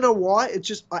 I don't know why, it's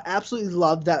just I absolutely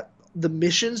love the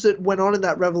missions that went on in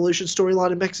that revolution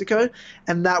storyline in Mexico,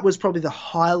 and that was probably the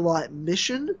highlight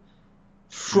mission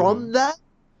from that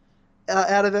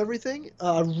out of everything.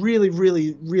 I really,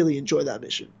 really, really enjoy that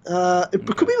mission. It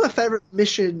could be my favorite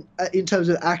mission in terms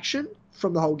of action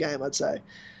from the whole game, I'd say.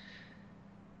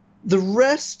 The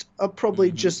rest are probably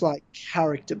just like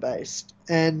character based,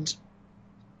 and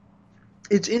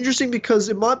it's interesting because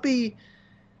it might be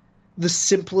the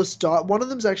simplest one of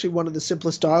them is actually one of the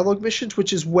simplest dialogue missions,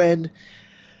 which is when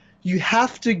you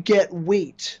have to get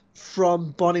wheat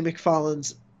from Bonnie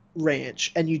McFarlane's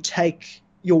ranch and you take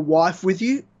your wife with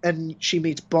you and she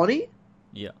meets Bonnie.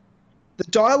 Yeah. The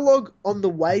dialogue on the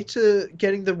way to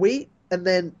getting the wheat and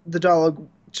then the dialogue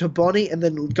to Bonnie and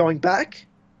then going back,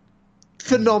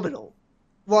 phenomenal.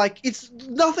 Like, it's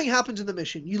nothing happens in the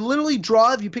mission. You literally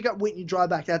drive, you pick up wheat and you drive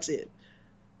back, that's it.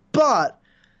 But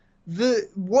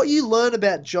what you learn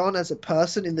about John as a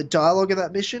person in the dialogue of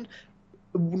that mission,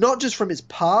 not just from his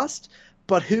past,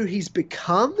 but who he's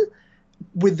become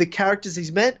with the characters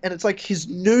he's met, and it's like his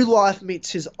new life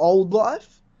meets his old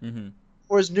life,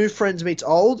 or his new friends meets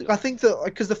old. I think that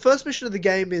because the first mission of the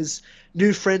game is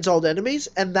new friends, old enemies,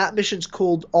 and that mission's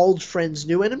called old friends,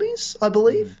 new enemies, I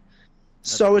believe.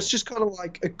 So cool. It's just kind of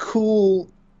like a cool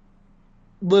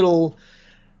little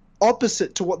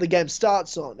opposite to what the game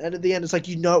starts on, and at the end it's like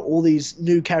all these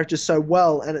new characters so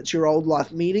well, and it's your old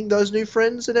life meeting those new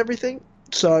friends and everything.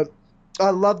 So I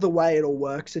love the way it all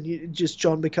works, and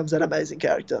John becomes that amazing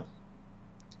character.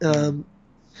 Now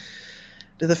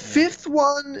the fifth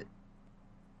one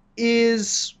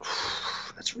is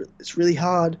it's really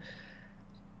hard.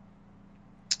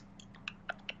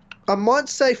 I might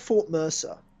say Fort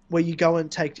Mercer, where you go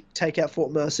and take out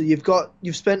Fort Mercer.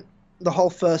 You've spent the whole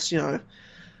first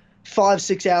 5,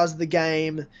 6 hours of the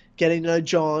game, getting to know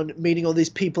John, meeting all these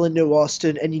people in New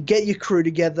Austin, and you get your crew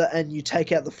together and you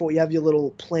take out the fort. You have your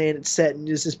little plan it's set, and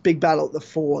there's this big battle at the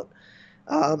fort.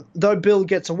 Though Bill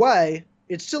gets away,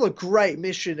 it's still a great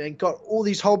mission and got all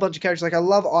these whole bunch of characters. Like I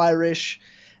love Irish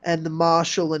and the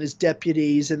Marshal and his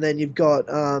deputies, and then you've got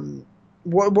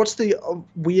what's the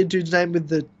weird dude's name with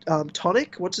the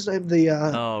tonic? What's his name? The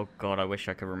Oh god, I wish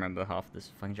I could remember half this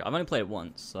fucking show. I've only played it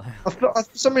once, so. for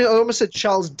some reason I almost said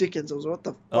Charles Dickens. I was what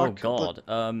the fuck? Oh god.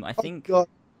 I think. God.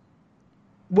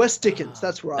 Wes Dickens.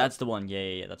 That's right. That's the one.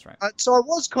 Yeah. That's right. So I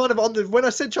was kind of on the when I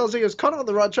said Charles Dickens, I was kind of on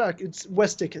the right track. It's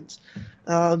Wes Dickens.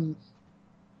 I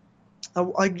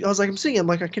was like, I'm seeing him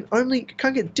like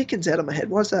can't get Dickens out of my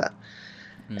head. Why's that?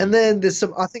 And then there's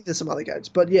some other games,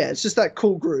 but yeah, it's just that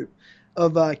cool group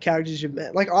of characters you've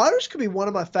met. Like Irish could be one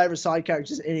of my favorite side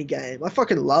characters in any game. I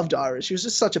fucking loved Irish. He was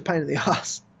just such a pain in the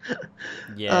ass.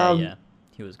 Yeah.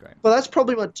 He was great. Well, that's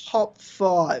probably my top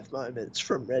 5 moments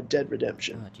from Red Dead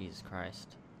Redemption. Oh Jesus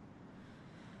Christ.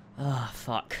 Ah,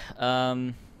 fuck. I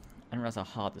didn't realize how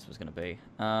hard this was gonna be.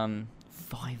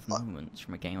 5 moments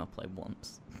from a game I played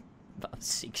once, about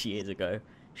 6 years ago.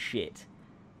 Shit.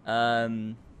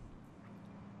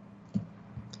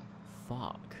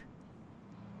 Fuck.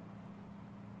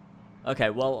 Okay,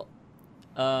 well,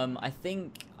 I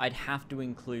think I'd have to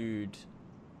include.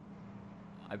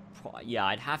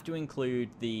 I'd have to include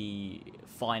the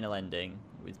final ending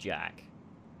with Jack.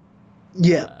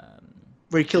 Yeah.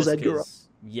 Where he kills Edgar.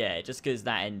 Yeah, just because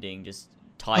that ending just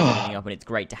ties everything up, and it's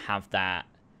great to have that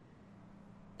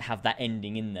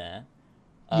ending in there.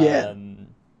 Yeah.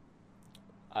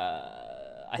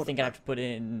 I think I'd have to put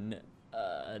in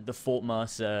the Fort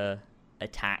Mercer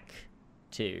attack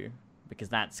too, because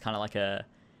that's kind of like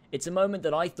it's a moment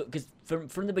that I thought, because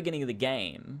from the beginning of the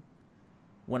game,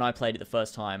 when I played it the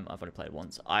first time, I've only played it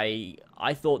once, I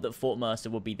thought that Fort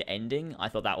Mercer would be the ending. I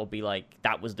thought that would be like,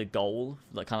 that was the goal,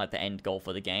 like kind of like the end goal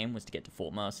for the game, was to get to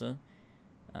Fort Mercer.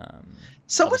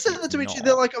 Someone said that to me.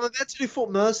 They're like, I'm about to do Fort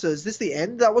Mercer. Is this the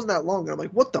end? That wasn't that long. And I'm like,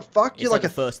 what the fuck? You're like the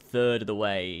first third of the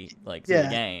way, like, through the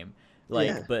game.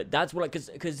 Like, but that's what,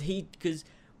 because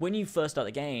when you first start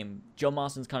the game, John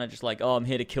Marston's kind of just like, oh, I'm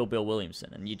here to kill Bill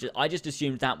Williamson. And I just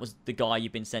assumed that was the guy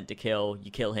you've been sent to kill.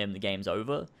 You kill him, the game's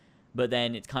over. But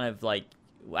then it's kind of like,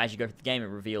 as you go through the game, it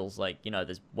reveals, like, you know,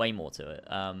 there's way more to it.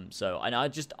 I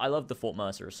love the Fort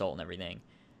Mercer assault and everything.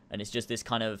 And it's just this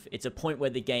kind of, it's a point where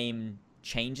the game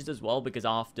changes as well, because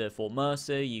after Fort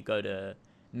Mercer, you go to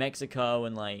Mexico,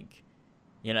 and, like,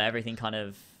 you know, everything kind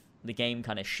of, the game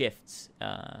kind of shifts in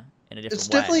a different way. It's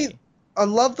definitely, I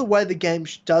love the way the game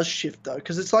does shift, though,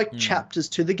 because it's like chapters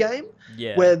to the game,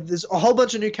 where there's a whole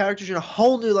bunch of new characters in a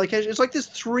whole new location. It's like there's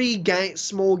 3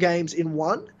 small games in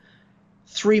one,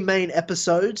 3 main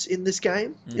episodes in this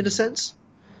game, in a sense.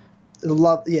 I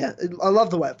love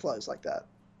the way it flows like that.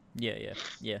 Yeah,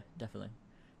 definitely.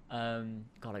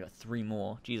 God, I got 3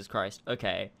 more. Jesus Christ.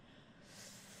 Okay.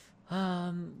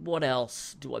 What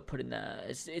else do I put in there?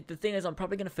 The thing is, I'm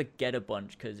probably going to forget a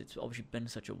bunch, because it's obviously been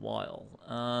such a while.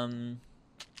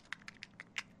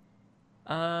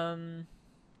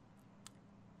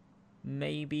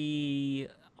 Maybe,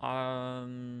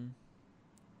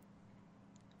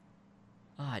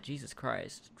 Jesus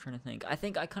Christ. I'm trying to think. I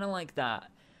think I kind of like that,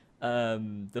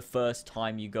 the first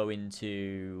time you go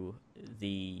into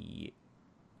the,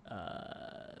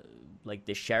 like,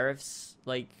 the sheriff's,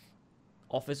 like,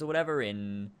 office or whatever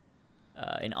in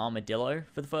Armadillo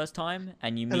for the first time,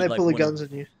 and you meet, and they like, pull the guns on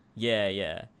you.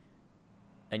 Yeah.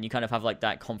 And you kind of have, like,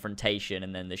 that confrontation,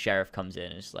 and then the sheriff comes in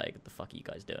and it's like, what the fuck are you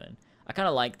guys doing? I kind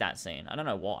of like that scene. I don't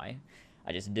know why.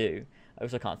 I just do. I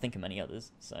also can't think of many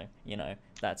others, so, you know,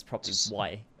 that's probably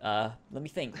why. Let me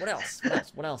think. What else?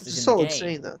 What else is in the game? Solid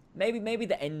scene, though. Maybe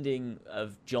the ending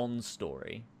of John's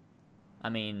story. I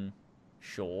mean,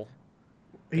 sure.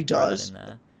 He does. In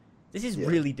there. This is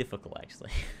really difficult,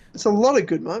 actually. There's a lot of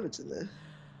good moments in there.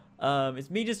 It's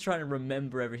me just trying to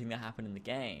remember everything that happened in the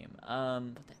game.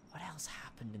 But then what else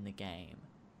happened in the game?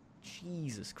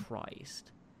 Jesus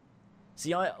Christ.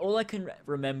 See, all I can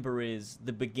remember is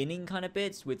the beginning kind of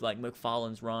bits with, like,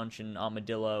 McFarlane's Ranch and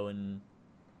Armadillo and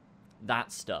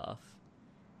that stuff.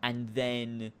 And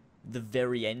then the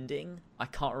very ending. I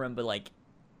can't remember, like,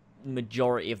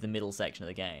 majority of the middle section of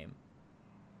the game.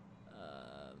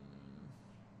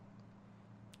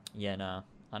 Yeah, no.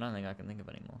 I don't think I can think of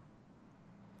any more.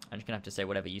 I'm just gonna have to say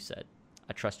whatever you said.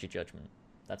 I trust your judgment.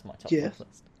 That's my top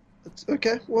list. That's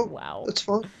okay. Well, wow. That's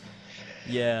fine.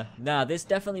 Yeah. Nah, this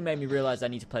definitely made me realize I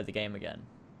need to play the game again.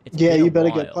 You better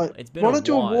go play. It's been a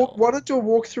while. Why not do a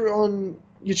walkthrough on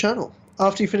your channel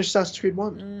after you finish Assassin's Creed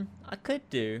 1? I could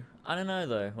do. I don't know,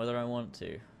 though, whether I want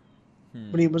to.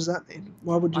 What does that mean?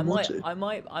 Why would you want to? I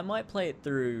might play it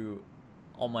through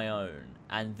on my own,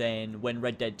 and then when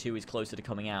Red Dead 2 is closer to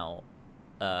coming out,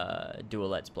 do a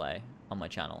Let's Play on my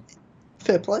channel.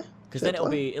 Fair play. Because then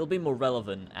it'll be more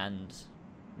relevant, and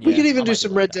we could even do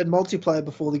some Red Dead multiplayer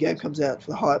before the game comes out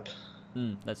for the hype.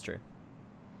 That's true.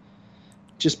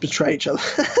 Just betray each other.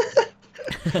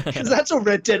 Because that's all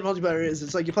Red Dead multiplayer is.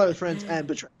 It's like you play with friends and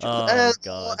betray each other. Oh,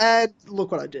 God. And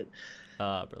look what I did.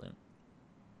 Brilliant.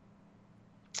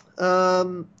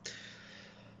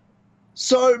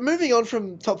 So moving on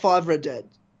from top 5 Red Dead,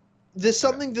 there's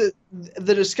something that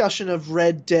the discussion of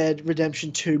Red Dead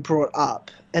Redemption 2 brought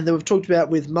up, and that we've talked about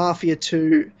with Mafia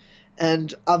 2,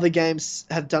 and other games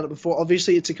have done it before.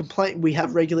 Obviously, it's a complaint we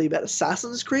have regularly about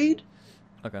Assassin's Creed.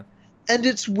 Okay. And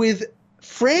it's with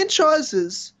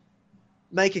franchises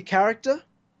make a character,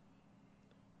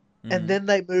 and then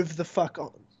they move the fuck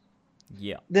on.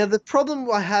 Yeah. Now, the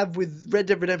problem I have with Red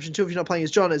Dead Redemption 2, if you're not playing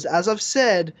as John, is, as I've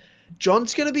said,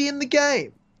 John's going to be in the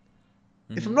game.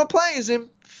 If I'm not playing as him,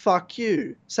 fuck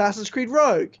you. Assassin's Creed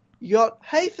Rogue, you got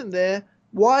Haytham there.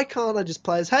 Why can't I just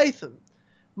play as Haytham?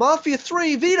 Mafia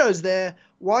 3, Vito's there.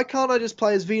 Why can't I just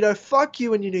play as Vito? Fuck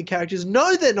you and your new characters.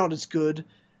 No, they're not as good.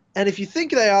 And if you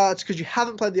think they are, it's because you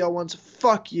haven't played the old ones.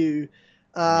 Fuck you.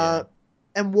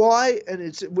 And why, and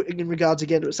it's in regards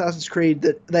again to Assassin's Creed,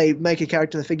 that they make a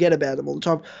character and they forget about them all the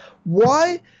time.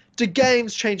 Why do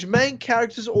games change main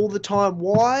characters all the time?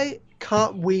 Why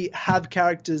can't we have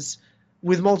characters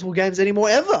with multiple games anymore,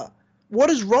 ever? What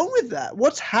is wrong with that?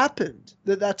 What's happened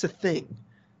that that's a thing,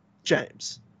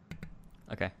 James?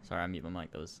 Okay, sorry, I mute my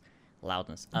mic. That was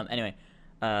loudness. Anyway,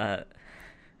 what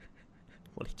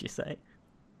did you say?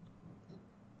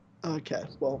 Okay,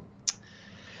 well,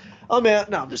 I'm out.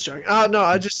 No, I'm just joking. No,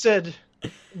 I just said,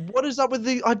 what is up with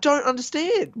the... I don't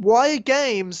understand. Why are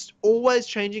games always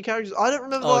changing characters? I don't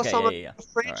remember the last time a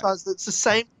franchise that's the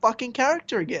same fucking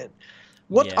character again.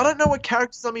 I don't know what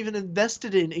characters I'm even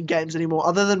invested in games anymore,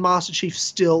 other than Master Chief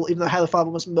still, even though Halo 5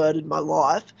 almost murdered my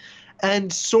life,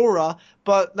 and Sora,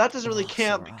 but that doesn't really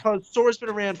count because Sora's been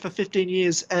around for 15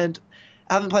 years and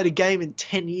I haven't played a game in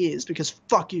 10 years because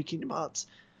fuck you, Kingdom Hearts.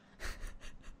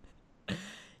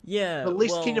 Yeah, at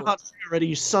least Kingdom Hearts 3 already,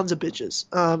 you sons of bitches.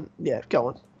 Yeah,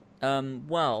 go on.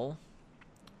 Well,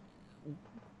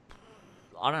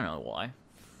 I don't know why.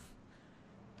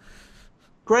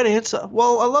 Great answer.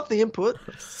 Well, I love the input.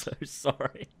 I'm so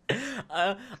sorry.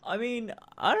 I mean,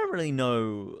 I don't really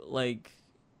know, like,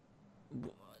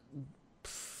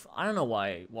 I don't know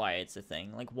why it's a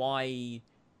thing. Like, why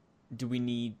do we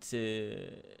need to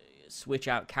switch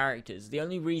out characters? The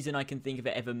only reason I can think of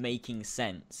it ever making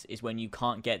sense is when you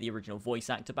can't get the original voice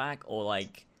actor back, or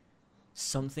like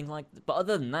something like that. But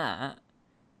other than that,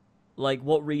 like,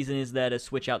 what reason is there to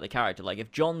switch out the character? Like,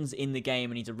 if John's in the game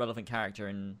and he's a relevant character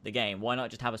in the game, why not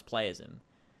just have us play as him?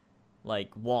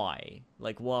 Like, why?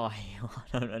 Like, why?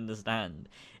 I don't understand.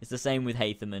 It's the same with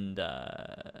Haytham and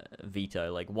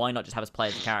Vito. Like, why not just have us play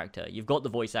as the character? You've got the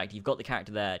voice actor, you've got the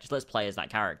character there, just let's play as that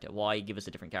character. Why give us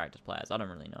a different character to play as? I don't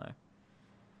really know.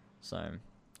 So,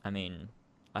 I mean,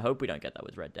 I hope we don't get that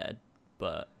with Red Dead,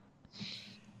 but...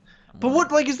 But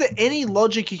what, like, is there any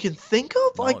logic you can think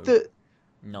of? No. Like, the...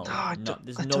 No,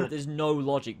 there's no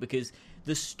logic, because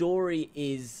the story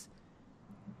is...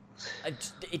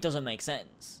 It doesn't make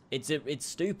sense. It's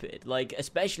stupid. Like,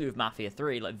 especially with Mafia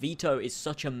 3, like, Vito is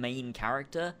such a main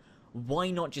character.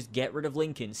 Why not just get rid of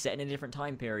Lincoln, set in a different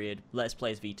time period, let's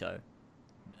play as Vito?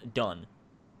 Done.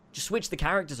 Just switch the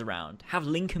characters around. Have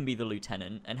Lincoln be the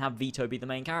lieutenant, and have Vito be the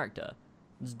main character.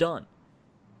 It's done.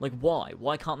 Like, why?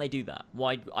 Why can't they do that?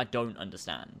 Why? I don't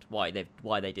understand why they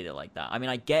did it like that. I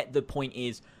mean, I get the point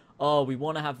is, oh, we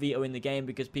want to have Vito in the game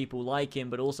because people like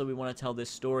him, but also we want to tell this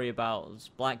story about this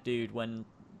black dude when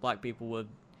black people were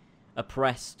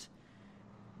oppressed.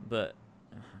 But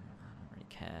I don't really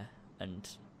care. And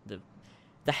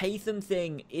the Haytham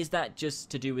thing, is that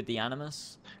just to do with the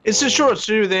Animus? It's just sure it's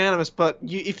to do with the Animus, but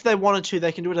if they wanted to,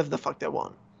 they can do whatever the fuck they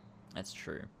want. That's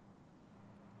true.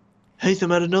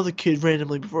 Haytham had another kid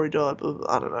randomly before he died, but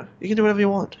I don't know. You can do whatever you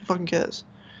want. Who fucking cares?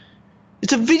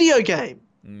 It's a video game.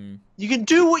 You can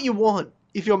do what you want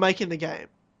if you're making the game,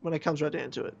 when it comes right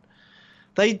down to it.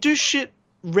 They do shit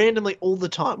randomly all the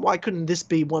time. Why couldn't this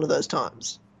be one of those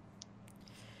times?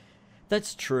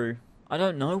 That's true. I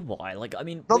don't know why. Like, I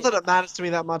mean... Not that it matters to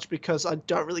me that much, because I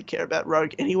don't really care about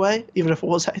Rogue anyway, even if it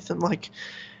was Haytham. Like,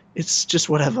 it's just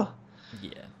whatever.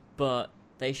 Yeah, but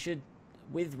they should...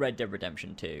 With Red Dead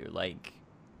Redemption 2, like,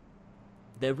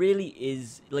 there really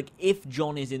is... Like, if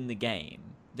John is in the game,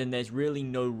 then there's really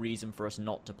no reason for us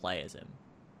not to play as him.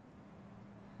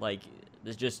 Like,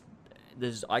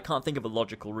 I can't think of a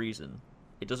logical reason.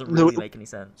 It doesn't really make any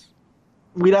sense.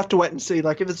 We'd have to wait and see.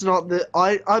 Like, if it's not the...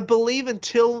 I believe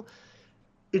until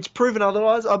it's proven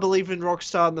otherwise, I believe in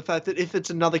Rockstar and the fact that if it's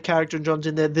another character and John's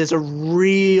in there, there's a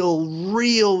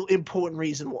real important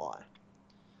reason why.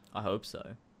 I hope so.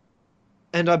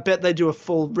 And I bet they do a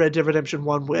full Red Dead Redemption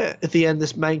 1 where at the end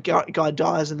this main guy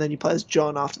dies and then you play as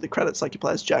John after the credits like you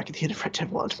play as Jack at the end of Red Dead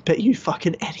 1. Bet you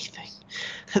fucking anything.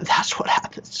 That's what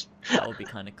happens. That would be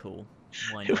kind of cool.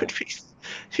 Why It not? would be...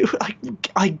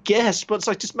 I guess, but it's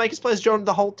like, just make us play as John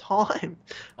the whole time.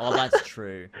 Oh, that's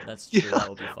true. That's true. Yeah. That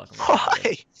would be fucking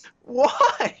hilarious.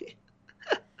 Why?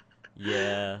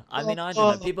 Yeah. I mean, I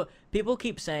don't know. People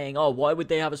keep saying, oh, why would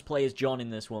they have us play as John in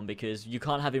this one? Because you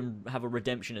can't have him have a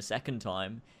redemption a second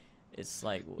time. It's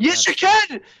like... well, Yes, you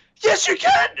can! Yes, you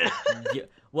can! Yeah,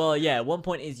 well, yeah, one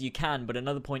point is you can, but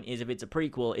another point is if it's a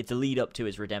prequel, it's a lead up to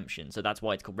his redemption. So that's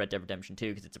why it's called Red Dead Redemption 2,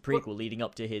 because it's a prequel leading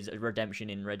up to his redemption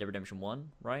in Red Dead Redemption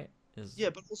 1, right?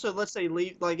 Yeah, but also let's say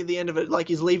like at the end of it, like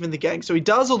he's leaving the gang, so he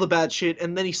does all the bad shit,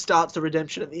 and then he starts the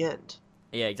redemption at the end.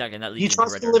 Yeah, exactly, and that He leads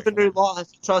tries into to Red Dead live a Redemption new 1. life.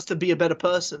 He tries to be a better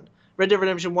person. Red Dead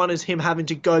Redemption 1 is him having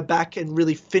to go back and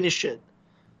really finish it.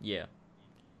 Yeah.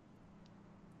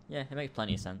 Yeah, it makes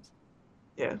plenty of sense.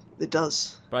 Yeah, it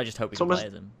does. But I just hope we It's can almost- play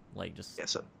as him. Like, just Yeah,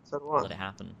 so do I. let it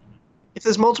happen. If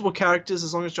there's multiple characters,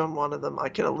 as long as John one of them, I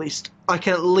can at least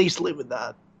live with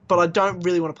that. But I don't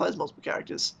really want to play as multiple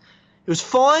characters. It was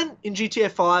fine in GTA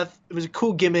 5. It was a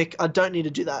cool gimmick. I don't need to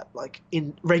do that like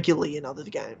regularly in other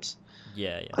games.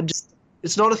 Yeah, yeah.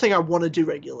 It's not a thing I want to do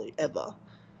regularly ever.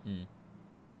 Hmm.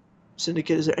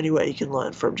 Syndicate, is there any way you can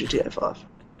learn from GTA 5?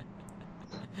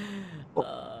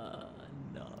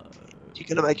 No. You're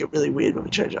gonna make it really weird when we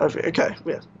change it over. Okay,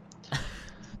 yeah.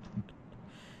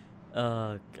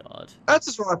 Oh, God. That's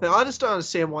just right thing. I just don't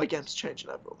understand why games are changing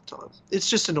over all the time. It's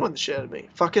just annoying the shit out of me.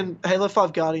 Fucking Halo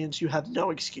 5 Guardians, you have no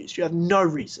excuse. You have no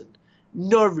reason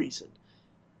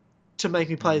to make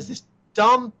me play as this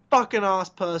dumb fucking ass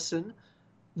person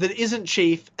that isn't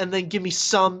Chief and then give me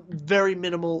some very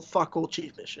minimal fuck all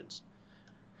Chief missions.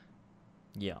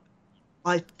 Yeah,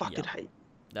 I fucking Yeah. hate.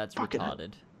 that's Fucking hell.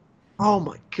 retarded. Oh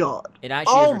my god. It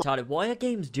actually Oh is retarded. Why are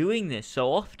games doing this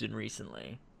so often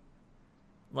recently?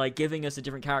 Like, giving us a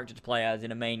different character to play as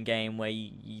in a main game where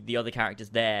the other character's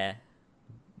there,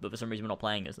 but for some reason we're not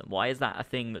playing as them. Why is that a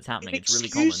thing that's happening? It's really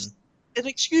common. An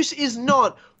excuse is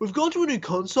not, we've gone to a new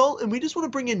console and we just want to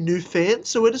bring in new fans,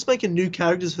 so we're just making new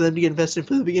characters for them to get invested in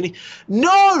from the beginning.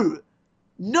 No!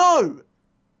 No!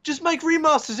 Just make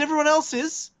remasters, everyone else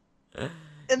is. And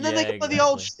then they Yeah, can play the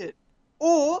old exactly. shit.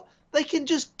 Or they can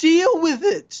just deal with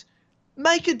it.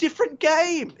 Make a different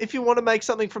game. If you want to make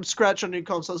something from scratch on new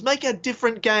consoles, make a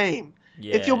different game.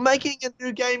 Yeah, If you're making a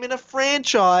new game in a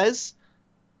franchise,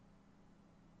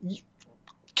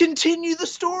 continue the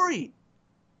story.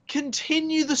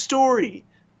 Continue the story.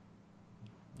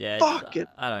 yeah, fuck it.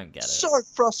 I don't get it. So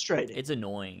frustrating. It's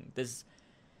annoying.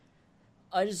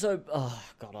 I just hope. Oh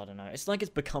God, I don't know. It's like it's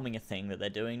becoming a thing that they're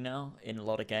doing now in a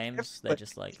lot of games. They're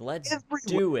just like, let's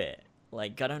do it.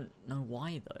 Like, I don't know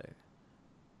why though.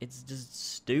 It's just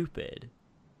stupid.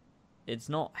 It's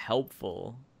not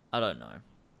helpful. I don't know.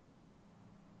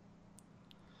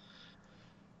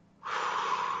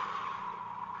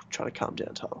 Try to calm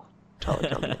down, Tyler. Tyler,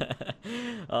 calm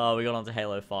down. Oh, we got on to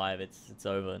Halo 5. It's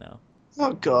over now.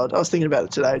 Oh god, I was thinking about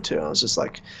it today too. I was just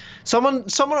like, someone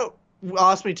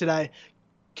asked me today,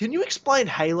 "Can you explain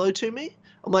Halo to me?"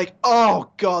 I'm like, "Oh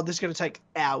god, this is gonna take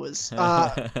hours."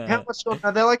 How much?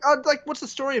 They're like, "Oh, like, what's the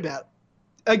story about?"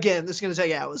 Again, this is gonna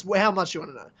take hours. How much do you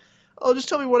want to know? Oh, just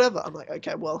tell me whatever. I'm like,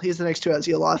 okay, well, here's the next 2 hours of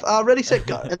your life. Ready, set,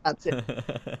 go, and that's it.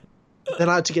 Then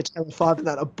I had to get to Halo 5 in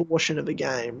that abortion of a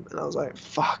game, and I was like,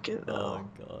 fucking hell.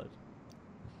 Oh God.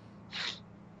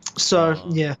 So Oh.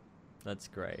 yeah, That's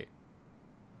great.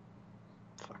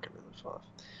 fucking Halo 5.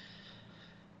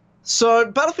 So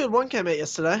Battlefield 1 came out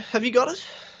yesterday. Have you got it?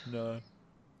 No.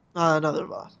 Neither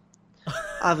have I.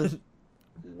 I haven't.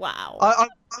 Wow. I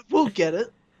will get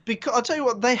it because I'll tell you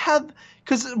what they have.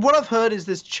 Because what I've heard is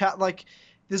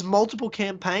there's multiple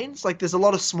campaigns. Like there's a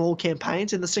lot of small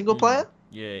campaigns in the single player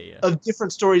Yeah. of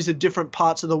different stories of different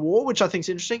parts of the war, which I think is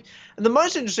interesting. And the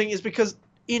most interesting is because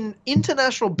in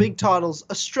international big titles,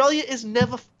 Australia is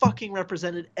never fucking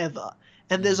represented ever.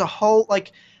 And there's a whole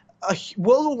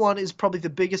World War One is probably the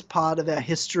biggest part of our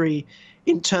history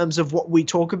in terms of what we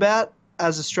talk about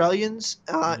as Australians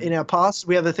in our past.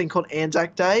 We have a thing called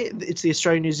Anzac Day. It's the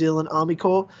Australian New Zealand Army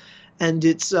Corps, and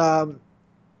it's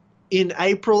in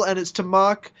April, and it's to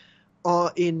mark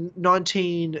in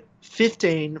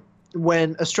 1915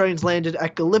 when Australians landed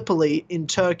at Gallipoli in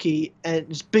Turkey, and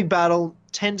it's a big battle.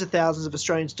 Tens of thousands of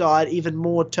Australians died. Even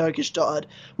more Turkish died.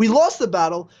 We lost the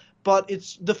battle, but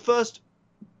it's the first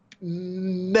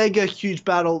mega huge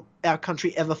battle our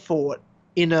country ever fought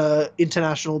in a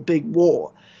international big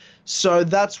war. So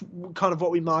that's kind of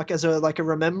what we mark as a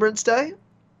Remembrance Day.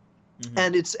 Mhm.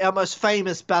 And it's our most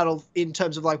famous battle in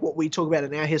terms of like what we talk about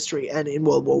in our history and in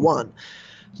World War One.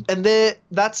 And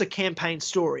that's a campaign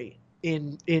story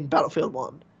in Battlefield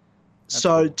One.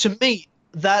 So cool. to me,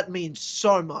 that means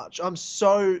so much.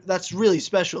 That's really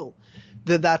special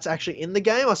that that's actually in the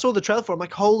game. I saw the trailer for it. I'm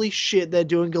like, holy shit, they're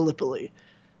doing Gallipoli.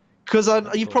 Because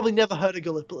you've cool. probably never heard of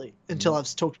Gallipoli until Nope.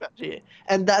 I've talked about it here.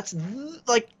 And that's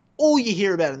like all you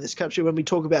hear about in this country when we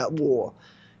talk about war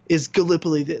is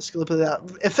Gallipoli this, Gallipoli that.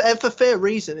 And for fair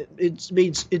reason, it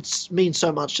means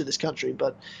so much to this country.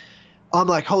 But I'm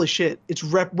like, holy shit,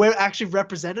 we're actually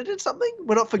represented in something.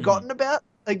 We're not forgotten about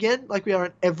again, like we are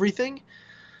in everything.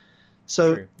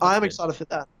 So True. I That's am good. excited for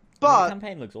that. I mean, the But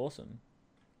campaign looks awesome.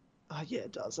 yeah,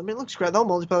 it does. I mean, it looks great. The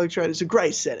whole multiplayer looks great. It's a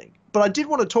great setting. But I did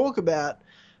want to talk about,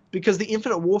 because the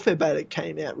Infinite Warfare beta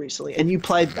came out recently, and you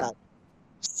played that.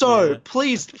 So Yeah.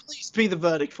 please be the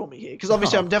verdict for me here, because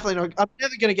obviously I'm never going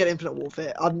to get Infinite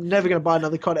Warfare. I'm never going to buy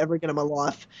another COD ever again in my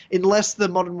life, unless the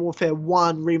Modern Warfare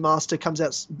 1 remaster comes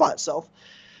out by itself.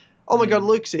 Oh my God,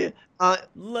 Luke's here.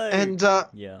 Luke.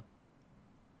 Yeah.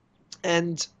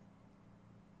 And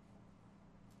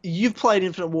you've played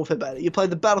Infinite Warfare beta. You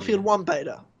played the Battlefield Yeah. 1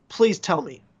 beta. Please tell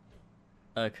me.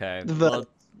 Okay. The Well,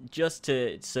 verdict. just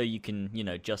so you can,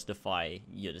 justify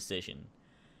your decision.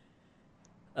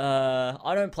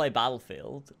 I don't play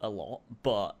Battlefield a lot,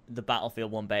 but the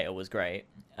Battlefield 1 beta was great.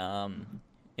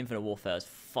 Infinite Warfare is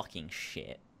fucking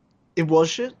shit. It was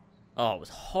shit? Oh, it was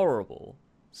horrible.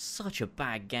 Such a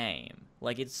bad game.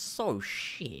 Like, it's so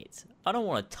shit. I don't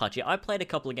want to touch it. I played a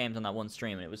couple of games on that one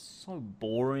stream, and it was so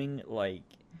boring. Like,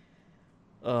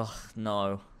 ugh,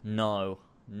 no,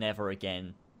 never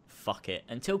again. Fuck it.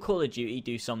 Until Call of Duty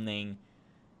do something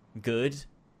good,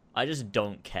 I just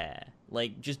don't care.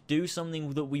 Like, just do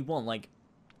something that we want. Like,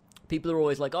 people are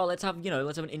always like, oh, let's have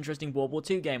an interesting World War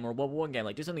II game or a World War I game.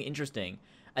 Like, do something interesting.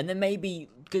 And then maybe,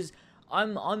 because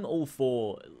I'm all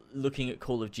for looking at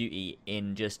Call of Duty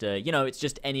in just it's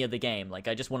just any other game. Like,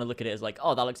 I just want to look at it as like,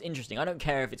 oh, that looks interesting. I don't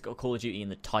care if it's got Call of Duty in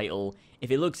the title.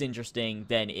 If it looks interesting,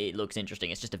 then it looks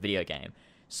interesting. It's just a video game.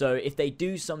 So if they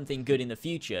do something good in the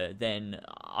future, then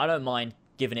I don't mind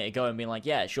giving it a go and being like,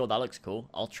 yeah, sure, that looks cool.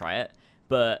 I'll try it.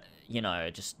 But,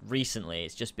 just recently,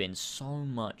 it's just been so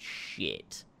much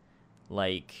shit.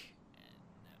 Like,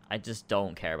 I just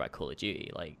don't care about Call of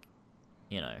Duty. Like,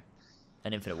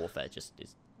 and Infinite Warfare just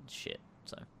is shit.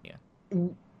 So, yeah.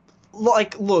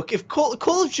 Like, look, if Call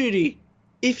of Duty,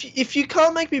 if you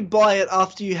can't make me buy it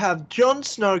after you have Jon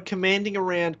Snow commanding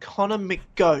around Connor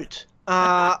McGoat,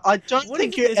 I don't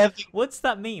think you're ever... What's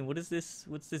that mean? What's this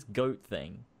GOAT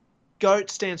thing? GOAT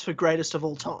stands for greatest of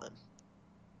all time.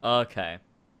 Okay.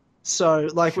 So,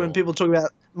 like, Sure. when people talk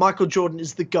about Michael Jordan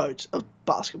is the GOAT of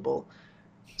basketball.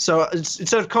 So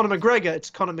instead of Conor McGregor, it's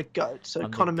Connor McGoat. So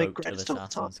I'm Conor the GOAT McGreatest of of all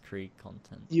time. Assassin's Creed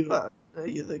content. You're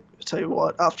the... Tell you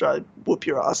what, after I whoop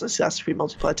your ass in Assassin's Creed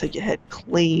multiplayer, take your head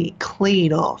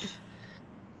clean off.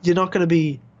 You're not going to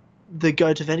be the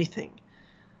GOAT of anything.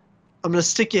 I'm going to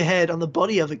stick your head on the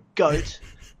body of a goat,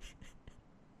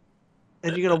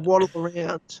 and you're going to waddle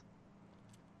around,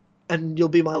 and you'll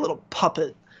be my little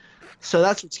puppet. So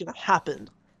that's what's going to happen.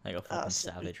 I got fucking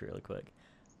savage really quick.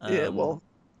 Yeah, well,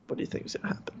 what do you think is going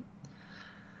to happen?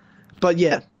 But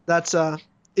yeah, that's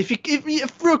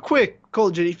if real quick, Call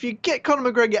of Duty, if you get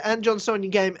Conor McGregor and Jon Snow in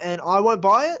your game and I won't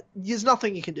buy it, there's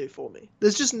nothing you can do for me.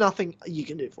 There's just nothing you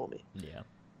can do for me. Yeah.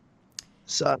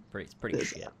 So It's pretty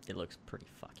shit. It looks pretty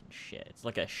fucking shit. It's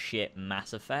like a shit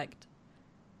Mass Effect,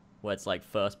 where it's like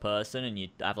first person and you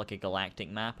have like a galactic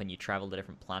map and you travel to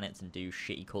different planets and do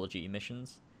shitty Call of Duty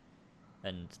missions,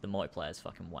 and the multiplayer is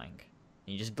fucking wank.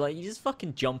 And you just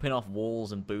fucking jumping off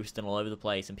walls and boosting all over the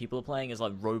place, and people are playing as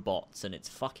like robots, and it's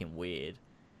fucking weird.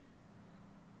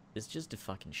 It's just a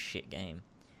fucking shit game.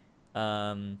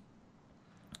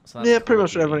 So yeah, pretty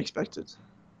much what everyone expected.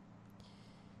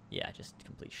 Yeah, just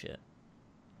complete shit.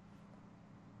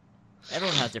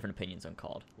 Everyone has different opinions on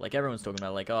COD. Like, everyone's talking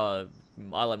about, like, oh,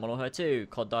 I like Modern Warfare 2,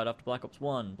 COD died after Black Ops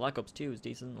 1, Black Ops 2 was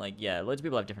decent. Like, yeah, loads of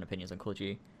people have different opinions on Call of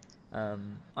Duty. I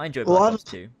enjoy Black Ops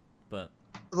 2, but...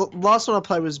 The last one I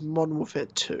played was Modern Warfare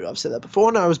 2. I've said that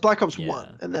before. No, it was Black Ops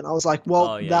 1. And then I was like,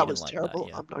 well, that was terrible.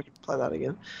 I'm not going to play that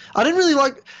again. I didn't really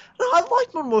like... No, I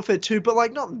liked Modern Warfare 2, but,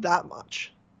 like, not that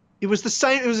much. It was the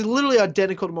same... It was literally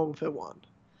identical to Modern Warfare 1.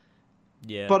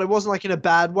 Yeah. But it wasn't, like, in a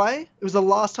bad way. It was the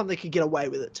last time they could get away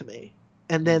with it to me.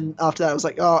 And then after that, I was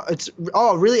like,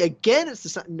 oh, really? Again? It's the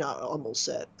same? No, I'm all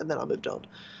set. And then I moved on.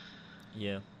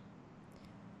 Yeah.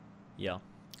 Yeah.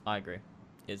 I agree.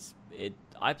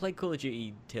 I played Call of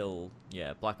Duty till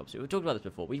Black Ops 2. We've talked about this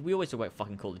before. We always talk about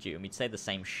fucking Call of Duty and we'd say the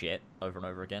same shit over and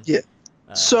over again. Yeah.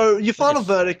 So your final just-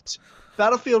 verdict,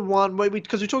 Battlefield 1,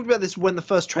 because we talked about this when the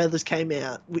first trailers came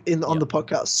out on the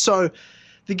podcast. So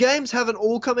the games haven't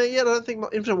all come out yet. I don't think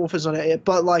Infinite Warfare's not out yet,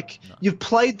 but like you've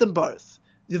played them both.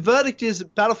 The verdict is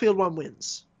Battlefield 1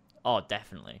 wins. Oh,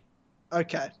 definitely.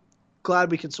 Okay.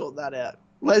 Glad we can sort that out.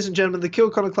 Ladies and gentlemen, the Kill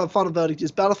Connor Club final verdict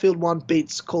is Battlefield 1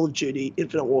 beats Call of Duty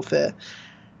Infinite Warfare.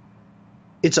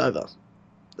 It's over.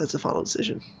 That's the final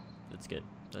decision. That's good.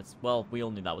 Well, we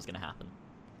all knew that was going to happen.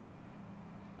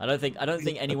 I don't think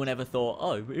anyone ever thought,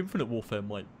 oh, Infinite Warfare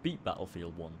might beat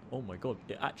Battlefield 1. Oh my god,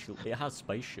 it has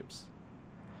spaceships.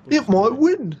 It might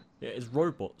win. Yeah, it's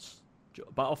robots.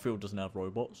 Battlefield doesn't have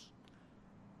robots.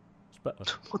 It's better.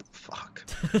 What the fuck?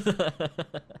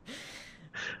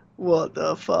 What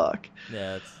the fuck?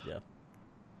 Yeah.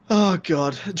 Oh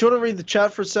god. Do you want to read the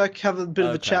chat for a sec? Have a bit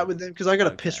of a Okay. chat with them because I got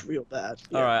to Okay. piss real bad.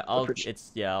 All right, okay.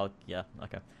 Yeah,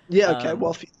 Okay.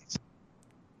 Well,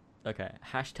 okay.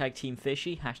 Hashtag Team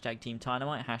Fishy. Hashtag Team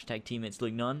Dynamite. Hashtag Team It's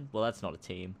Luke Nunn. Well, that's not a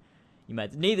team.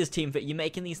 Neither's Team Fit. You're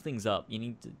making these things up. You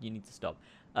need to stop.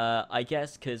 I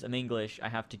guess because I'm English, I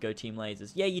have to go Team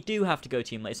Lasers. Yeah, you do have to go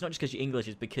Team Lasers. It's not just because you're English,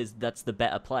 it's because that's the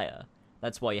better player.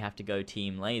 That's why you have to go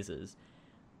Team Lasers.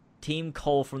 Team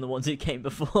Cole from the ones who came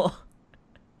before.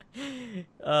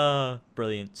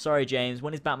 Brilliant. Sorry, James.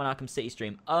 When is Batman Arkham City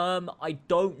stream? I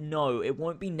don't know. It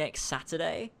won't be next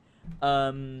Saturday.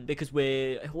 Because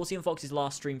Horsey and Fox's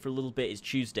last stream for a little bit is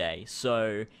Tuesday.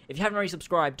 So if you haven't already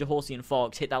subscribed to Horsey and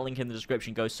Fox, hit that link in the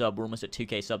description. Go sub. We're almost at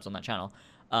 2K subs on that channel.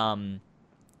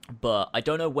 But I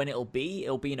don't know when it'll be.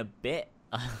 It'll be in a bit.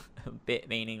 A bit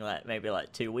meaning like maybe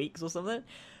like 2 weeks or something.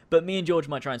 But me and George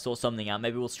might try and sort something out.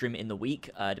 Maybe we'll stream it in the week,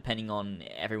 depending on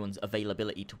everyone's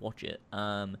availability to watch it.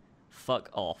 Fuck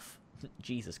off.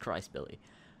 Jesus Christ, Billy.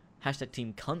 Hashtag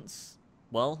Team Cunts.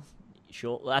 Well,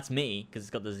 sure. Well, that's me, because it's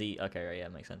got the Z. Okay, right, yeah,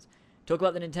 makes sense. Talk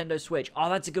about the Nintendo Switch. Oh,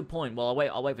 that's a good point. Well,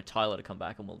 I'll wait for Tyler to come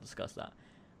back, and we'll discuss that.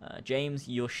 James,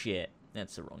 you're shit.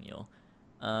 That's the wrong you're.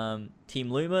 Team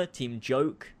Luma, Team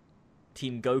Joke,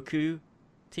 Team Goku,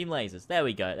 Team Lasers. There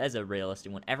we go. There's a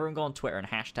realistic one. Everyone go on Twitter and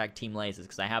hashtag Team Lasers,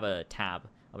 because I have a tab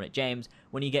on it. James,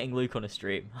 when are you getting Luke on a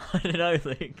stream? I don't know,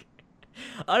 Luke.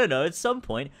 I don't know. At some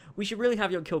point, we should really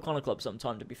have you on Kill Connor Club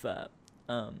sometime, to be fair.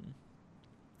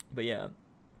 But yeah.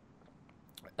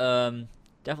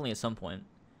 Definitely at some point.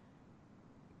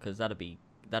 Because that'd be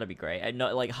great. And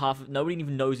no, like nobody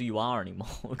even knows who you are anymore.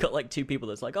 We've got like 2 people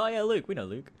that's like, oh yeah, Luke, we know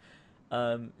Luke.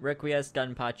 Requiesce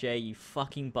Ganpache, you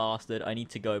fucking bastard. I need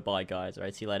to go. Bye, guys.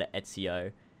 Alright, see you later,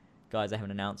 Ezio. Guys, I have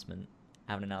an announcement.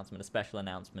 A special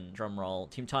announcement. Drum roll.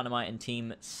 Team Dynamite and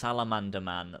Team Salamander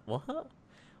Man. What?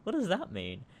 What does that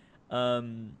mean?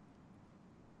 Bye,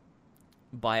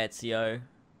 Ezio.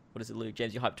 What is it, Luke?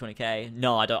 James, you hyped 20k?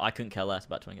 No, I couldn't care less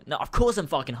about 20k. No, of course I'm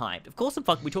fucking hyped. Of course I'm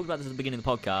fucking... We talked about this at the beginning of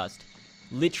the podcast.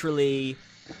 Literally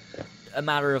a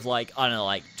matter of, like, I don't know,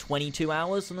 like 22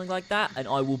 hours, something like that, and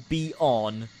I will be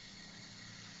on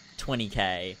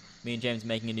 20k. Me and James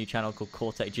making a new channel called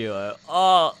Cortec Duo.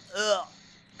 Oh,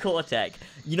 Cortec.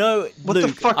 You know, what Luke,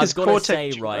 the fuck is I've got to Cortec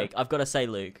say, Duo? right, I've got to say,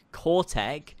 Luke,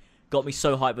 Cortec got me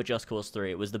so hyped with Just Cause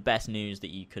 3. It was the best news that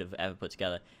you could have ever put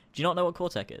together. Do you not know what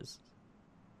Cortec is?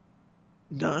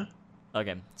 No.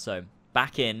 Okay, so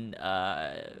back in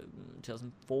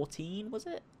 2014, was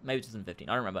it? Maybe 2015,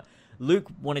 I don't remember. Luke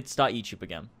wanted to start YouTube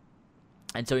again.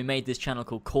 And so he made this channel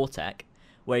called Cortec,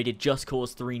 where he did Just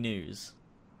Cause 3 news.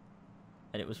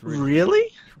 And it was Really?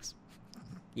 It was,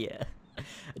 yeah.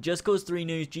 Just Cause 3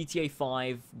 news, GTA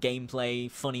 5,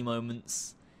 gameplay, funny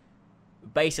moments.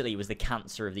 Basically, it was the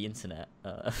cancer of the internet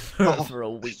for a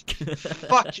week.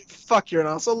 fuck, you're an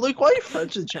asshole. Luke, why are you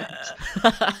friends with James?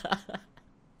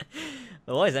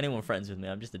 Why is anyone friends with me?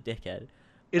 I'm just a dickhead.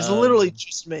 It's literally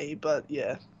just me, but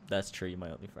yeah. That's true, you're my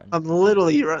only friend. I'm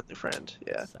literally your only friend,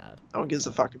 yeah. Sad. No one gives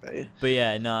a fuck about you. But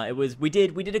yeah, no, it was... We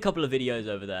did a couple of videos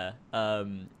over there.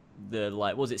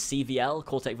 What was it, CVL?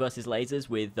 Cortec versus Lasers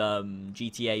with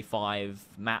GTA 5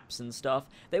 maps and stuff.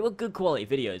 They were good quality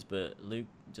videos, but Luke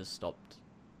just stopped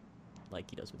like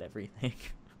he does with everything.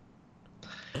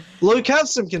 Luke, have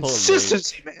some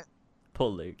consistency, man. Poor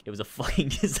Luke. It was a fucking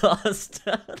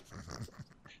disaster.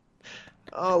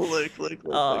 Oh, Luke.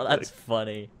 Oh, that's Luke.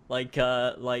 funny. Like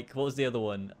what was the other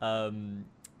one?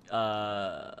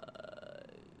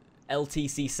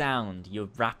 LTC Sound, your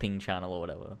rapping channel or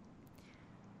whatever.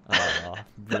 Oh,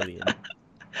 brilliant.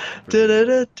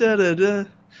 Da-da-da-da-da-da.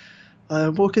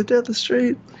 I'm walking down the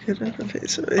street, looking at the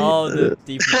face of me. Oh, the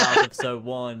Deep South episode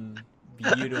 1.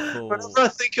 beautiful. Whenever I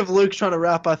think of Luke trying to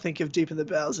rap, I think of Deep in the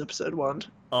Bowels episode 1.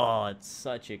 Oh, it's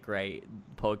such a great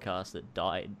podcast that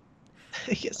died.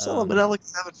 Yeah, Solomon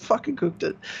Alex haven't fucking cooked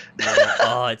it. Yeah.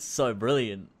 Oh, it's so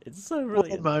brilliant. It's so What a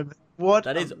brilliant. moment. What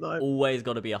That a is moment. always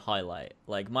got to be a highlight.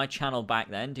 Like, my channel back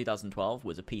then, 2012,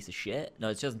 was a piece of shit. No,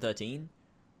 2013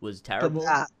 was terrible.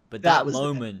 But that that was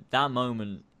the-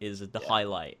 moment is the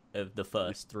highlight of the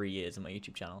first 3 years of my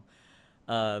YouTube channel.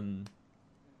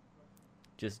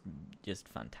 Just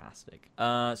fantastic.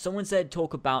 Someone said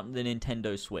talk about the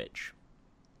Nintendo Switch.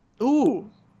 Ooh,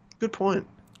 good point.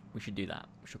 We should do that.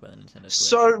 We should play the Nintendo Switch.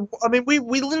 So, I mean, we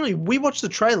literally, we watched the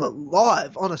trailer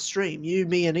live on a stream, you,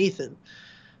 me, and Ethan.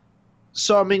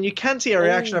 So, I mean, you can see a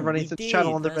reaction over on we Ethan's did,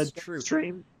 channel on the that's Red true.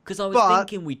 stream. Because I was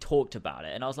thinking we talked about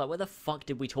it, and I was like, where the fuck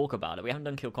did we talk about it? We haven't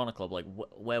done Kill Connor Club. Like,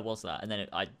 where was that? And then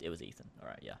it was Ethan. All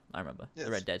right, yeah, I remember. Yes.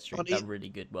 The Red Dead stream. That really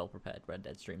good, well-prepared Red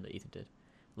Dead stream that Ethan did.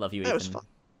 Love you, Ethan. It was fun.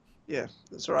 Yeah,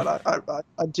 that's all right.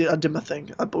 I did my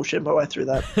thing. I bullshit my way through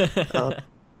that.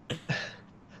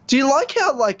 Do you like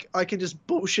how, like, I can just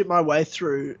bullshit my way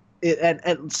through it and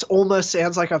it almost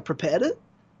sounds like I've prepared it?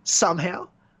 Somehow?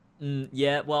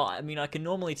 Yeah, well, I mean, I can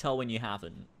normally tell when you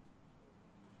haven't.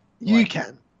 You Like-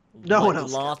 can. No one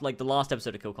else can. Like the last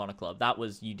episode of Kill Connor Club, that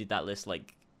was, you did that list,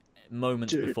 like,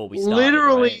 moments Dude, before we started,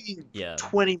 literally right? Yeah.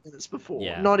 20 minutes before.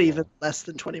 Yeah, Not well. even less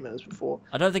than 20 minutes before.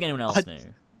 I don't think anyone else knew,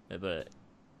 but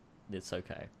it's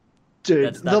okay. Dude,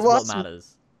 That's the what last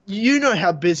matters. you know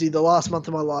how busy the last month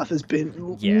of my life has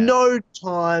been. Yeah. No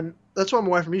time. That's why I'm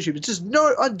away from YouTube. It's just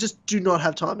I just do not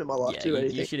have time in my life Yeah, to do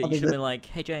anything. you should other have than- been like,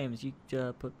 hey James, you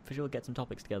for sure get some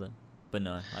topics together. But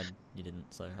no, you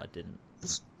didn't, so I didn't.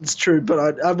 It's true,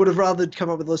 but I would have rather come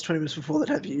up with those 20 minutes before than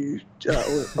have you.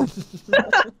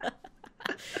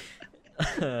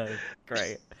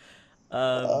 Great.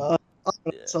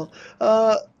 So,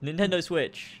 Nintendo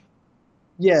Switch.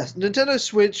 yes, Nintendo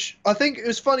Switch. I think it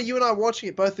was funny. You and I watching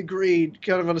it both agreed,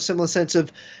 kind of on a similar sense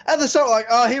of at the start, like,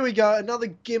 oh, here we go, another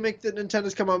gimmick that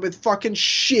Nintendo's come up with, fucking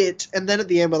shit. And then at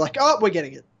the end, we're like, oh, we're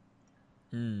getting it.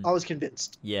 I was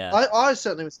convinced. Yeah. I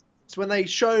certainly was. It's when they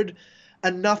showed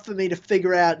enough for me to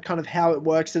figure out kind of how it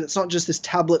works, that it's not just this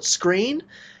tablet screen,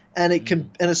 and it can,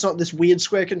 and it's not this weird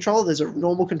square controller. There's a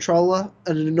normal controller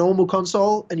and a normal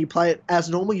console, and you play it as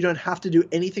normal. You don't have to do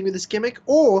anything with this gimmick,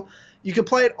 or you can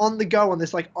play it on the go on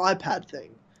this like iPad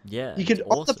thing. Yeah. You can it's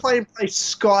on the awesome. plane play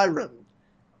Skyrim.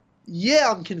 Yeah,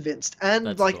 I'm convinced, and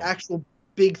That's like cool. actual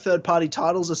big third-party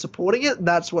titles are supporting it.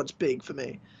 That's what's big for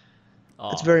me. It's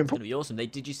very It's gonna important. be awesome.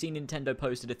 Did you see Nintendo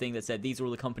posted a thing that said these are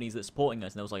all the companies that are supporting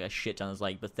us, and there was like a shit ton. It was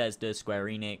like Bethesda, Square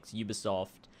Enix,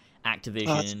 Ubisoft,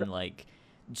 Activision, great. like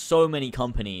so many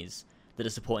companies that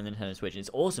are supporting the Nintendo Switch. And it's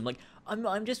awesome. Like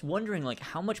I'm just wondering like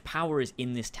how much power is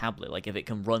in this tablet. Like if it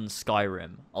can run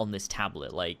Skyrim on this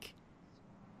tablet, like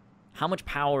how much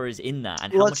power is in that,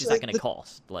 and how Well, much it's is that like going to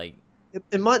cost? Like,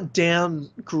 It might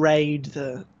downgrade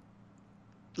the,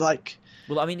 like.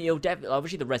 well, I mean, it'll definitely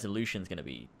obviously the resolution's going to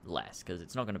be less because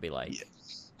it's not going to be like,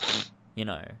 you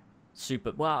know,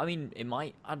 super. Well, I mean, it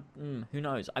might. Who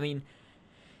knows? I mean,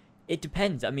 it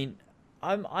depends. I mean,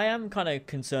 I am kind of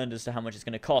concerned as to how much it's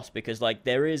going to cost because like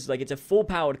there is like it's a full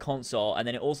powered console and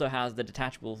then it also has the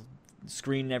detachable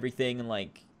screen and everything and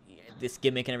like this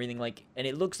gimmick and everything like, and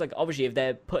it looks like obviously if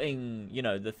they're putting, you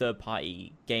know, the third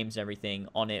party games and everything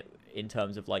on it in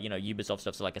terms of like, you know, Ubisoft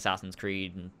stuff, so like Assassin's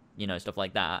Creed and, you know, stuff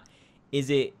like that,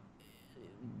 is it,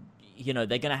 you know,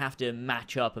 they're going to have to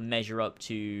match up and measure up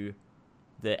to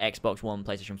the Xbox One,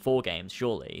 PlayStation 4 games,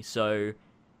 surely. So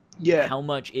Yeah. how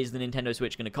much is the Nintendo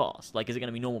Switch going to cost? Like, is it going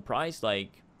to be normal price?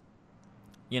 Like,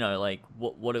 you know, like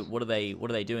what are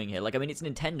they doing here? Like, I mean, it's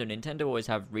Nintendo. Nintendo always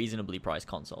have reasonably priced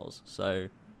consoles, so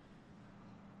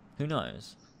who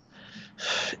knows?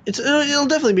 It'll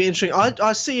definitely be interesting.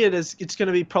 I see it as it's going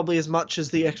to be probably as much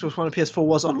as the Xbox One and PS4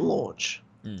 was on launch.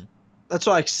 That's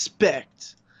what I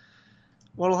expect.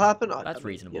 What'll happen? That's mean,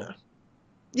 reasonable. You know.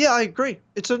 Yeah, I agree.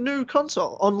 It's a new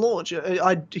console on launch.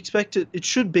 I expect it. It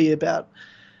should be about,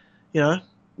 you know,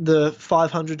 the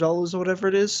 $500 or whatever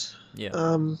it is. Yeah.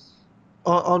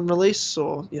 On release,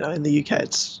 or you know, in the UK,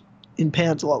 it's in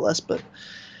pounds a lot less, but.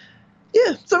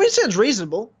 Yeah, so I mean, it sounds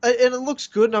reasonable, and it looks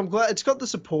good, and I'm glad it's got the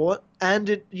support, and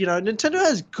it, you know, Nintendo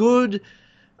has good,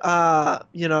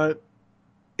 you know,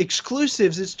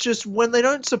 exclusives. It's just when they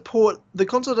don't support, the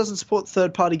console doesn't support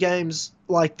third-party games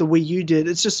like the Wii U did.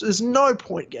 It's just, there's no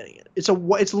point getting it. It's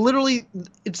literally,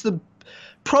 it's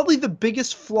probably the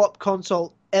biggest flop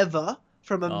console ever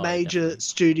from a major definitely.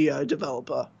 studio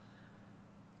developer.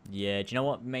 Yeah, do you know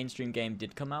what mainstream game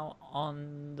did come out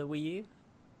on the Wii U?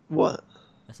 What?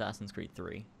 Assassin's Creed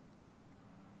 3.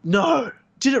 No.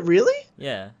 Did it really?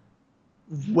 Yeah.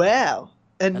 Wow.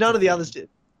 And That's none a of the thing. others did.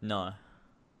 No.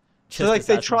 So Just like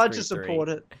they Assassin's tried to Creed 3. support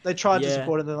it. They tried to Yeah,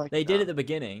 support it. And they're like, they did nah. at the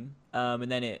beginning,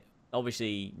 and then it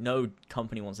obviously no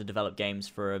company wants to develop games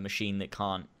for a machine that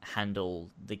can't handle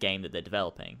the game that they're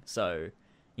developing. So,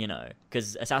 you know,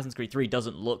 because Assassin's Creed 3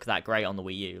 doesn't look that great on the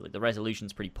Wii U. Like the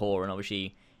resolution's pretty poor, and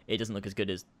obviously it doesn't look as good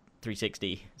as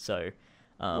 360. So,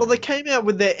 Well, they came out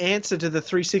with their answer to the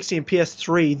 360 and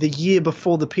PS3 the year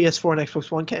before the PS4 and Xbox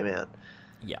One came out.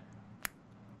 yeah.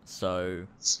 So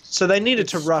So they needed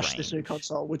It's to rush this new strange.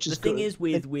 console, which is the thing good. is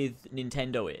with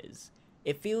Nintendo is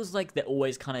it feels like they're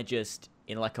always kind of just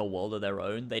in like a world of their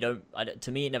own. They don't.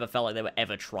 To me, it never felt like they were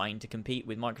ever trying to compete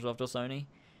with Microsoft or Sony.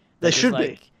 They They're just should be.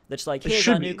 like, They're just like, They here's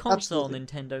should our new be, console,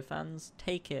 absolutely. Nintendo fans.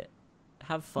 Take it.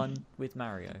 Have fun with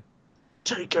Mario.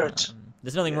 Take it.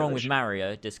 There's nothing Yeah, wrong they with should.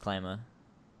 Mario. Disclaimer.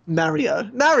 Mario.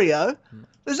 Mario?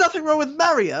 There's nothing wrong with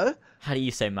Mario. How do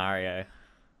you say Mario?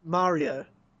 Mario.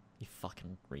 You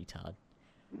fucking retard.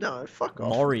 No, fuck off.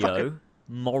 Mario. Fucking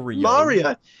Mario.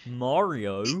 Mario.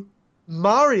 Mario.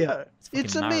 Mario. It's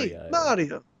It's a fucking me.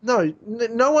 Mario. Mario. No,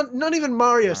 no one, not even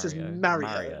Mario says Mario. Mario.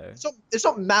 Mario. It's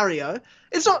not Mario.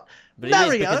 It's not But it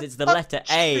Mario. is because it's the not letter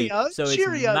A, Cheerio. so it's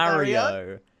Cheerio,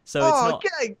 Mario. So Oh, it's not.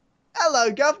 okay.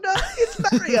 Hello, Governor.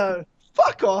 It's Mario.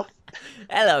 Fuck off.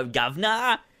 Hello,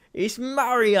 governor. It's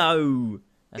Mario.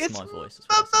 That's It's my voice.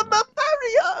 That's what I sound like.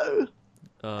 Mario.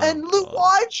 Oh, And God.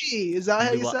 Luigi. Is that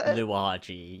how you say it?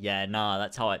 Luigi. Yeah, nah,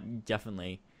 that's how I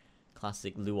definitely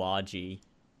classic Luigi.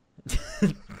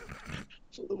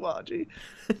 Luigi.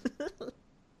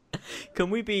 Can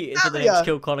we be for the Mario. next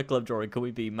Kill Connor Club drawing? Can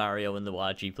we be Mario and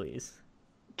Luigi, please?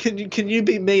 Can you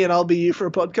be me and I'll be you for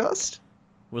a podcast?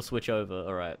 We'll switch over.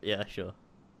 All right. Yeah, sure.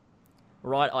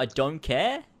 Right. I don't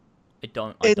care. I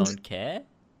don't care.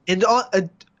 And I'm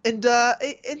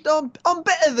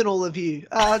better than all of you.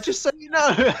 Just so you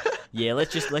know. Yeah.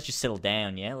 Let's just settle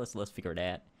down. Yeah. Let's figure it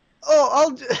out.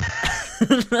 Oh,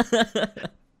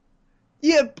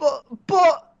 yeah, but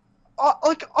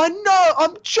I know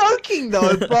I'm joking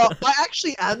though, but I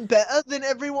actually am better than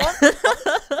everyone.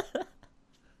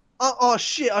 Oh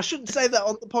shit! I shouldn't say that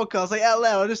on the podcast like out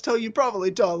loud. I just tell you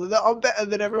privately, Tyler, that I'm better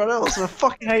than everyone else, and I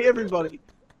fucking hate everybody.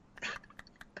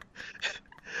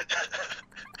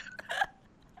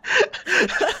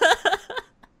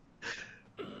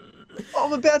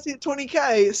 I'm about to hit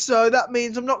 20k, so that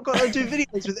means I'm not gonna do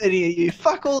videos with any of you.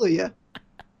 Fuck all of you.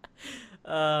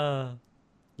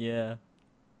 Yeah.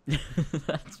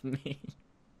 That's me.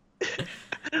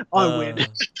 I win.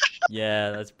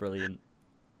 Yeah, that's brilliant.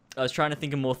 I was trying to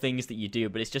think of more things that you do,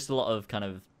 but it's just a lot of kind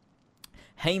of,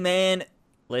 hey man,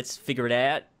 let's figure it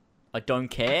out. I don't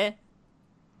care.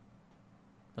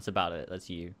 That's about it. That's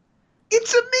you.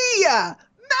 It's a Mia!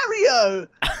 Mario!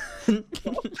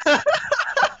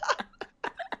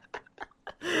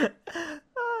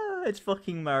 It's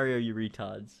fucking Mario, you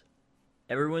retards.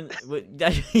 Everyone, you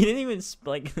didn't even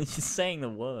like just saying the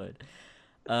word.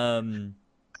 Yeah,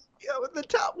 with the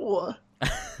Tap War.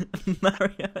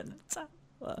 Mario and the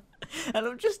Tower, and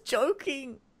I'm just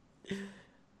joking.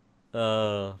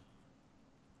 I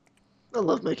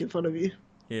love making fun of you.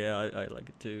 Yeah, I like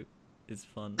it too. It's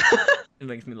fun. It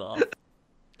makes me laugh.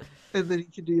 And then you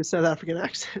can do your South African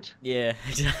accent. Yeah,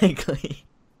 exactly.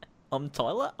 I'm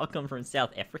Tyler. I come from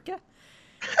South Africa.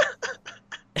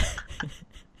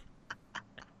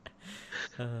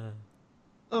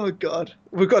 Oh god.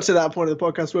 We've got to that point of the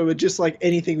podcast where we're just like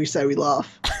anything we say we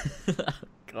laugh.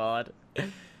 God.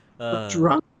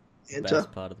 Drunk enter.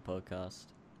 Best part of the podcast.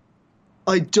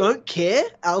 I don't care,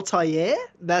 Altair.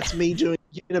 That's me doing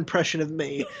an impression of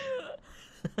me.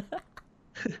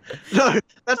 No,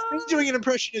 that's me doing an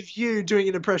impression of you doing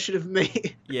an impression of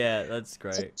me. Yeah, that's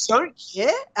great. Don't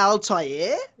care,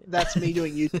 Altair. That's me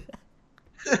doing you.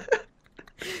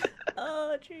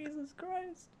 Oh, Jesus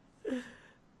Christ.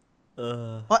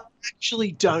 I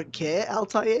actually don't care,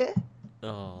 Altair.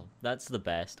 Oh, that's the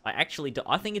best. I actually do.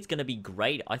 I think it's going to be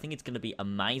great. I think it's going to be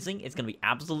amazing. It's going to be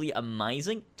absolutely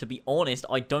amazing. To be honest,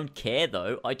 I don't care,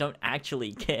 though. I don't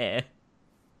actually care.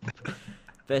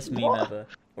 Best meme What? ever.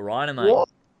 Alright, mate. What?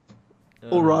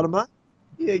 All right, mate.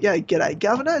 Yeah, g'day,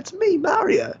 Governor. It's me,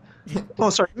 Mario. Oh,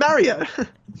 sorry, Mario.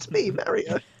 It's me,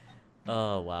 Mario.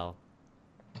 Oh, wow.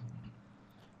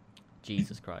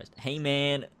 Jesus Christ. Hey,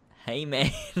 man. Hey, man.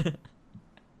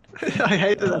 I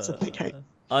hate that that's a thing. Hey,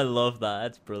 I love that.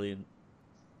 That's brilliant.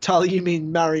 Tyler, you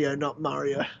mean Mario, not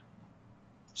Mario.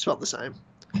 Spelled the same.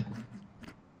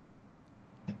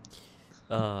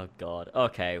 Oh, God.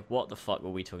 Okay, what the fuck were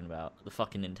we talking about? The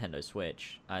fucking Nintendo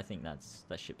Switch. I think that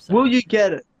ship's sailed. Will you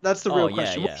get it? That's the Oh, real yeah,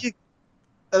 question. yeah.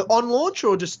 Will you, on launch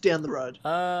or just down the road?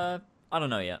 I don't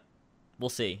know yet. We'll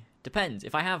see. Depends.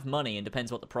 If I have money and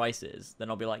depends what the price is, then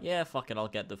I'll be like, yeah, fuck it, I'll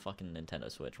get the fucking Nintendo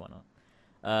Switch. Why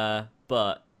not?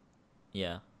 But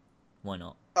yeah, why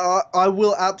not? I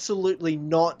will absolutely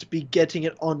not be getting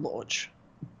it on launch,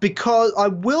 because I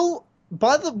will,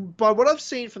 by what I've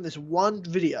seen from this one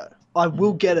video, I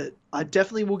will get it. I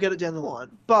definitely will get it down the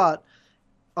line. But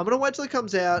I'm gonna wait till it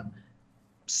comes out,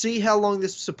 see how long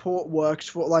this support works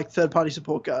for, like third-party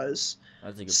support goes.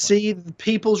 That's a good point. See the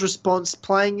people's response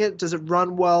playing it. Does it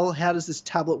run well? How does this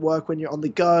tablet work when you're on the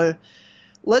go?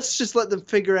 Let's just let them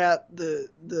figure out the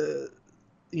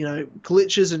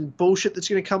glitches and bullshit that's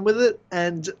going to come with it.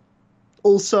 And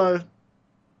also,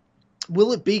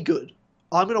 will it be good?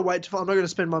 I'm going to wait. I'm not going to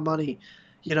spend my money.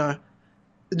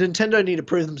 Nintendo need to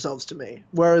prove themselves to me.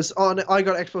 Whereas I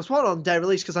got Xbox One on day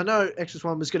release because I know Xbox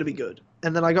One was going to be good.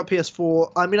 And then I got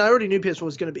PS4. I mean, I already knew PS4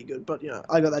 was going to be good, but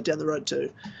I got that down the road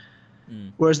too.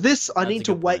 Whereas this, I need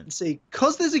to wait and see,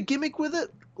 because there's a gimmick with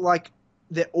it, like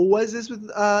there always is with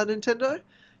Nintendo.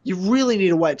 You really need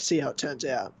to wait to see how it turns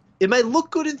out. It may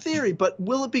look good in theory, but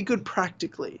will it be good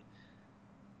practically?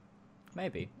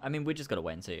 Maybe. I mean, we just gotta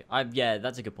wait and see. Yeah,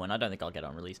 that's a good point. I don't think I'll get it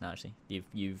on release now. Actually,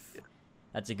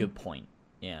 that's a good point.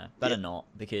 Yeah, better not,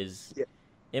 because it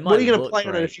might. What are you gonna play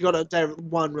on it if you got a day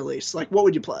one release? Like, what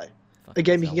would you play? A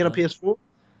game you can get on PS4?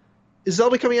 Is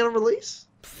Zelda coming out on release?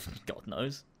 God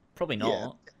knows. Probably not. Yeah.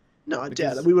 No, I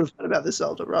doubt it. We would have heard about this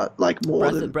Zelda, right? Like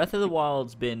more than Breath of the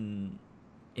Wild's been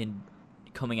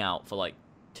coming out for like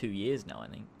 2 years now, I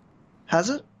think.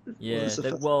 Has it? Yeah. They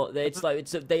only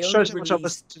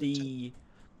released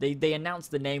they announced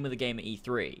the name of the game at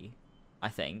E3, I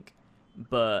think,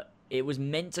 but it was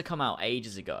meant to come out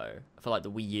ages ago for like the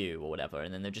Wii U or whatever,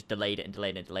 and then they've just delayed it and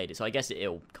delayed it and delayed it. So I guess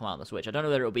it'll come out on the Switch. I don't know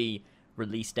whether it'll be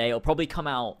release day. It'll probably come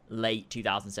out late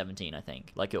 2017, I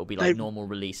think. Like, it'll be like normal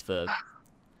release for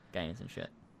games and shit.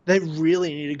 They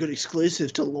really need a good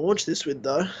exclusive to launch this with,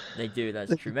 though. They do,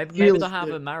 that's true. Maybe they'll have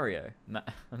a Mario.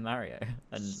 Mario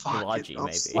and Luigi,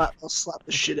 maybe. I'll slap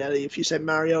the shit out of you if you say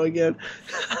Mario again.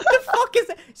 What the fuck is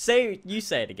that? You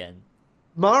say it again.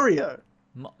 Mario.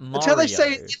 Mario. That's how they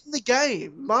say it in the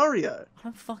game. Mario. I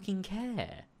don't fucking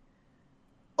care.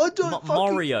 I don't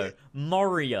fucking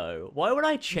Mario. Why would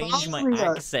I change my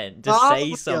accent to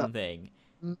say something?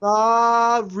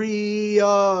 Mario.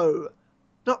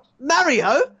 Not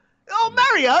Mario. Oh,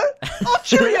 Mario. Oh,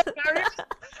 cheerio, Mario.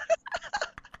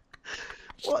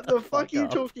 What the fuck are you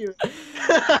talking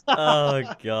about? Oh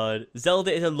god.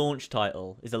 Zelda is a launch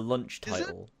title. Is a lunch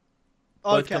title.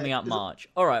 Both coming out March.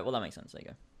 All right. Well, that makes sense. There you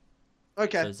go.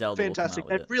 Okay. So Zelda fantastic.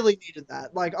 They really needed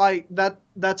that. Like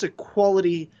that's a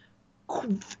quality.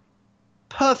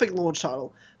 Perfect launch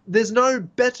title. There's no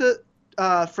better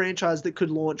franchise that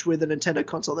could launch with a Nintendo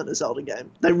console than a Zelda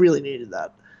game. They really needed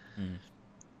that.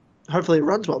 Hopefully it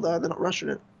runs well, though. They're not rushing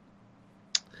it.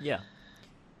 Yeah.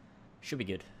 Should be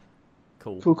good.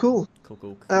 Cool. Cool.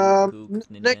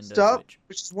 Next up, Switch.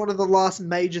 which is one of the last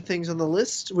major things on the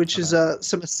list, which is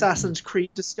some Assassin's Creed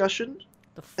discussion,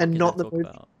 and not the movie.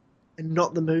 And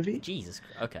not the movie. Jesus.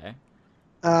 Okay.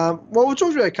 Well, we'll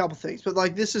talk about a couple things, but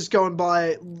like this is going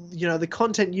by, the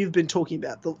content you've been talking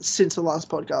about since the last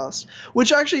podcast.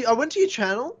 Which actually, I went to your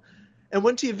channel and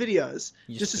went to your videos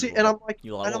just to see, and I'm like,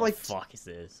 what the fuck is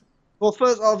this? Well,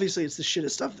 first, obviously, it's the shittest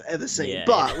stuff I've ever seen,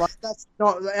 but like that's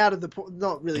not out of the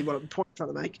not really what I'm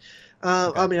trying to make.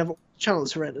 I mean, the channel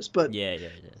is horrendous, but yeah.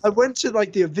 I went to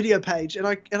like the video page, and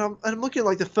I'm looking at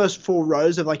like the first 4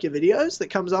 rows of like your videos that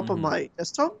comes up on my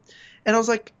desktop, and I was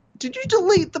like, did you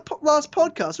delete the last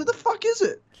podcast? What the fuck is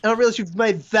it? And I realized you've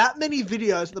made that many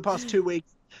videos in the past 2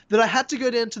 weeks that I had to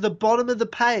go down to the bottom of the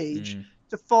page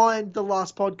to find the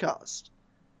last podcast.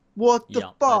 What the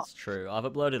fuck? That's true. I've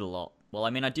uploaded a lot. Well, I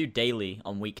mean, I do daily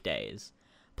on weekdays,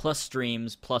 plus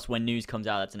streams, plus when news comes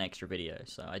out, that's an extra video.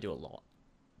 So I do a lot.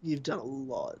 You've done a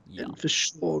lot. Yeah. And for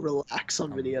sure, relax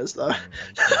on videos, though.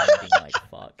 I'm like,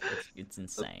 fuck. It's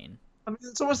insane. I mean,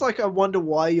 it's almost like I wonder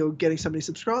why you're getting so many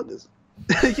subscribers.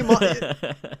 You might,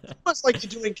 it's almost like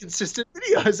you're doing consistent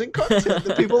videos and content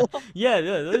that people. Yeah,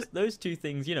 those two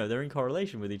things, they're in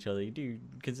correlation with each other. You do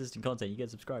consistent content, you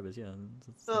get subscribers. Yeah.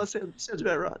 Oh, sounds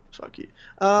about right. Fuck you.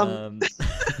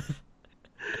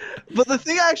 But the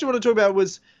thing I actually want to talk about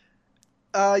was,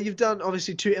 you've done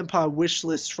obviously 2 Empire wish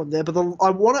lists from there, but I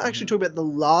want to actually talk about the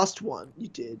last one you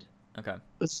did. Okay.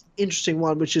 It's an interesting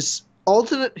one, which is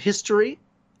alternate history,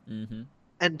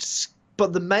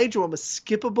 but the major one was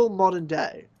skippable modern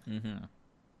day.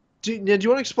 Do you want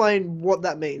to explain what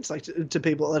that means, like to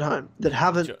people at home that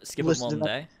haven't skippable modern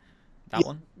day? That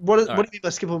one. What do you mean by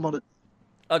skippable modern?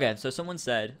 Okay, so someone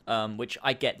said, which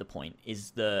I get the point,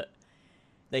 is that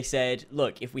they said,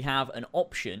 look, if we have an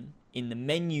option in the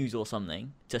menus or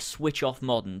something to switch off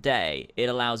modern day. It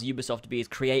allows Ubisoft to be as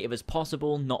creative as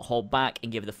possible, not hold back,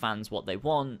 and give the fans what they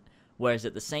want, whereas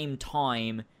at the same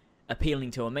time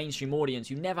appealing to a mainstream audience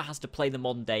who never has to play the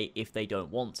modern day if they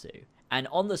don't want to. And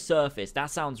on the surface,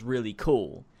 that sounds really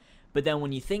cool. But then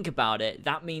when you think about it,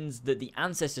 that means that the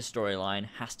Ancestor storyline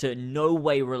has to no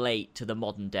way relate to the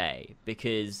modern day.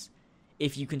 Because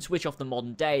if you can switch off the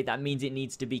modern day, that means it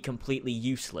needs to be completely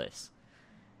useless,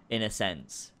 in a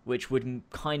sense. Which would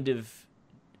kind of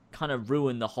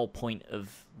ruin the whole point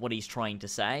of what he's trying to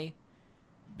say.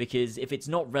 Because if it's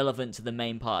not relevant to the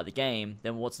main part of the game,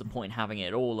 then what's the point in having it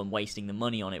at all and wasting the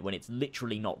money on it when it's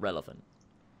literally not relevant?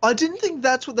 I didn't think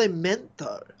that's what they meant,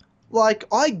 though. Like,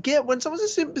 I get when someone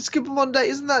says skip a modern day,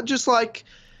 isn't that just like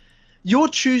you are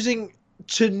choosing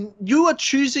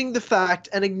the fact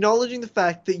and acknowledging the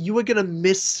fact that you are going to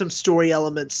miss some story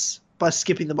elements by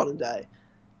skipping the modern day.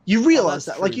 You realize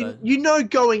that. Like, you know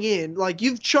going in, like,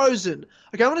 you've chosen,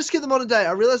 okay, I'm going to skip the modern day.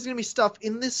 I realize there's going to be stuff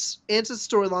in this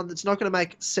Ancestor storyline that's not going to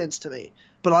make sense to me.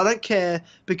 But I don't care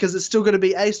because it's still going to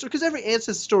be a story. Because every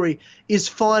Ancestor story is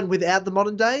fine without the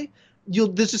modern day.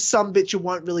 There's just some bits you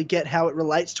won't really get how it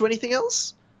relates to anything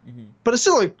else. Mm-hmm. But it's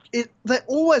still like they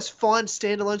always find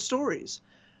standalone stories.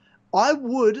 I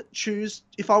would choose,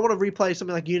 if I want to replay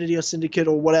something like Unity or Syndicate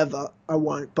or whatever, I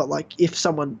won't. But like if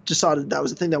someone decided that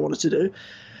was the thing they wanted to do,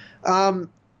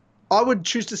 I would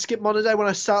choose to skip modern day when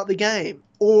I start the game.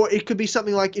 Or it could be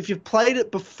something like if you've played it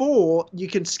before, you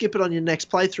can skip it on your next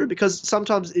playthrough because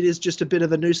sometimes it is just a bit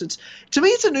of a nuisance. To me,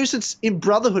 it's a nuisance in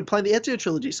Brotherhood playing the Ezio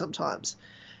trilogy sometimes.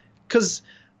 Because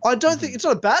I don't think it's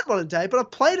not a bad modern day, but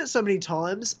I've played it so many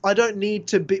times. I don't need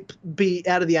to be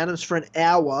out of the Animus for an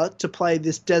hour to play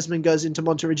this Desmond Goes into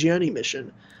Monteriggioni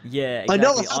mission. Yeah,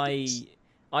 exactly.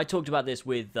 I talked about this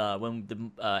with when the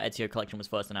Ezio collection was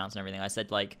first announced and everything. I said,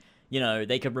 like, you know,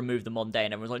 they could remove the modern day,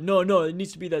 and everyone's like, no, it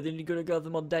needs to be there. They need to go the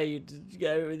modern day.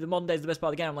 The modern day is the best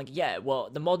part of the game. I'm like, yeah, well,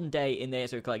 the modern day in the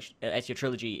Ezio collection, Ezio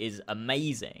trilogy is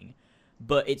amazing.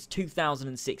 But it's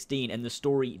 2016 and the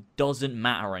story doesn't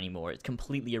matter anymore. It's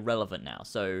completely irrelevant now.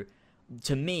 So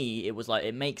to me, it was like,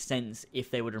 it makes sense if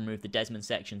they would remove the Desmond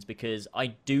sections because I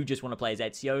do just want to play as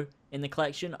Ezio in the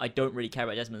collection. I don't really care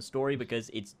about Desmond's story because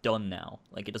it's done now.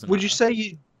 Like, it doesn't matter. Would you say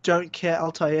you don't care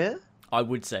Altair? I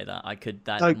would say that.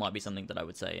 That might be something that I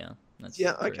would say, yeah. That's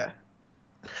true. Okay.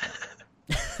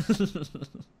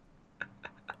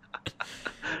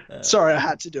 Sorry, I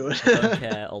had to do it. I don't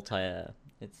care Altair.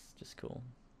 It's just cool.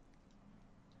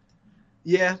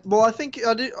 Yeah, well, I think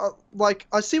I do. Like,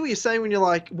 I see what you're saying when you're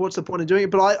like, "What's the point of doing it?"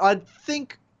 But I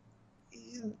think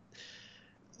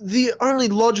the only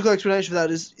logical explanation for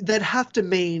that is they'd have to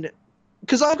mean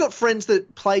because I've got friends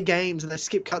that play games and they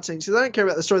skip cutscenes, so they don't care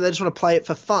about the story. They just want to play it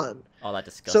for fun. Oh, that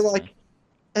disgusts me. So, like,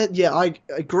 yeah, I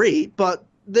agree. But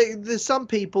there's some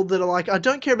people that are like, I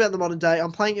don't care about the modern day.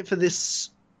 I'm playing it for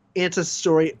this Ancestor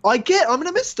story. I'm going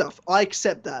to miss stuff. I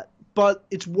accept that. But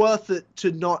it's worth it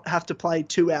to not have to play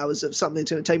 2 hours of something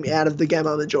that's going to take me out of the game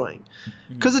I'm enjoying.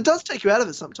 Because it does take you out of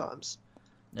it sometimes,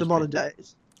 the modern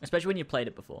days. Especially when you've played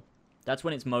it before. That's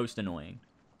when it's most annoying.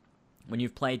 When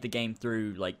you've played the game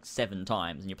through, like, 7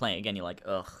 times, and you're playing it again, you're like,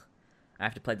 ugh, I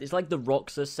have to play this. It's like the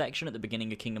Roxas section at the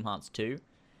beginning of Kingdom Hearts 2.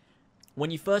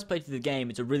 When you first play through the game,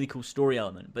 it's a really cool story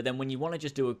element. But then when you want to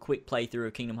just do a quick playthrough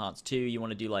of Kingdom Hearts 2, you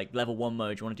want to do, like, level 1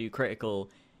 mode, you want to do critical...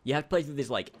 You have to play through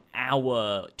this, like,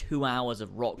 2 hours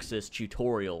of Roxas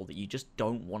tutorial that you just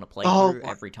don't want to play through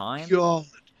every time. God.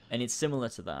 And it's similar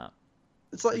to that.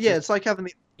 It's like, it's like having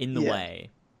the... In the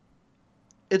way.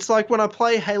 It's like when I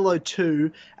play Halo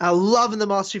 2, I love in the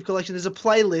Master Chief Collection, there's a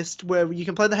playlist where you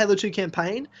can play the Halo 2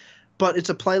 campaign, but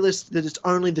it's a playlist that is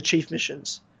only the Chief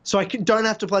missions. So I don't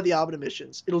have to play the Arbiter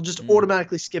missions. It'll just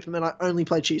automatically skip them, and I only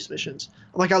play Chief's missions.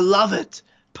 I'm like, I love it.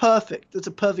 Perfect. It's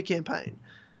a perfect campaign.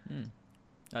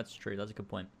 That's true. That's a good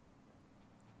point.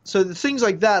 So the things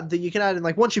like that you can add in,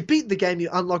 like once you beat the game, you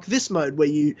unlock this mode where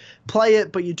you play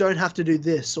it, but you don't have to do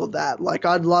this or that. Like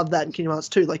I'd love that in Kingdom Hearts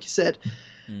 2, like you said.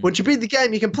 Once you beat the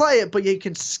game, you can play it, but you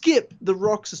can skip the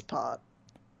Roxas part.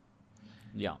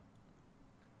 Yeah.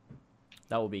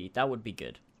 That would be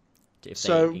good. If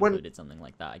they included something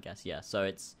like that, I guess. Yeah. So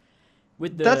it's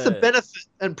with the... That's the benefit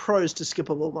and pros to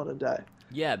skippable modern day.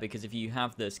 Yeah, because if you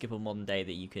have the skippable modern day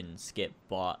that you can skip,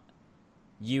 but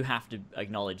you have to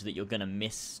acknowledge that you're going to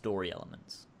miss story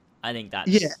elements. I think that's...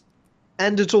 Yeah.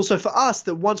 And it's also for us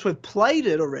that once we've played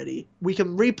it already, we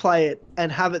can replay it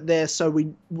and have it there so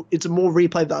it's a more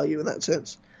replay value in that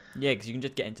sense. Yeah, because you can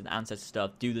just get into the Ancestor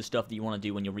stuff, do the stuff that you want to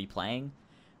do when you're replaying.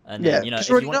 And then,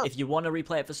 if you want to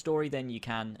replay it for story, then you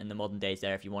can, and the modern day's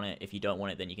there. If you want it, if you don't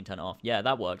want it, then you can turn it off. Yeah,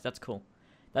 that works. That's cool.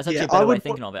 That's actually Yeah, a better I way would of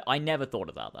thinking of it. I never thought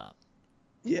about that.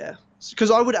 Yeah,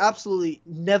 because I would absolutely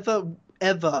never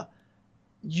ever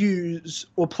use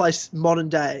or place modern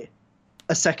day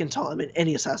a second time in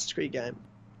any Assassin's Creed game.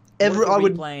 What if I you're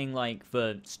would replaying like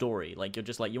for story? Like you're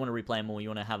just like you want to replay more. You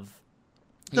want to have.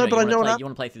 no, but I know what You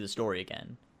want to play through the story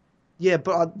again. Yeah,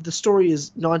 but the story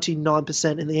is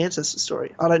 99% in the Ancestor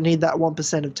story. I don't need that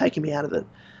 1% of taking me out of it.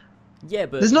 Yeah,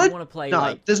 but There's you no want to play no.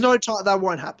 like. There's no time that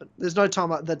won't happen. There's no time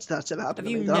that's ever happened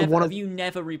to me. Have you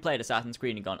never replayed Assassin's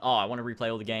Creed and gone, oh, I want to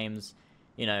replay all the games?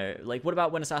 You know, like what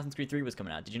about when Assassin's Creed 3 was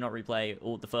coming out? Did you not replay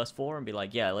all the first 4 and be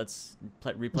like, yeah, let's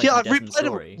replay Yeah, I've Desmond's replayed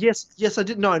story? it. Yes, I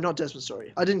did. No, not Desmond's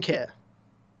story. I didn't care.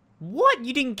 What?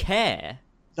 You didn't care?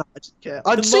 No, I didn't care.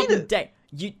 I'd seen it. Day.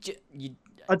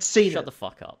 I'd seen it. Shut the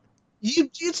fuck up.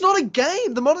 It's not a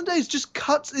game. The modern day is just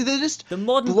cuts. They're just the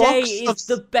modern day is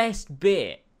the best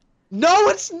bit. No,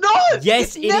 it's not.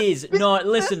 Yes, it is. No,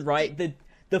 listen, right?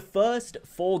 The first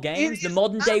 4 games, the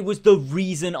modern day was the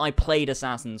reason I played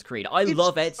Assassin's Creed. I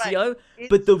love Ezio,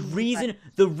 but the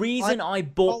reason I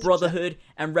bought Brotherhood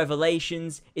and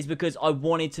Revelations is because I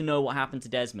wanted to know what happened to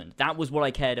Desmond. That was what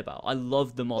I cared about. I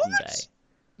love the modern day.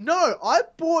 No, I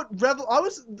bought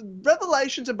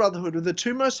Revelations and Brotherhood were the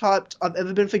 2 most hyped I've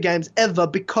ever been for games ever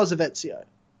because of Ezio,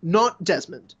 not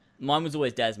Desmond. Mine was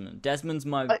always Desmond. Desmond's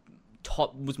my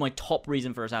top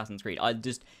reason for Assassin's Creed.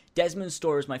 Desmond's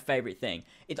story is my favorite thing.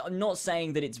 I'm not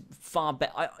saying that it's far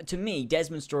better. To me,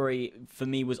 Desmond's story for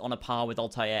me was on a par with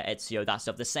Altair, Ezio, that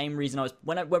stuff. The same reason I was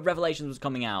when Revelations was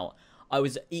coming out, I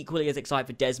was equally as excited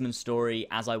for Desmond's story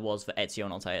as I was for Ezio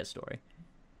and Altair's story.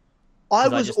 I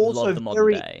was also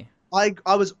very.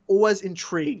 I was always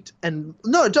intrigued, and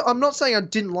no, I'm not saying I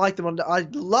didn't like the modern day. I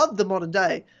loved the modern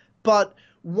day, but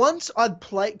once I'd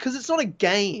played, because it's not a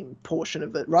game portion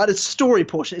of it, right? It's story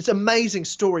portion. It's amazing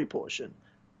story portion.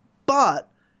 But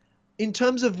in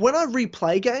terms of when I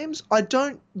replay games, I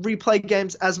don't replay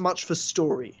games as much for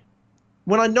story.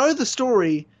 When I know the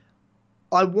story,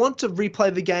 I want to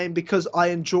replay the game because I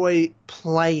enjoy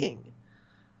playing.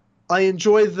 I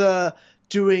enjoy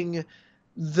doing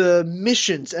the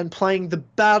missions and playing the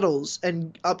battles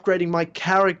and upgrading my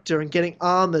character and getting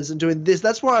armors and doing this.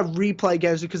 That's why I replay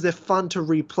games, because they're fun to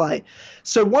replay.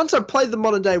 So once I've played the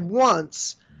modern day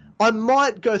once, I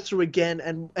might go through again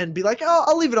and be like, oh,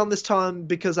 I'll leave it on this time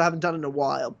because I haven't done it in a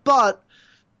while. But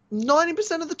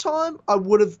 90% of the time, I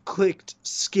would have clicked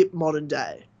skip modern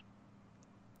day.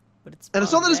 But it's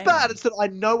not that it's bad, it's that I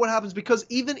know what happens, because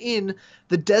even in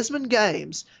the Desmond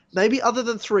games, maybe other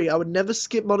than 3, I would never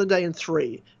skip modern day in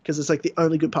 3 because it's like the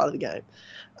only good part of the game.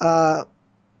 Why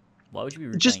would you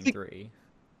be replaying 3?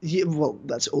 Yeah, well,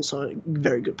 that's also a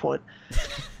very good point.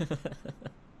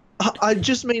 I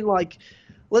just mean, like,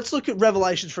 let's look at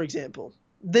Revelations, for example.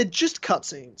 They're just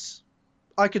cutscenes.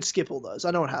 I could skip all those.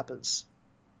 I know what happens.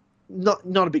 Not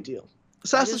a big deal.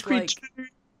 Assassin's Creed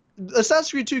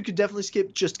 2 could definitely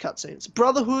skip just cutscenes.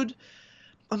 Brotherhood,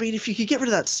 I mean, if you could get rid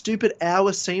of that stupid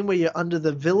hour scene where you're under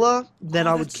the villa, then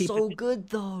I would keep it. It's so good,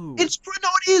 though. No, it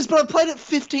is, but I've played it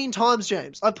 15 times,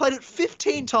 James. I've played it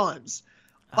 15 times.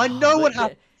 I know what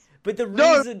happens. But the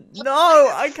reason... No,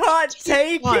 I can't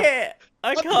take it.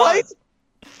 I can't. Played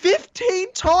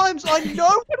 15 times. I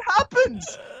know what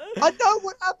happens. I know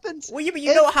what happens. Well, yeah, but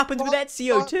you know what happens with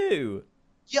Ezio, too.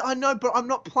 Yeah, I know, but I'm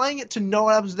not playing it to know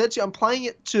what happens with Ezio. I'm playing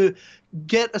it to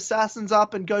get assassins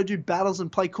up and go do battles and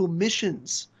play cool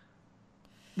missions.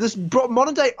 This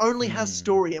modern day only has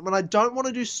story, and when I don't want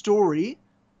to do story,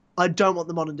 I don't want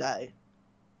the modern day.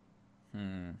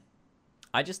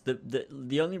 I just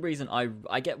the only reason I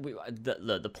get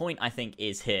the point I think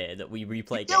is here that we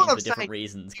replay games for different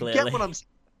reasons. Clearly, you get what I'm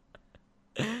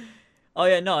saying. Oh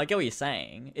yeah, no, I get what you're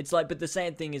saying. It's like, but the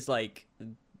same thing is like.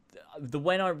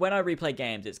 When I replay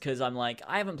games, it's because I'm like,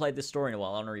 I haven't played this story in a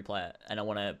while. I want to replay it, and I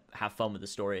want to have fun with the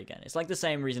story again. It's like the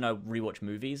same reason I rewatch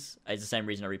movies. It's the same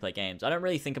reason I replay games. I don't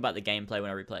really think about the gameplay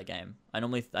when I replay a game. I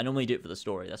normally do it for the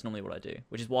story. That's normally what I do,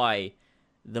 which is why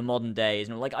the modern day is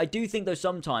like. I do think though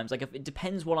sometimes, like, if it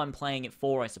depends what I'm playing it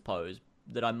for, I suppose,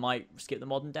 that I might skip the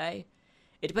modern day.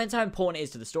 It depends how important it is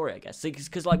to the story, I guess.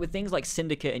 Because like with things like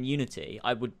Syndicate and Unity,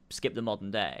 I would skip the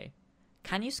modern day.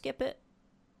 Can you skip it?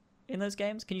 In those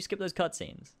games, can you skip those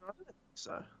cutscenes? I don't think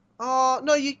so. Oh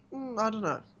no, I don't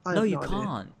know. No, you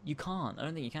can't. You can't. I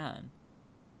don't think you can.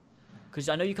 Because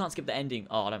I know you can't skip the ending.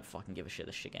 Oh, I don't fucking give a shit.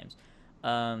 This shit games.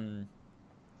 I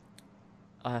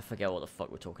forget what the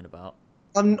fuck we're talking about.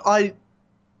 And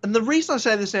the reason I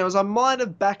say this now is I might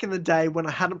have back in the day when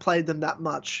I hadn't played them that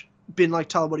much been like,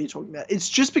 Tyler, what are you talking about? It's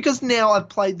just because now I've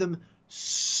played them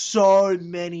so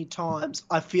many times.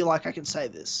 I feel like I can say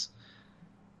this.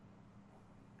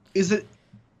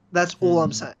 That's all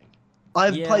I'm saying.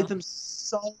 I've Yeah. played them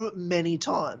so many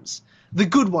times. The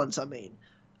good ones, I mean.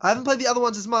 I haven't played the other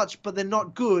ones as much, but they're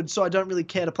not good, so I don't really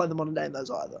care to play the modern day in those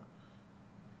either.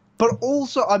 But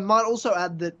also, I might also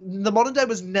add that the modern day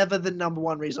was never the number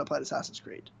one reason I played Assassin's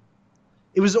Creed.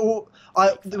 It was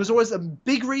there was always a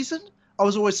big reason. I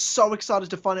was always so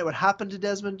excited to find out what happened to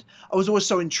Desmond. I was always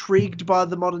so intrigued by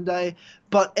the modern day.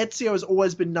 But Ezio has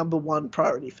always been number one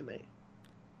priority for me.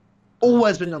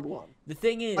 Always been number one. The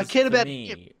thing is, I cared for about me,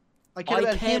 him. I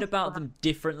cared about them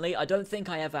differently. I don't think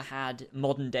I ever had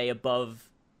modern day above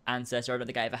Ancestor. I don't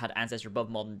think I ever had Ancestor above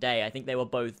modern day. I think they were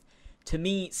both, to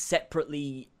me,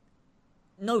 separately.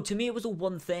 No, to me it was all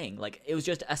one thing. Like, it was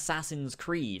just Assassin's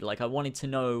Creed. Like, I wanted to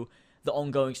know the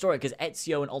ongoing story, because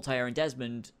Ezio and Altair and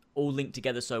Desmond all linked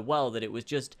together so well that it was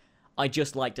just, I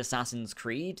just liked Assassin's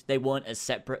Creed. They weren't as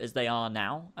separate as they are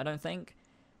now, I don't think.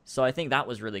 So I think that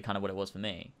was really kind of what it was for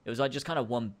me. It was like just kind of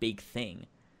one big thing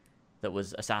that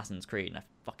was Assassin's Creed, and I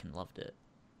fucking loved it.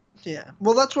 Yeah,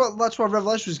 well, that's why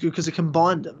Revelation was good, because it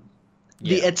combined them,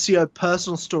 the Ezio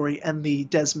personal story and the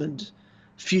Desmond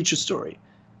future story,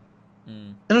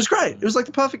 and it was great. It was like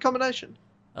the perfect combination.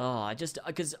 Oh,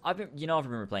 because I've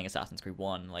been playing Assassin's Creed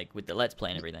 1, like with the Let's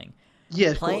Play and everything.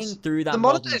 Yeah, playing course. through that the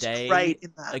modern day great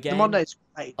in that. again. The modern day is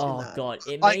great. Oh in that. god,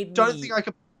 I don't think I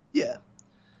could. Yeah.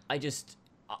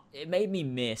 It made me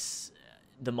miss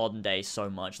the modern day so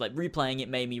much. Like, replaying it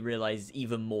made me realize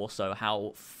even more so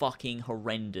how fucking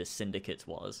horrendous Syndicates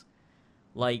was.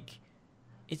 Like,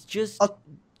 it's just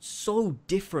so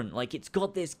different. Like, it's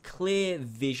got this clear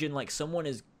vision. Like, someone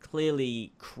has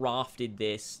clearly crafted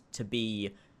this to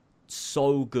be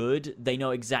so good. They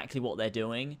know exactly what they're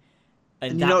doing.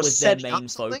 And that was their main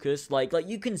focus. Like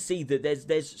you can see that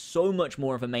there's so much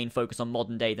more of a main focus on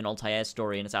modern day than Altair's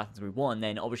story in Assassin's Creed 1.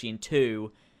 Then obviously in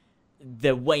 2,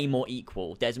 they're way more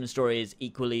equal. Desmond's story is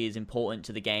equally as important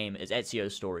to the game as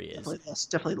Ezio's story is.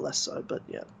 Definitely less so, but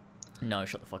yeah. No,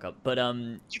 shut the fuck up. But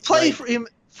you play for him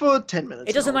for 10 minutes.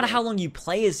 It doesn't matter how long you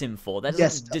play as him for. That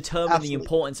doesn't determine the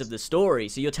importance of the story.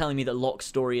 So you're telling me that Locke's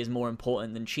story is more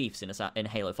important than Chief's in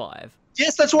Halo 5?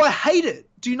 Yes, that's why I hate it.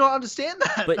 Do you not understand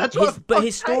that? But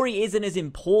his story isn't as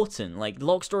important. Like,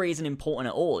 Locke's story isn't important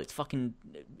at all. It's fucking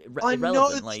irrelevant. I know,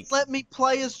 like, let me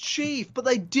play as Chief, but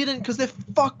they didn't, because they're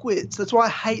fuckwits. That's why I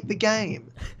hate the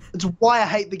game. That's why I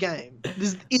hate the game.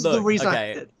 This is the reason I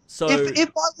hate it. So if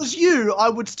I was you, I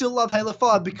would still love Halo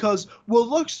 5 because, well,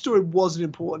 Locke's story wasn't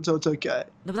important, so it's okay.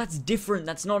 No, but that's different.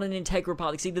 That's not an integral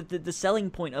part. Like, see, the selling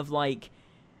point of, like,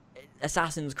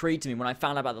 Assassin's Creed to me, when I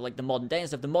found out about the modern day and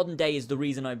stuff, the modern day is the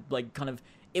reason I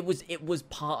it was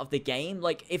part of the game.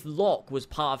 Like, if Locke was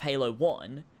part of Halo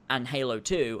 1 and Halo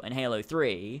 2 and Halo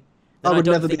 3, then I would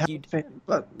never be a fan.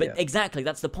 But yeah. Exactly,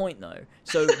 that's the point though.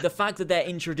 So the fact that they're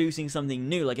introducing something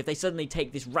new, like if they suddenly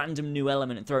take this random new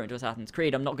element and throw it into Assassin's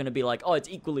Creed, I'm not going to be like, oh, it's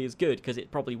equally as good, because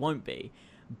it probably won't be.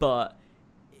 But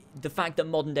the fact that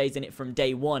modern day's in it from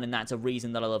day one, and that's a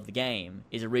reason that I love the game,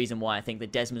 is a reason why I think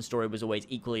that Desmond's story was always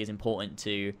equally as important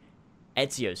to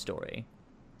Ezio's story.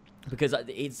 Because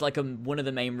it's like one of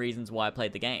the main reasons why I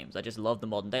played the games. I just love the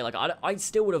modern day. Like, I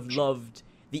still would have loved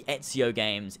the Ezio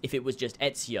games if it was just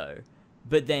Ezio.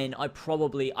 But then I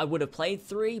would have played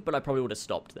 3, but I probably would have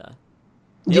stopped there.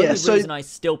 The only reason I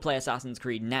still play Assassin's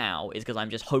Creed now is because I'm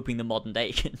just hoping the modern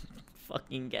day can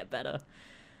fucking get better.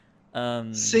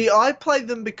 See, I play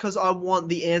them because I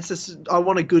want I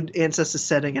want a good Ancestor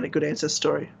setting and a good Ancestor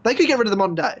story. They could get rid of the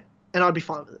modern day, and I'd be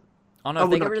fine with it. Oh no,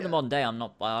 if they get rid of the modern day, I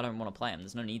don't want to play them.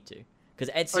 There's no need to. Because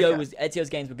Ezio's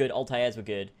games were good, Altair's were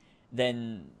good,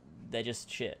 then they're just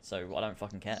shit, so I don't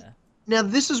fucking care. Now,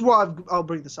 this is why I'll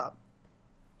bring this up.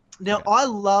 Now, I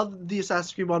love the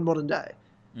Assassin's Creed 1 Modern Day.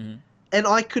 Mm-hmm. And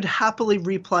I could happily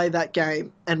replay that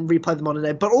game and replay the Modern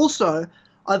Day. But also,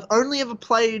 I've only ever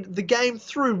played the game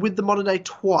through with the Modern Day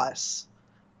twice.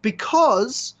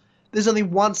 Because there's only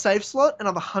one save slot, and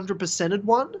I've 100%ed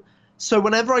one. So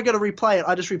whenever I go to replay it,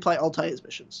 I just replay Altair's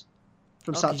missions.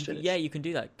 From start to finish. Yeah, you can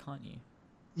do that, can't you?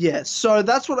 Yeah, so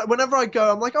that's whenever I go,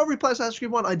 I'm like, I'll replay Assassin's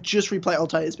Creed 1, I just replay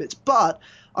Altair's bits. But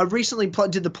I recently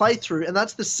did the playthrough, and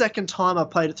that's the second time I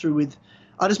played it through with...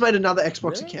 I just made another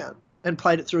Xbox account and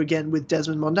played it through again with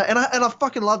Desmond Monday, and I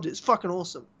fucking loved it. It's fucking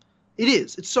awesome. It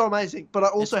is. It's so amazing, but I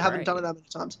also haven't done it that many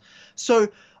times. So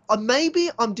maybe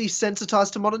I'm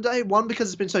desensitized to modern day, one, because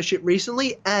it's been so shit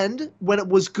recently, and when it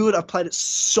was good, I've played it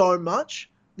so much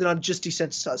that I'm just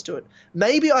desensitized to it.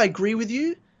 Maybe I agree with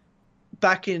you.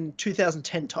 Back in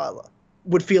 2010, Tyler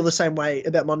would feel the same way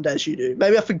about modern day as you do.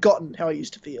 Maybe I've forgotten how I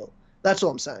used to feel. That's all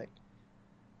I'm saying.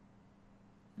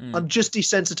 I'm just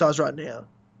desensitized right now.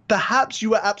 Perhaps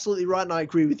you are absolutely right, and I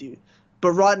agree with you.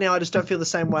 But right now, I just don't feel the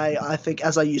same way, I think,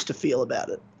 as I used to feel about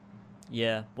it.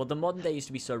 Yeah, well, the modern day used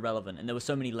to be so relevant, and there were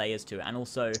so many layers to it, and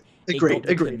also it got Agreed,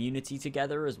 the agreed. community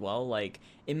together as well. Like,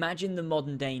 imagine the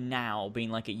modern day now being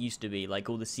like it used to be, like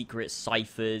all the secret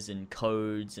ciphers and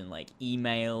codes and like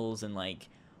emails and like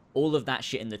all of that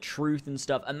shit and the truth and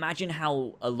stuff. Imagine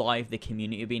how alive the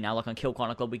community would be now. Like on Kill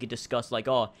Chronicle, we could discuss like,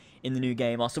 oh, in the new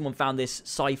game, oh, someone found this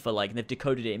cipher, like, and they've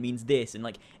decoded it. It means this, and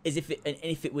like, as if it, and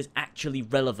if it was actually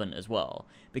relevant as well,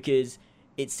 because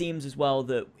it seems as well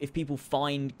that if people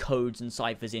find codes and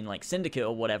ciphers in like Syndicate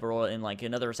or whatever, or in like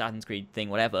another Assassin's Creed thing,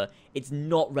 whatever, it's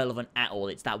not relevant at all.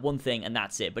 It's that one thing and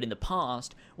that's it. But in the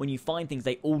past, when you find things,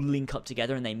 they all link up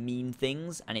together and they mean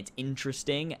things, and it's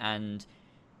interesting, and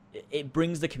it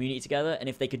brings the community together. And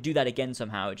if they could do that again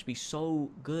somehow, it'd be so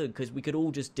good, because we could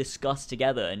all just discuss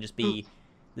together and just be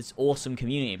this awesome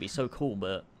community. It'd be so cool.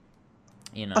 But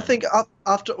you know, I think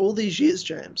after all these years,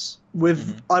 James,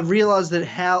 Mm-hmm. I've realized that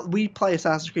how we play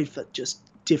Assassin's Creed for just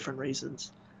different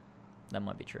reasons. that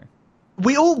might be true.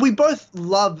 We both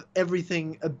love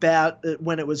everything about it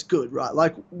when it was good, right?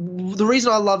 Like the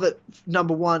reason I love it,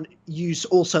 number one, you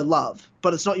also love,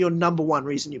 but it's not your number one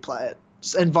reason you play it,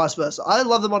 and vice versa. I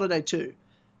love the modern day too,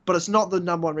 but it's not the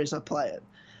number one reason I play it.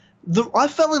 I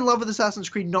fell in love with Assassin's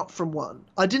Creed not from one.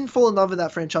 I didn't fall in love with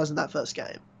that franchise in that first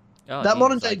game. Oh, That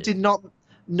modern Jesus, I day did not.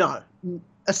 No,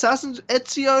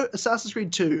 Ezio Assassin's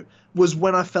Creed 2 was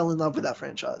when I fell in love with that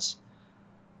franchise.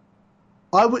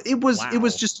 It was Wow.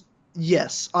 just,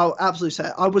 yes, I'll absolutely say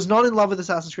it. I was not in love with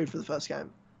Assassin's Creed for the first game.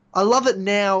 I love it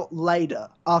now later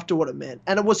after what it meant,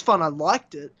 and it was fun. I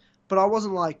liked it, but I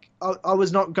wasn't like I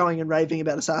was not going and raving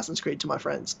about Assassin's Creed to my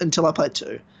friends until I played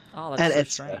 2. Oh, And that's so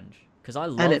it's strange. Because I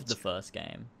and loved it's the first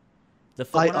game.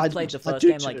 When I played the I first do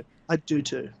game, too. like, I do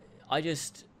too. I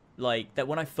just, like, that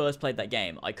when I first played that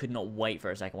game, I could not wait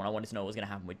for a second one. I wanted to know what was going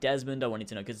to happen with Desmond. I wanted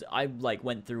to know, because I, like,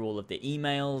 went through all of the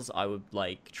emails. I would,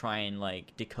 like, try and,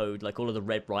 like, decode, like, all of the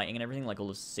red writing and everything, like,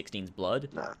 all of 16's blood.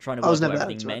 Nah, Trying to I work was out never what that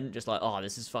everything into it. meant. Just like, oh,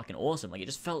 this is fucking awesome. Like, it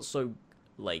just felt so,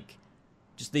 like,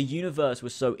 just the universe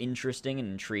was so interesting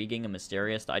and intriguing and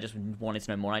mysterious that I just wanted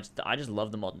to know more. I just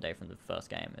love the modern day from the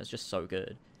first game. It's just so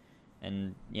good.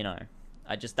 And, you know,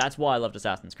 that's why I loved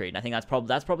Assassin's Creed. And I think that's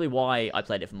probably why I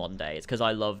played it for modern day. It's because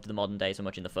I loved the modern day so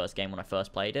much in the first game when I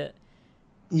first played it.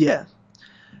 Yeah.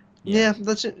 Yeah. Yeah,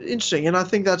 that's interesting, and I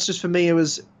think that's just for me. It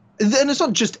was, and it's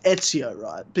not just Ezio,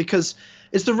 right? Because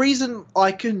it's the reason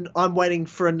I'm waiting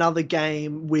for another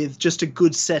game with just a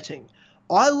good setting.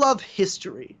 I love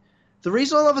history. The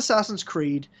reason I love Assassin's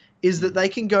Creed is that they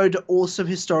can go to awesome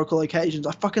historical occasions.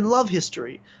 I fucking love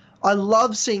history. I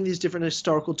love seeing these different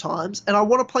historical times, and I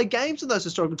want to play games in those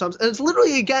historical times. And it's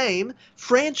literally a game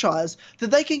franchise that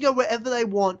they can go wherever they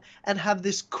want and have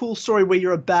this cool story where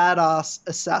you're a badass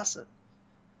assassin.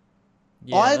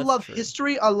 Yeah, I that's love true.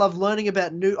 history. I love learning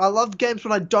about I love games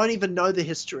when I don't even know the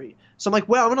history. So I'm like,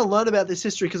 wow, I'm going to learn about this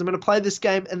history because I'm going to play this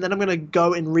game, and then I'm going to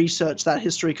go and research that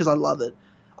history because I love it.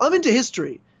 I'm into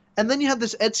history. And then you have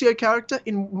this Ezio character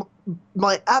in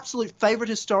my absolute favorite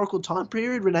historical time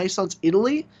period, Renaissance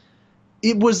Italy.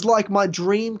 It was like my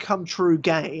dream come true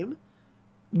game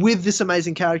with this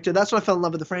amazing character. That's when I fell in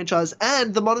love with the franchise,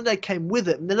 and the modern day came with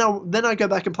it. And then I go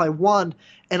back and play 1,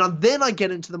 and then I get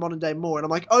into the modern day more, and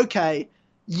I'm like, okay,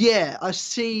 yeah, I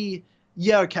see.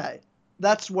 Yeah, okay,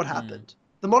 that's what happened.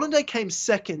 The modern day came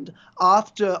second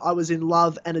after I was in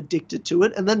love and addicted to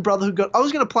it, and then Brotherhood got. I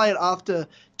was going to play it after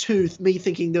 2, me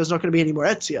thinking there was not going to be any more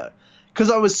Ezio,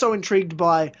 because I was so intrigued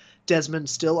by Desmond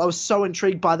still. I was so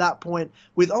intrigued by that point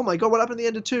with, oh my god, what happened at the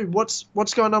end of 2?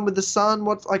 What's going on with the son?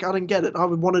 I didn't get it. I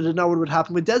wanted to know what would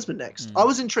happen with Desmond next. I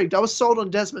was intrigued. I was sold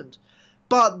on Desmond.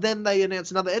 But then they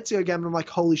announced another Ezio game, and I'm like,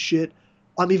 holy shit,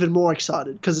 I'm even more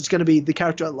excited because it's going to be the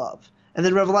character I love. And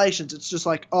then Revelations, it's just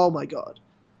like, oh my god.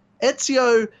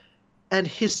 Ezio and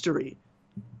history.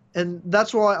 And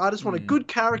that's why I just want a good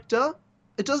character.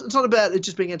 It's not about it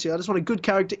just being Ezio. I just want a good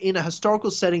character in a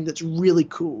historical setting that's really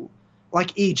cool.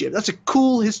 Like Egypt. That's a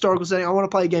cool historical setting. I want to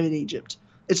play a game in Egypt.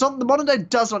 The modern day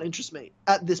does not interest me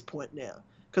at this point now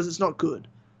because it's not good.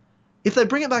 If they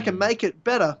bring it back and make it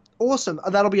better, awesome.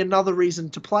 That'll be another reason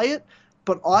to play it.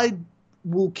 But I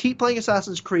will keep playing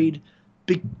Assassin's Creed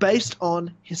based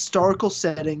on historical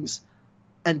settings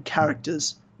and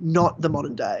characters, not the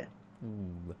modern day.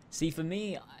 Ooh. See, for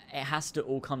me, it has to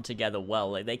all come together well.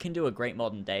 Like, they can do a great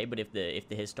modern day, but if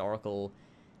the historical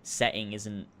setting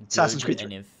isn't good, Assassin's Creed 3.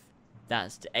 and if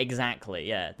that's exactly,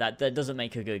 yeah, that doesn't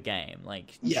make a good game.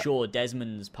 Like, Yeah. sure,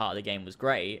 Desmond's part of the game was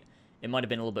great. It might have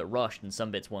been a little bit rushed, and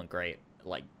some bits weren't great,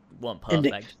 like weren't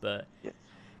Ending. perfect. But Yeah.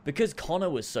 because Connor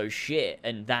was so shit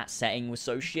and that setting was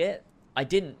so shit, I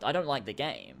don't like the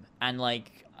game. And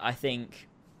like, I think,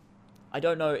 I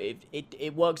don't know if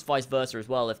it works vice versa as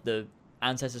well. If the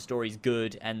Ancestor Story's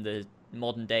good and the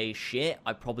modern day shit,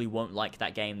 I probably won't like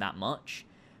that game that much.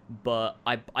 But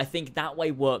I think that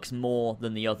way works more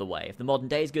than the other way. If the modern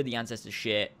day is good, the Ancestor's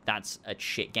shit, that's a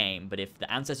shit game. But if the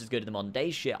Ancestor's good and the modern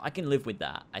day shit, I can live with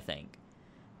that, I think.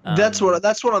 That's what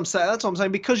I'm saying. That's what I'm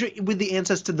saying. Because you're with the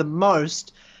Ancestor the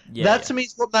most, that to me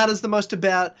is what matters the most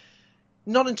about.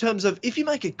 Not in terms of if you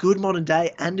make a good modern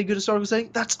day and a good historical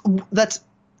setting, that's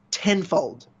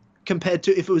tenfold compared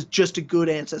to if it was just a good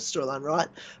Ancestor storyline, right?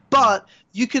 But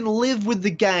you can live with the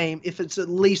game if it's at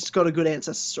least got a good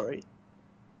Ancestor story.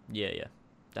 Yeah,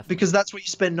 definitely. Because that's where you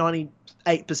spend 98%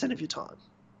 of your time.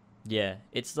 Yeah,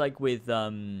 it's like with shit,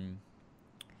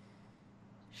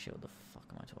 what the fuck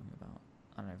am I talking about?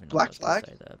 I don't even know Black what I was Flag?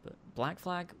 gonna say there, but Black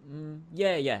Flag?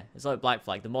 Yeah. It's like Black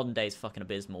Flag. The modern day is fucking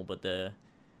abysmal, but the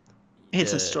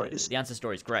Ancestor story is the Ancestor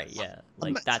story is great, yeah.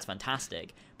 Like, amazing. that's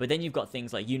fantastic. But then you've got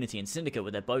things like Unity and Syndicate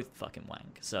where they're both fucking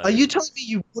wank. So Are you telling me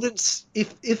you wouldn't,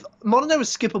 if modern day was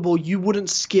skippable, you wouldn't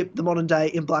skip the modern day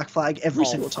in Black Flag every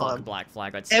single fuck time? Black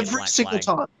Flag. I'd skip Every Black single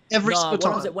Flag. time. Every single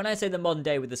time. When I say the modern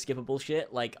day with the skippable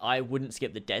shit, like, I wouldn't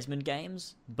skip the Desmond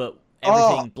games, but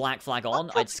everything Black Flag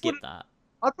on, I'd skip that.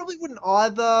 I probably wouldn't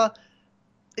either.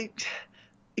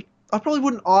 I probably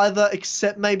wouldn't either,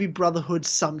 except maybe Brotherhood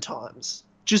sometimes.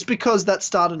 Just because that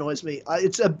start annoys me.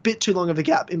 It's a bit too long of a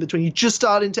gap in between. You just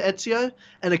start into Ezio,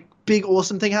 and a big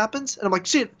awesome thing happens, and I'm like,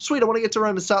 shit, sweet, I want to get to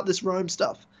Rome and start this Rome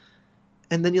stuff.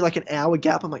 And then you're like an hour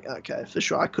gap. I'm like, okay, for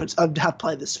sure, I'd have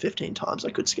played this 15 times.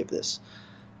 I could skip this.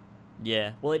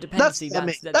 Yeah, well, it depends.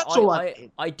 That's all I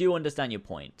mean. I do understand your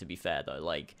point, to be fair, though.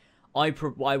 Like, I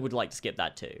would like to skip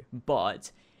that too.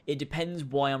 But it depends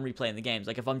why I'm replaying the games.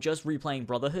 Like, if I'm just replaying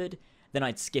Brotherhood, then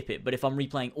I'd skip it. But if I'm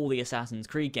replaying all the Assassin's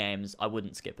Creed games, I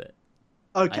wouldn't skip it.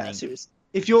 Okay, seriously.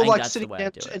 If you're like sitting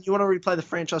down and you want to replay the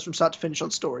franchise from start to finish on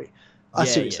story, I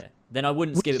see what you're saying. Then I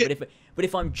wouldn't skip it. But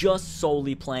if I'm just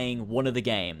solely playing one of the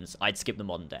games, I'd skip the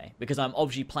modern day, because I'm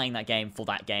obviously playing that game for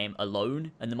that game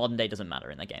alone, and the modern day doesn't matter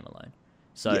in that game alone.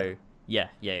 So yeah.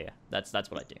 That's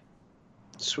what I do.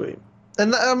 Sweet.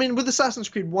 And I mean, with Assassin's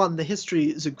Creed 1, the history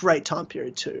is a great time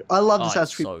period too. I love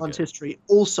Assassin's Creed 1's history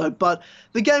also, but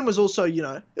the game was also, you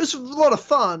know, it was a lot of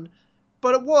fun,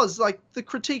 but it was like the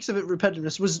critiques of it,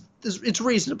 repetitiveness, it's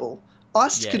reasonable. I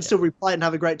can still replay it and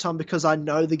have a great time because I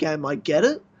know the game, I get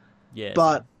it. Yeah.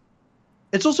 But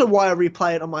it's also why I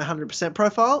replay it on my 100%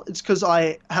 profile. It's because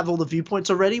I have all the viewpoints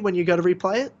already when you go to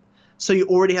replay it. So you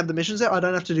already have the missions there. I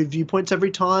don't have to do viewpoints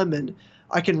every time, and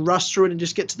I can rush through it and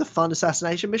just get to the fun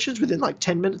assassination missions within like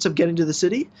 10 minutes of getting to the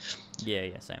city. Yeah,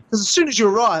 same. Because as soon as you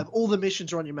arrive, all the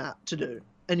missions are on your map to do.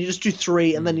 And you just do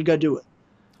 3 and then you go do it.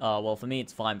 Oh, well, for me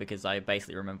it's fine because I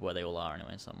basically remember where they all are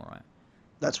anyway, so I'm alright.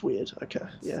 That's weird. Okay,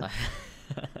 yeah.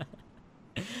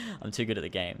 I'm too good at the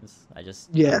games. I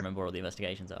just don't remember where all the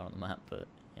investigations are on the map, but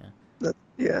yeah.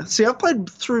 Yeah. See, I've played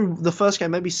through the first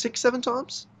game maybe 6-7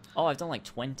 times. Oh, I've done like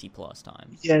 20 plus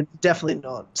times. Yeah, definitely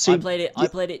not. See, I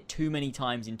played it too many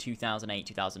times in 2008,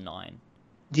 2009.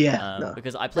 Yeah,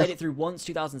 because I played it through once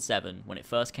 2007 when it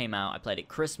first came out. I played it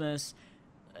Christmas,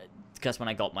 because when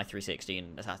I got my 360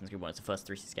 and Assassin's Creed 1, it's the first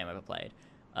 360 game I ever played.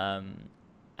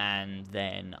 And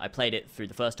then I played it through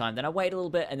the first time. Then I waited a little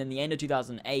bit, and then the end of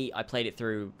 2008, I played it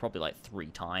through probably like 3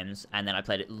 times, and then I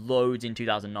played it loads in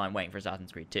 2009, waiting for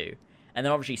Assassin's Creed 2, and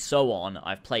then obviously so on.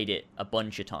 I've played it a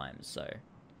bunch of times, so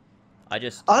I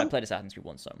played Assassin's Creed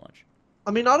 1 so much.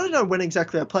 I mean, I don't know when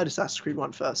exactly I played Assassin's Creed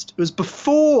 1 first. It was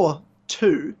before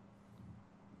 2,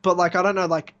 but like I don't know,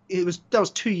 like that was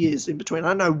 2 years in between. I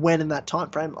don't know when in that time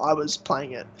frame I was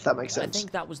playing it, if that makes sense. I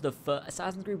think that was the first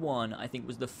Assassin's Creed 1. I think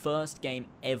was the first game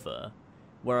ever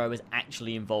where I was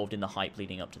actually involved in the hype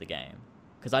leading up to the game,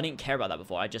 because I didn't care about that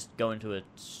before. I just go into a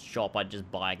shop, I'd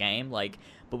just buy a game.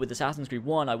 But with Assassin's Creed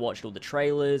 1, I watched all the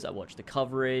trailers, I watched the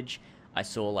coverage. I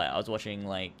saw, I was watching,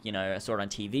 I saw it on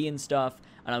TV and stuff,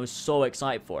 and I was so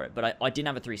excited for it. But I didn't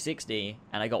have a 360,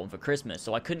 and I got one for Christmas,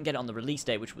 so I couldn't get it on the release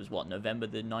date, which was, November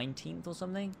the 19th or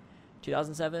something?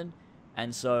 2007?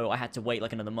 And so I had to wait,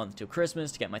 another month till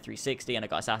Christmas to get my 360, and I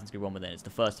got Assassin's Creed 1 with it. It's the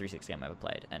first 360 game I ever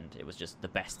played, and it was just the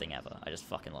best thing ever. I just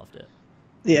fucking loved it.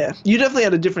 Yeah, you definitely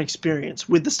had a different experience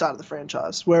with the start of the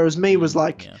franchise, whereas me was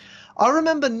I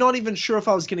remember not even sure if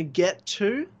I was going to get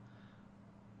to.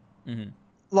 Mm-hmm.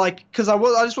 Because I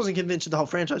just wasn't convinced of the whole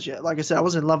franchise yet. Like I said, I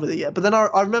wasn't in love with it yet. But then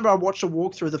I remember I watched a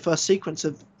walkthrough of the first sequence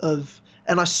of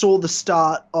and I saw the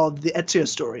start of the Ezio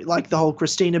story, like the whole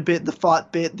Christina bit, the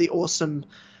fight bit, the awesome,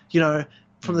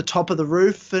 from the top of the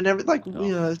roof and everything.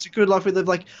 It's a good life we live.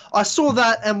 I saw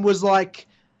that and was like,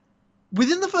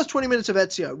 within the first 20 minutes of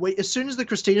Ezio, as soon as the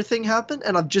Christina thing happened,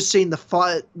 and I've just seen the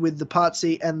fight with the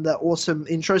Pazzi and the awesome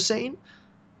intro scene,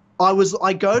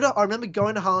 I remember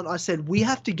going to Harlan. I said, we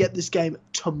have to get this game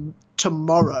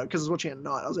tomorrow because I was watching it at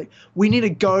night. I was like, we need to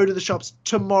go to the shops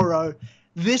tomorrow.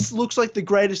 This looks like the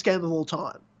greatest game of all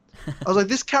time. I was like,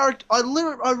 this character, I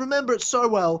remember it so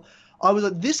well. I was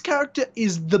like, this character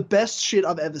is the best shit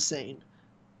I've ever seen.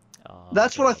 Oh,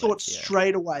 That's what I thought Ezio.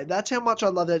 straight away. That's how much I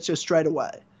loved Ezio straight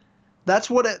away. That's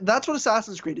what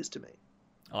Assassin's Creed is to me.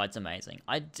 Oh, it's amazing.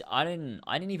 I didn't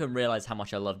even realize how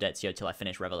much I loved Ezio till I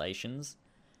finished Revelations.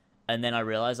 And then I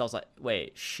realized, I was like,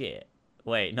 wait, shit.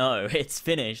 Wait, no, it's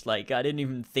finished. Like, I didn't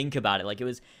even think about it. Like, it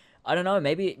was, I don't know,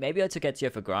 maybe I took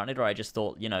Ezio for granted, or I just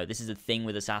thought, you know, this is a thing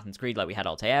with Assassin's Creed. Like, we had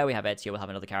Altair, we have Ezio, we'll have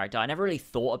another character. I never really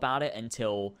thought about it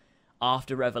until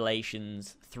after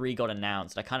Revelations 3 got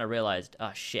announced. I kind of realized,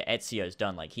 oh, shit, Ezio's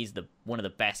done. Like, he's one of the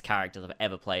best characters I've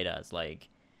ever played as. Like,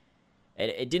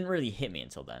 it didn't really hit me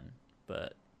until then.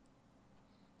 But,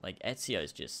 like,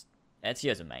 Ezio's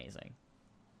amazing.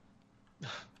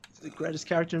 The greatest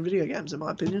character in video games, in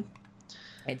my opinion.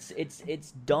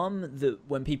 It's dumb that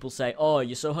when people say, "Oh,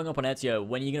 you're so hung up on Ezio,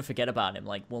 when are you gonna forget about him?"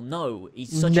 Like, well, no,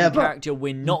 he's such a good character.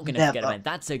 We're not gonna forget about him.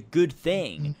 That's a good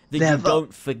thing that you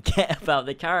don't forget about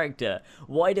the character.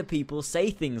 Why do people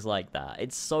say things like that?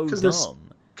 It's so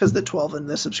dumb. Because they're 12 and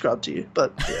they're subscribed to you.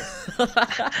 But yeah.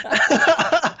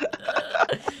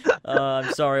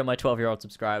 I'm sorry, on my 12-year-old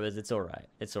subscribers. It's all right.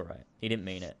 It's all right. He didn't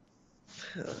mean it.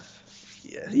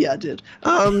 Yeah, I did.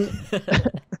 I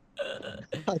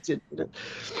did.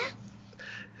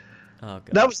 Oh, God.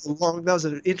 That was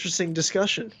an interesting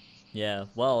discussion. Yeah,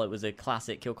 well, it was a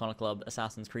classic Kill Connor Club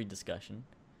Assassin's Creed discussion.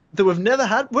 That we've never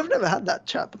had that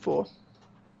chat before.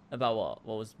 About what?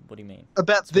 What do you mean?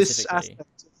 About this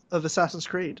aspect of Assassin's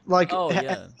Creed. Like, oh,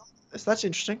 yeah. That's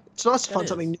interesting. It's nice to find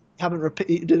something we haven't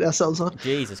repeated ourselves on.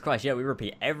 Jesus Christ, yeah, we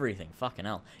repeat everything. Fucking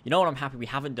hell. You know what I'm happy we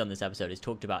haven't done this episode is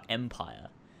talked about Empire.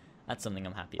 That's something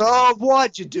I'm happy about. Oh,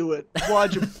 why'd you do it?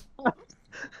 Why'd you...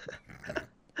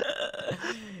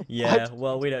 Yeah,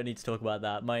 well, we don't need to talk about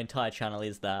that. My entire channel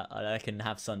is that. I can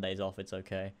have Sundays off, it's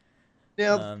okay.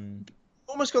 Now,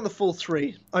 almost gone the full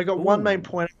 3. I got one main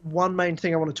point, one main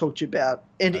thing I want to talk to you about.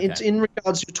 And it's in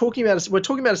regards to we're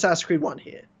talking about Assassin's Creed 1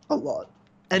 here, a lot.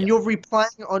 And you're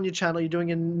replaying on your channel, you're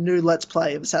doing a new Let's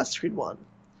Play of Assassin's Creed 1.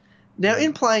 Now,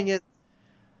 in playing it,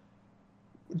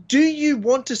 do you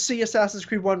want to see Assassin's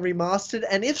Creed 1 remastered?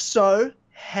 And if so,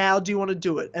 how do you want to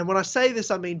do it? And when I say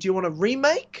this, I mean, do you want to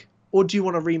remake or do you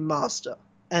want to remaster?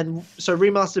 And so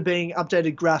remaster being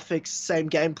updated graphics, same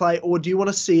gameplay, or do you want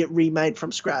to see it remade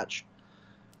from scratch?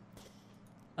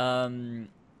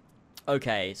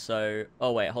 Okay, so...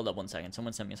 Oh, wait, hold up one second.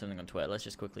 Someone sent me something on Twitter. Let's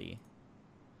just quickly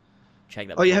check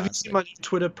that. Oh, yeah, have you seen my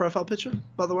Twitter profile picture,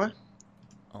 by the way?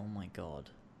 Oh, my God.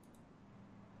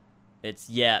 It's...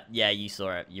 Yeah, you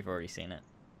saw it. You've already seen it.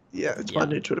 Yeah, it's my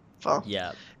new Twitter profile.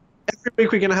 Yeah. Every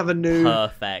week we're going to have a new...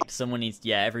 Perfect. Someone needs...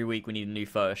 Yeah, every week we need a new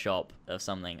Photoshop of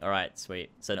something. All right,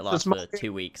 sweet. So it lasts for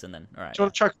 2 weeks and then... All right. Do you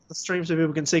want to check the stream so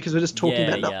people can see? Because we're just talking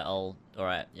about Yeah, All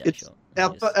right, yeah, it's, sure.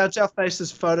 It's our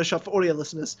faces Photoshop for audio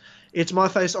listeners. It's my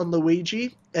face on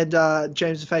Luigi and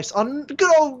James' face on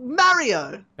good old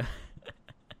Mario.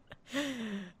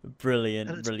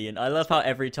 Brilliant. I love how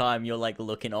every time you're like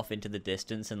looking off into the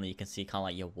distance and you can see kind of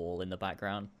like your wall in the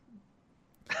background.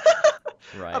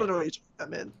 Right. I don't know what you're talking about,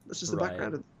 man. That's just the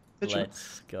background of the picture.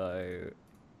 Let's go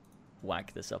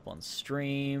whack this up on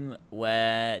stream.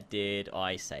 Where did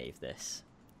I save this?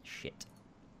 Shit.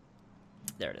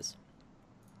 There it is.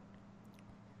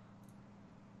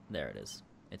 There it is.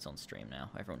 It's on stream now.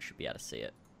 Everyone should be able to see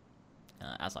it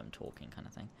as I'm talking, kind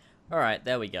of thing. All right,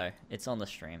 there we go. It's on the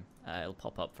stream. It'll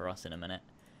pop up for us in a minute.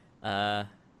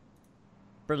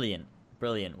 Brilliant.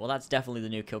 Well, that's definitely the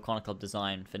new Kill Connor Club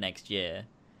design for next year.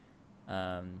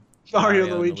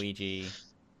 Mario Luigi.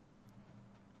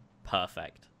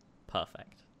 Perfect.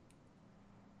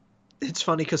 It's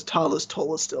funny because Tyler's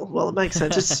taller still. Well, it makes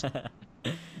sense.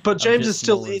 But James is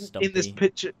still in this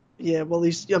picture. Yeah, well,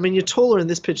 you're taller in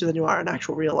this picture than you are in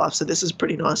actual real life, so this is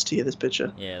pretty nice to you, this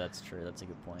picture. Yeah, that's true. That's a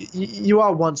good point. You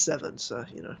are 1'7", so,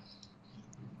 you know.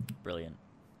 Brilliant.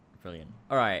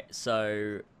 All right,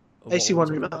 so... AC1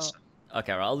 Remaster.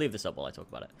 Okay, right, I'll leave this up while I talk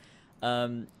about it.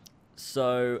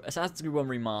 So, Assassin's Creed 1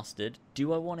 Remastered.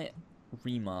 Do I want it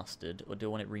remastered, or do I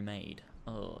want it remade?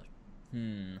 I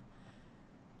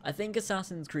think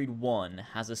Assassin's Creed 1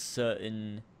 has a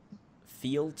certain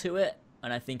feel to it,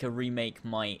 and I think a remake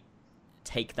might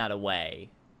take that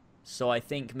away. So I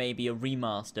think maybe a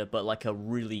remaster, but like a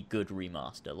really good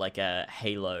remaster, like a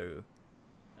Halo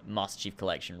Master Chief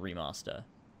Collection remaster.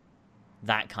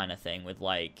 That kind of thing, with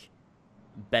like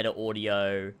better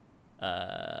audio.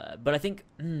 But I think,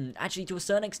 actually, to a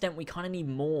certain extent, we kind of need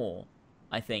more,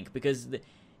 I think, because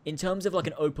in terms of like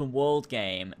an open world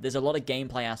game, there's a lot of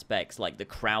gameplay aspects like the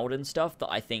crowd and stuff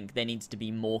that I think there needs to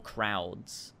be more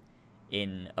crowds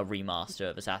in a remaster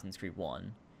of Assassin's Creed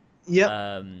 1.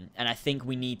 Yeah. And I think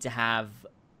we need to have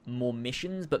more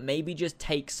missions, but maybe just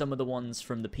take some of the ones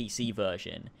from the PC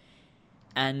version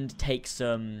and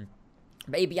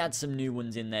maybe add some new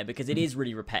ones in there, because it is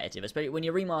really repetitive, especially when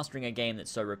you're remastering a game that's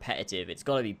so repetitive. It's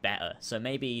got to be better. So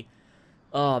maybe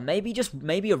a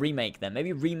remake then.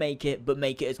 Maybe remake it, but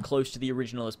make it as close to the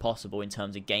original as possible in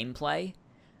terms of gameplay.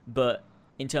 But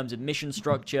in terms of mission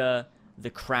structure, the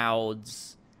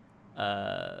crowds,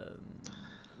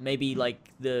 maybe like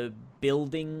the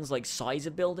buildings, like size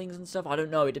of buildings and stuff. I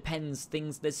don't know. It depends.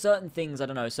 There's certain things, I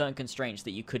don't know, certain constraints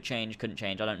that you could change, couldn't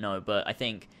change. I don't know. But I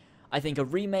think a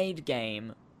remade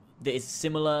game that is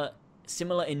similar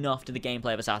enough to the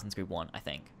gameplay of Assassin's Creed 1, I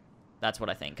think. That's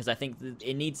what I think, because I think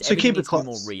it needs everything needs to be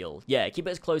more real. Yeah, keep it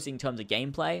as close in terms of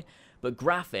gameplay, but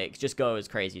graphics, just go as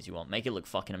crazy as you want. Make it look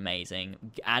fucking amazing.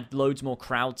 Add loads more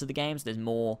crowd to the games. There's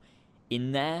more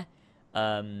in there,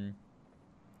 and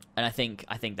I think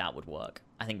that would work.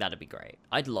 I think that'd be great.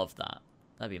 I'd love that.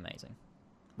 That'd be amazing.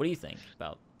 What do you think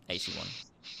about AC1?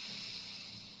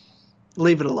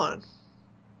 Leave it alone.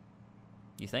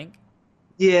 You think?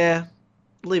 Yeah,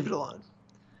 leave it alone.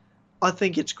 I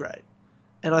think it's great.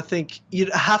 And I think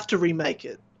you'd have to remake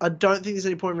it. I don't think there's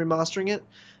any point in remastering it,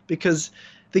 because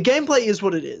the gameplay is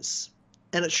what it is,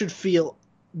 and it should feel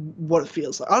what it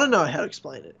feels like. I don't know how to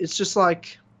explain it. It's just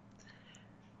like,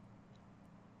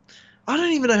 I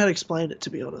don't even know how to explain it, to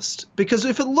be honest. Because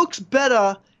if it looks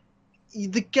better,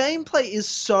 the gameplay is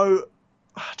so,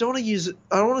 I don't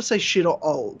want to say shit or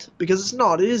old, because it's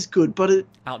not. It is good, but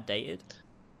outdated.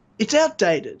 It's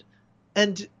outdated,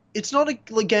 and it's not a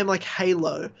game like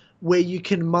Halo, where you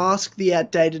can mask the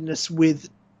outdatedness with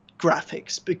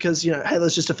graphics, because, you know,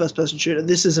 Halo's just a first-person shooter.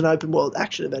 This is an open-world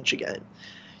action-adventure game.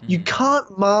 Mm-hmm. You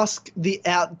can't mask the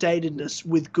outdatedness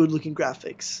with good-looking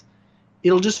graphics.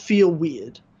 It'll just feel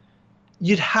weird.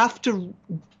 You'd have to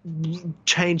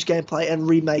change gameplay and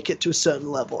remake it to a certain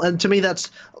level. And to me,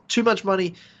 that's too much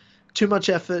money, too much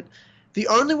effort. The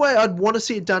only way I'd want to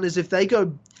see it done is if they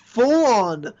go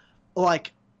full-on,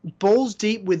 like, balls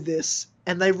deep with this,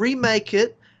 and they remake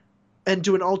it, and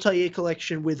do an Altair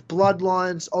collection with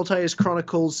Bloodlines, Altair's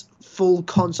Chronicles, full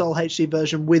console HD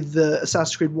version with the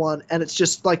Assassin's Creed 1, and it's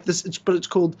just like this. But it's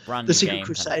called The Secret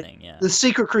Crusade. Kind of thing, yeah. The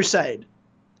Secret Crusade.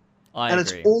 I agree.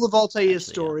 It's all of Altair's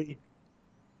story,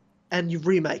 and you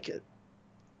remake it.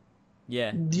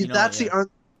 Yeah, that's the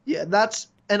only. Yeah, that's,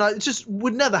 and it just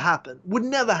would never happen. Would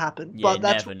never happen. Yeah, but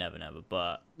that's never.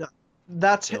 But no,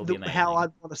 that's how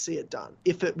I'd want to see it done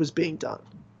if it was being done.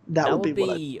 That would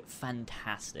be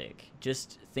fantastic.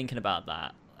 Just thinking about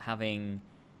that, having,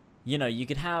 you know, you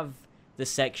could have the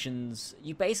sections.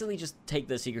 You basically just take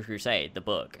the Secret Crusade, the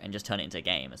book, and just turn it into a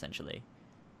game, essentially,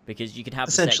 because you could have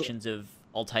the sections of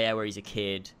Altair where he's a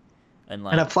kid, and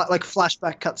have like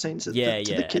flashback cutscenes. To the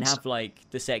kids. And have like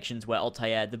the sections where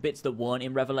Altair, the bits that weren't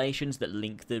in Revelations that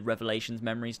link the Revelations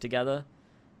memories together.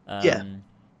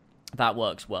 That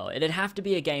works well. It'd have to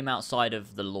be a game outside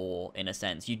of the lore, in a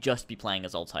sense. You'd just be playing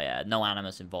as Altair, no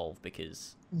Animus involved,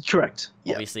 because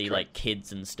obviously, like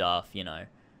kids and stuff, you know.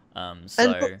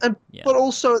 But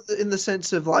also in the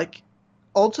sense of like,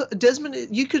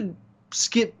 Desmond, you could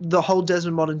skip the whole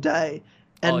Desmond modern day,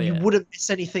 and you wouldn't miss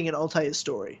anything in Altair's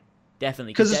story.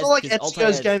 Definitely, because it's not like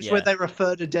Ezio's games where they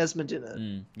refer to Desmond in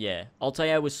it. Yeah,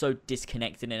 Altair was so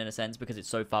disconnected in a sense because it's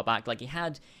so far back. Like, he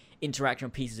had interaction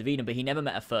with Pieces of Eden, but he never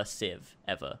met a first Civ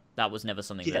ever. That was never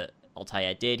something that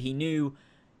Altair did. He knew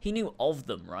of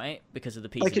them, right? Because of the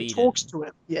Piece of Eden. Like, it talks to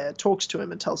him. Yeah, it talks to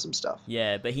him and tells him stuff.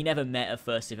 Yeah, but he never met a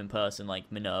first Civ in person,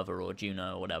 like Minerva or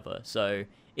Juno or whatever. So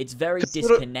it's very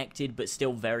disconnected, but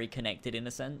still very connected in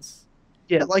a sense.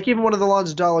 Yeah, like even one of the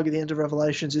lines of dialogue at the end of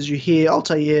Revelations is you hear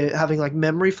Altair having like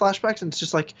memory flashbacks, and it's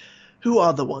just like, who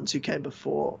are the ones who came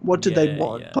before? What did they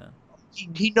want? Yeah. But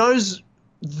he knows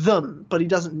them, but he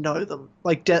doesn't know them.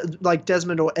 Like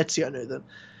Desmond or Ezio knew them.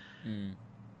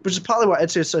 Which is partly why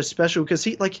Ezio's so special, because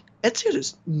Ezio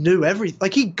just knew everything.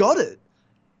 Like, he got it.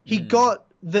 He got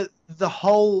the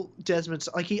whole Desmond,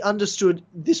 like, he understood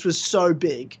this was so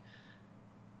big.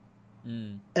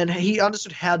 And he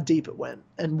understood how deep it went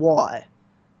and why.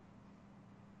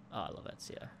 Oh, I love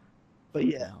Ezio. But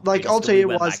yeah, like Altair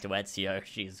was back to Ezio.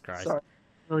 Jesus Christ. Sorry.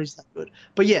 No, he's that good.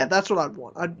 But yeah, that's what I'd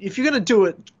want. If you're going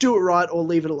to do it right or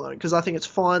leave it alone, because I think it's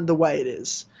fine the way it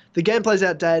is. The gameplay's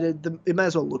outdated. It may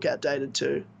as well look outdated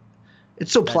too.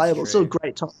 It's still playable. It's still a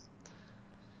great time.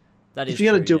 That is if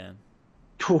you're going to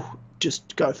do it,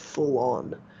 just go full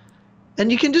on.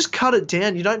 And you can just cut it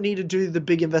down. You don't need to do the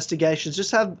big investigations.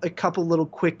 Just have a couple little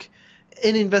quick,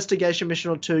 an investigation mission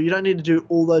or two. You don't need to do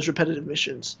all those repetitive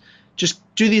missions. Just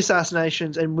do the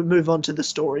assassinations and we move on to the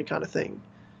story kind of thing.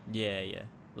 Yeah, yeah.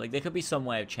 Like, there could be some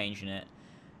way of changing it.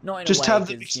 Not in Just a way, have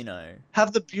the, 'cause, you know...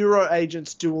 have the bureau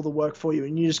agents do all the work for you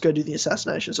and you just go do the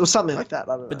assassinations or something like that.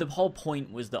 I don't know. But the whole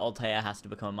point was that Altair has to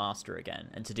become a master again,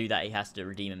 and to do that he has to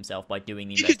redeem himself by doing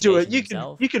the you could do it.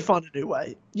 himself. You could find a new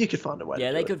way. You could find a way. Yeah,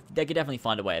 to they do could. They could definitely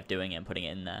find a way of doing it and putting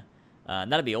it in there.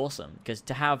 And that'd be awesome, because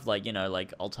to have, like, you know,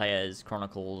 like Altair's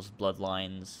Chronicles,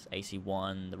 Bloodlines,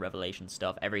 AC1, the Revelation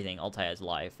stuff, everything, Altair's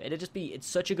life, it'd just be, it's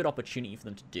such a good opportunity for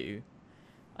them to do.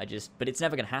 But it's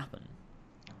never gonna happen.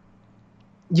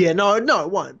 Yeah, no, it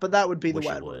won't. But that would be Wish the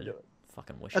way it I'd want to would. do it.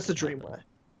 Fucking wish. That's it the would dream happen. way.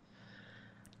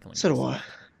 Come on, So do Jesse. I.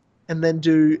 And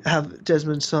then have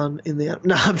Desmond's son in the...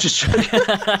 No, I'm just joking.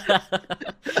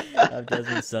 Have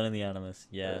Desmond's son in the Animus.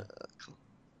 Yeah.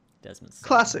 Desmond's son.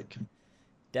 Classic.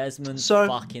 Desmond's So-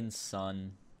 fucking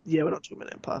son. Yeah, we're not talking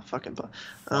about Empire. Fuck Empire.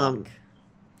 Fuck.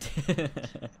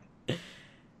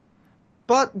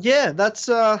 But yeah, that's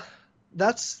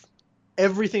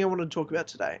everything I wanted to talk about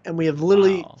today. And we have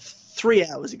literally Wow. 3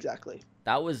 hours exactly.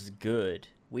 That was good.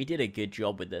 We did a good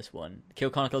job with this one. Kill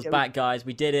Chronicles Yeah, back, guys.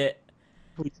 We did it.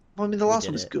 I mean, the last did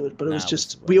one was it. good, but it Nah, was it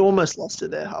just... was- We almost lost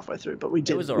it there halfway through, but we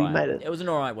did. It was We alright. made it. It was an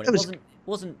alright one. It It was-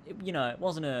 wasn't. You know, it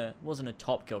wasn't a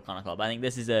top Kill Chronicle. I think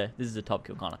this is a top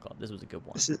Kill Chronicle. This was a good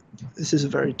one. This is a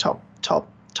very top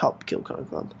Kill Connor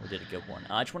Club. We did a good one.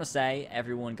 I just want to say,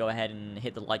 everyone, go ahead and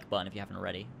hit the like button if you haven't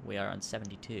already. We are on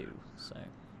 72, so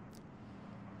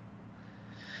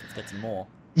let's get some more.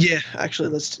 Yeah, actually,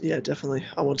 definitely.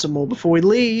 I want some more before we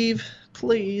leave,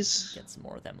 please. Get some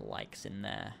more of them likes in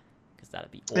there, because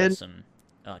that'd be And- awesome.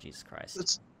 Oh, Jesus Christ.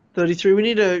 That's 33. We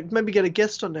need to maybe get a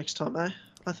guest on next time, eh?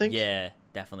 I think. Yeah,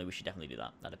 definitely. We should definitely do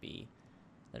that. That'd be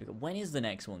good. When is the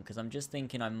next one? Because I'm just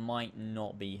thinking I might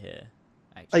not be here.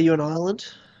 Are Actually. you on Ireland?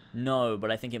 No,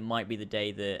 but I think it might be the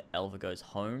day that Elva goes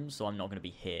home, so I'm not going to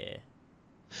be here.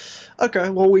 Okay,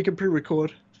 well, we can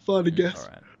pre-record. Find a guest.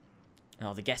 Alright.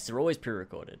 Oh, the guests are always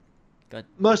pre-recorded. God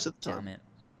Most of the damn time. it.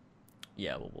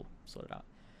 Yeah, we'll sort it out.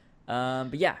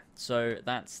 But yeah, so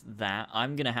that's that.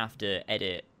 I'm going to have to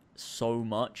edit so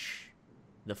much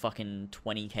the fucking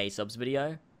 20k subs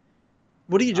video.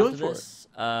 What are you doing After for this,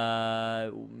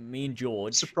 me and it?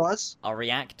 George Surprise? are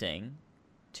reacting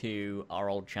to our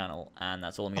old channel, and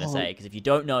that's all I'm going to Oh. say, because if you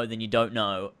don't know, then you don't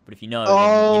know, but if you know, then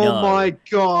Oh you know. my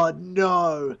god,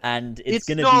 no. And It's it's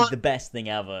going to not- be the best thing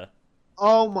ever.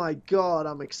 Oh my god,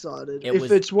 I'm excited. It if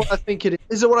was- it's what I think it is.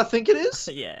 Is it what I think it is?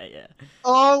 Yeah, yeah.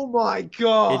 Oh my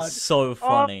god. It's so Oh,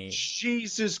 funny.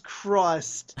 Jesus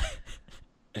Christ.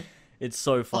 It's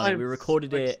so funny. I'm We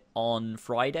recorded so it on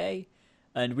Friday,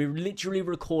 and we literally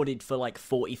recorded for like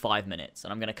 45 minutes,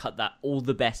 and I'm going to cut that all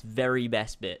the best, very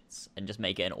best bits, and just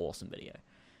make it an awesome video.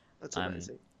 That's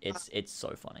amazing. It's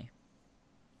so funny.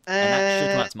 And that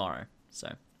should come out tomorrow,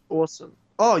 so. Awesome.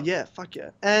 Oh yeah, fuck yeah.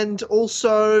 And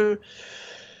also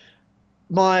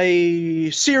my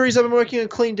series I've been working on,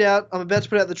 Cleaned Out. I'm about to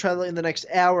put out the trailer in the next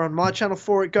hour on my channel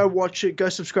for it. Go watch it. Go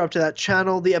subscribe to that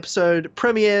channel. The episode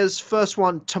premieres, first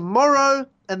one tomorrow,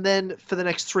 and then for the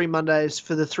next 3 Mondays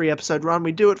for the 3-episode run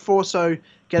we do it for. So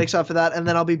get excited for that. And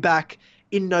then I'll be back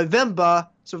in November.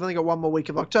 So I've only got 1 more week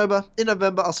of October. In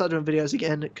November, I'll start doing videos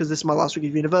again because this is my last week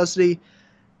of university.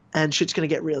 And shit's going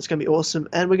to get real. It's going to be awesome.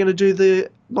 And we're going to do the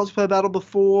multiplayer battle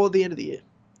before the end of the year.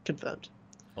 Confirmed.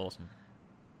 Awesome.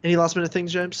 Any last minute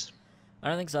things, James? I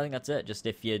don't think so. I think that's it. Just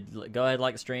if you go ahead,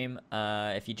 like the stream.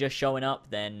 If you're just showing up,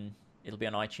 then it'll be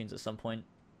on iTunes at some point.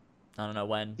 I don't know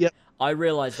when. Yep. I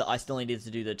realized that I still needed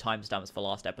to do the timestamps for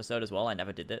last episode as well. I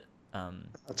never did it. Don't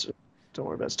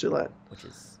worry about it. It's too late. Which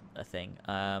is a thing.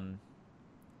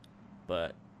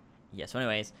 But yeah. So,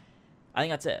 anyways, I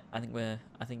think that's it. I think we're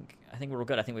all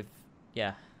good. I think we've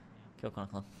Kill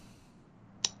Chronicle.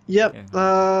 Yep.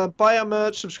 Yeah. Buy our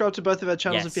merch. Subscribe to both of our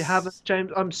channels if you Yes. haven't.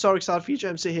 James, I'm so excited for you,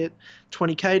 James, to hit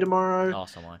 20k tomorrow. Oh,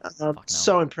 so am I. I'm Fucking hell.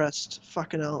 so impressed.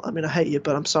 Fucking hell. I mean, I hate you,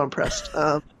 but I'm so impressed.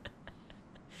 Oh,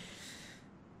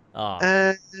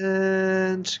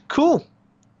 And cool.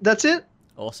 That's it.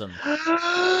 awesome.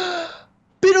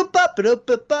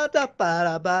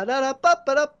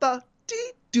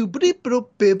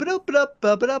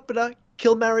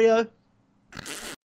 Kill Mario.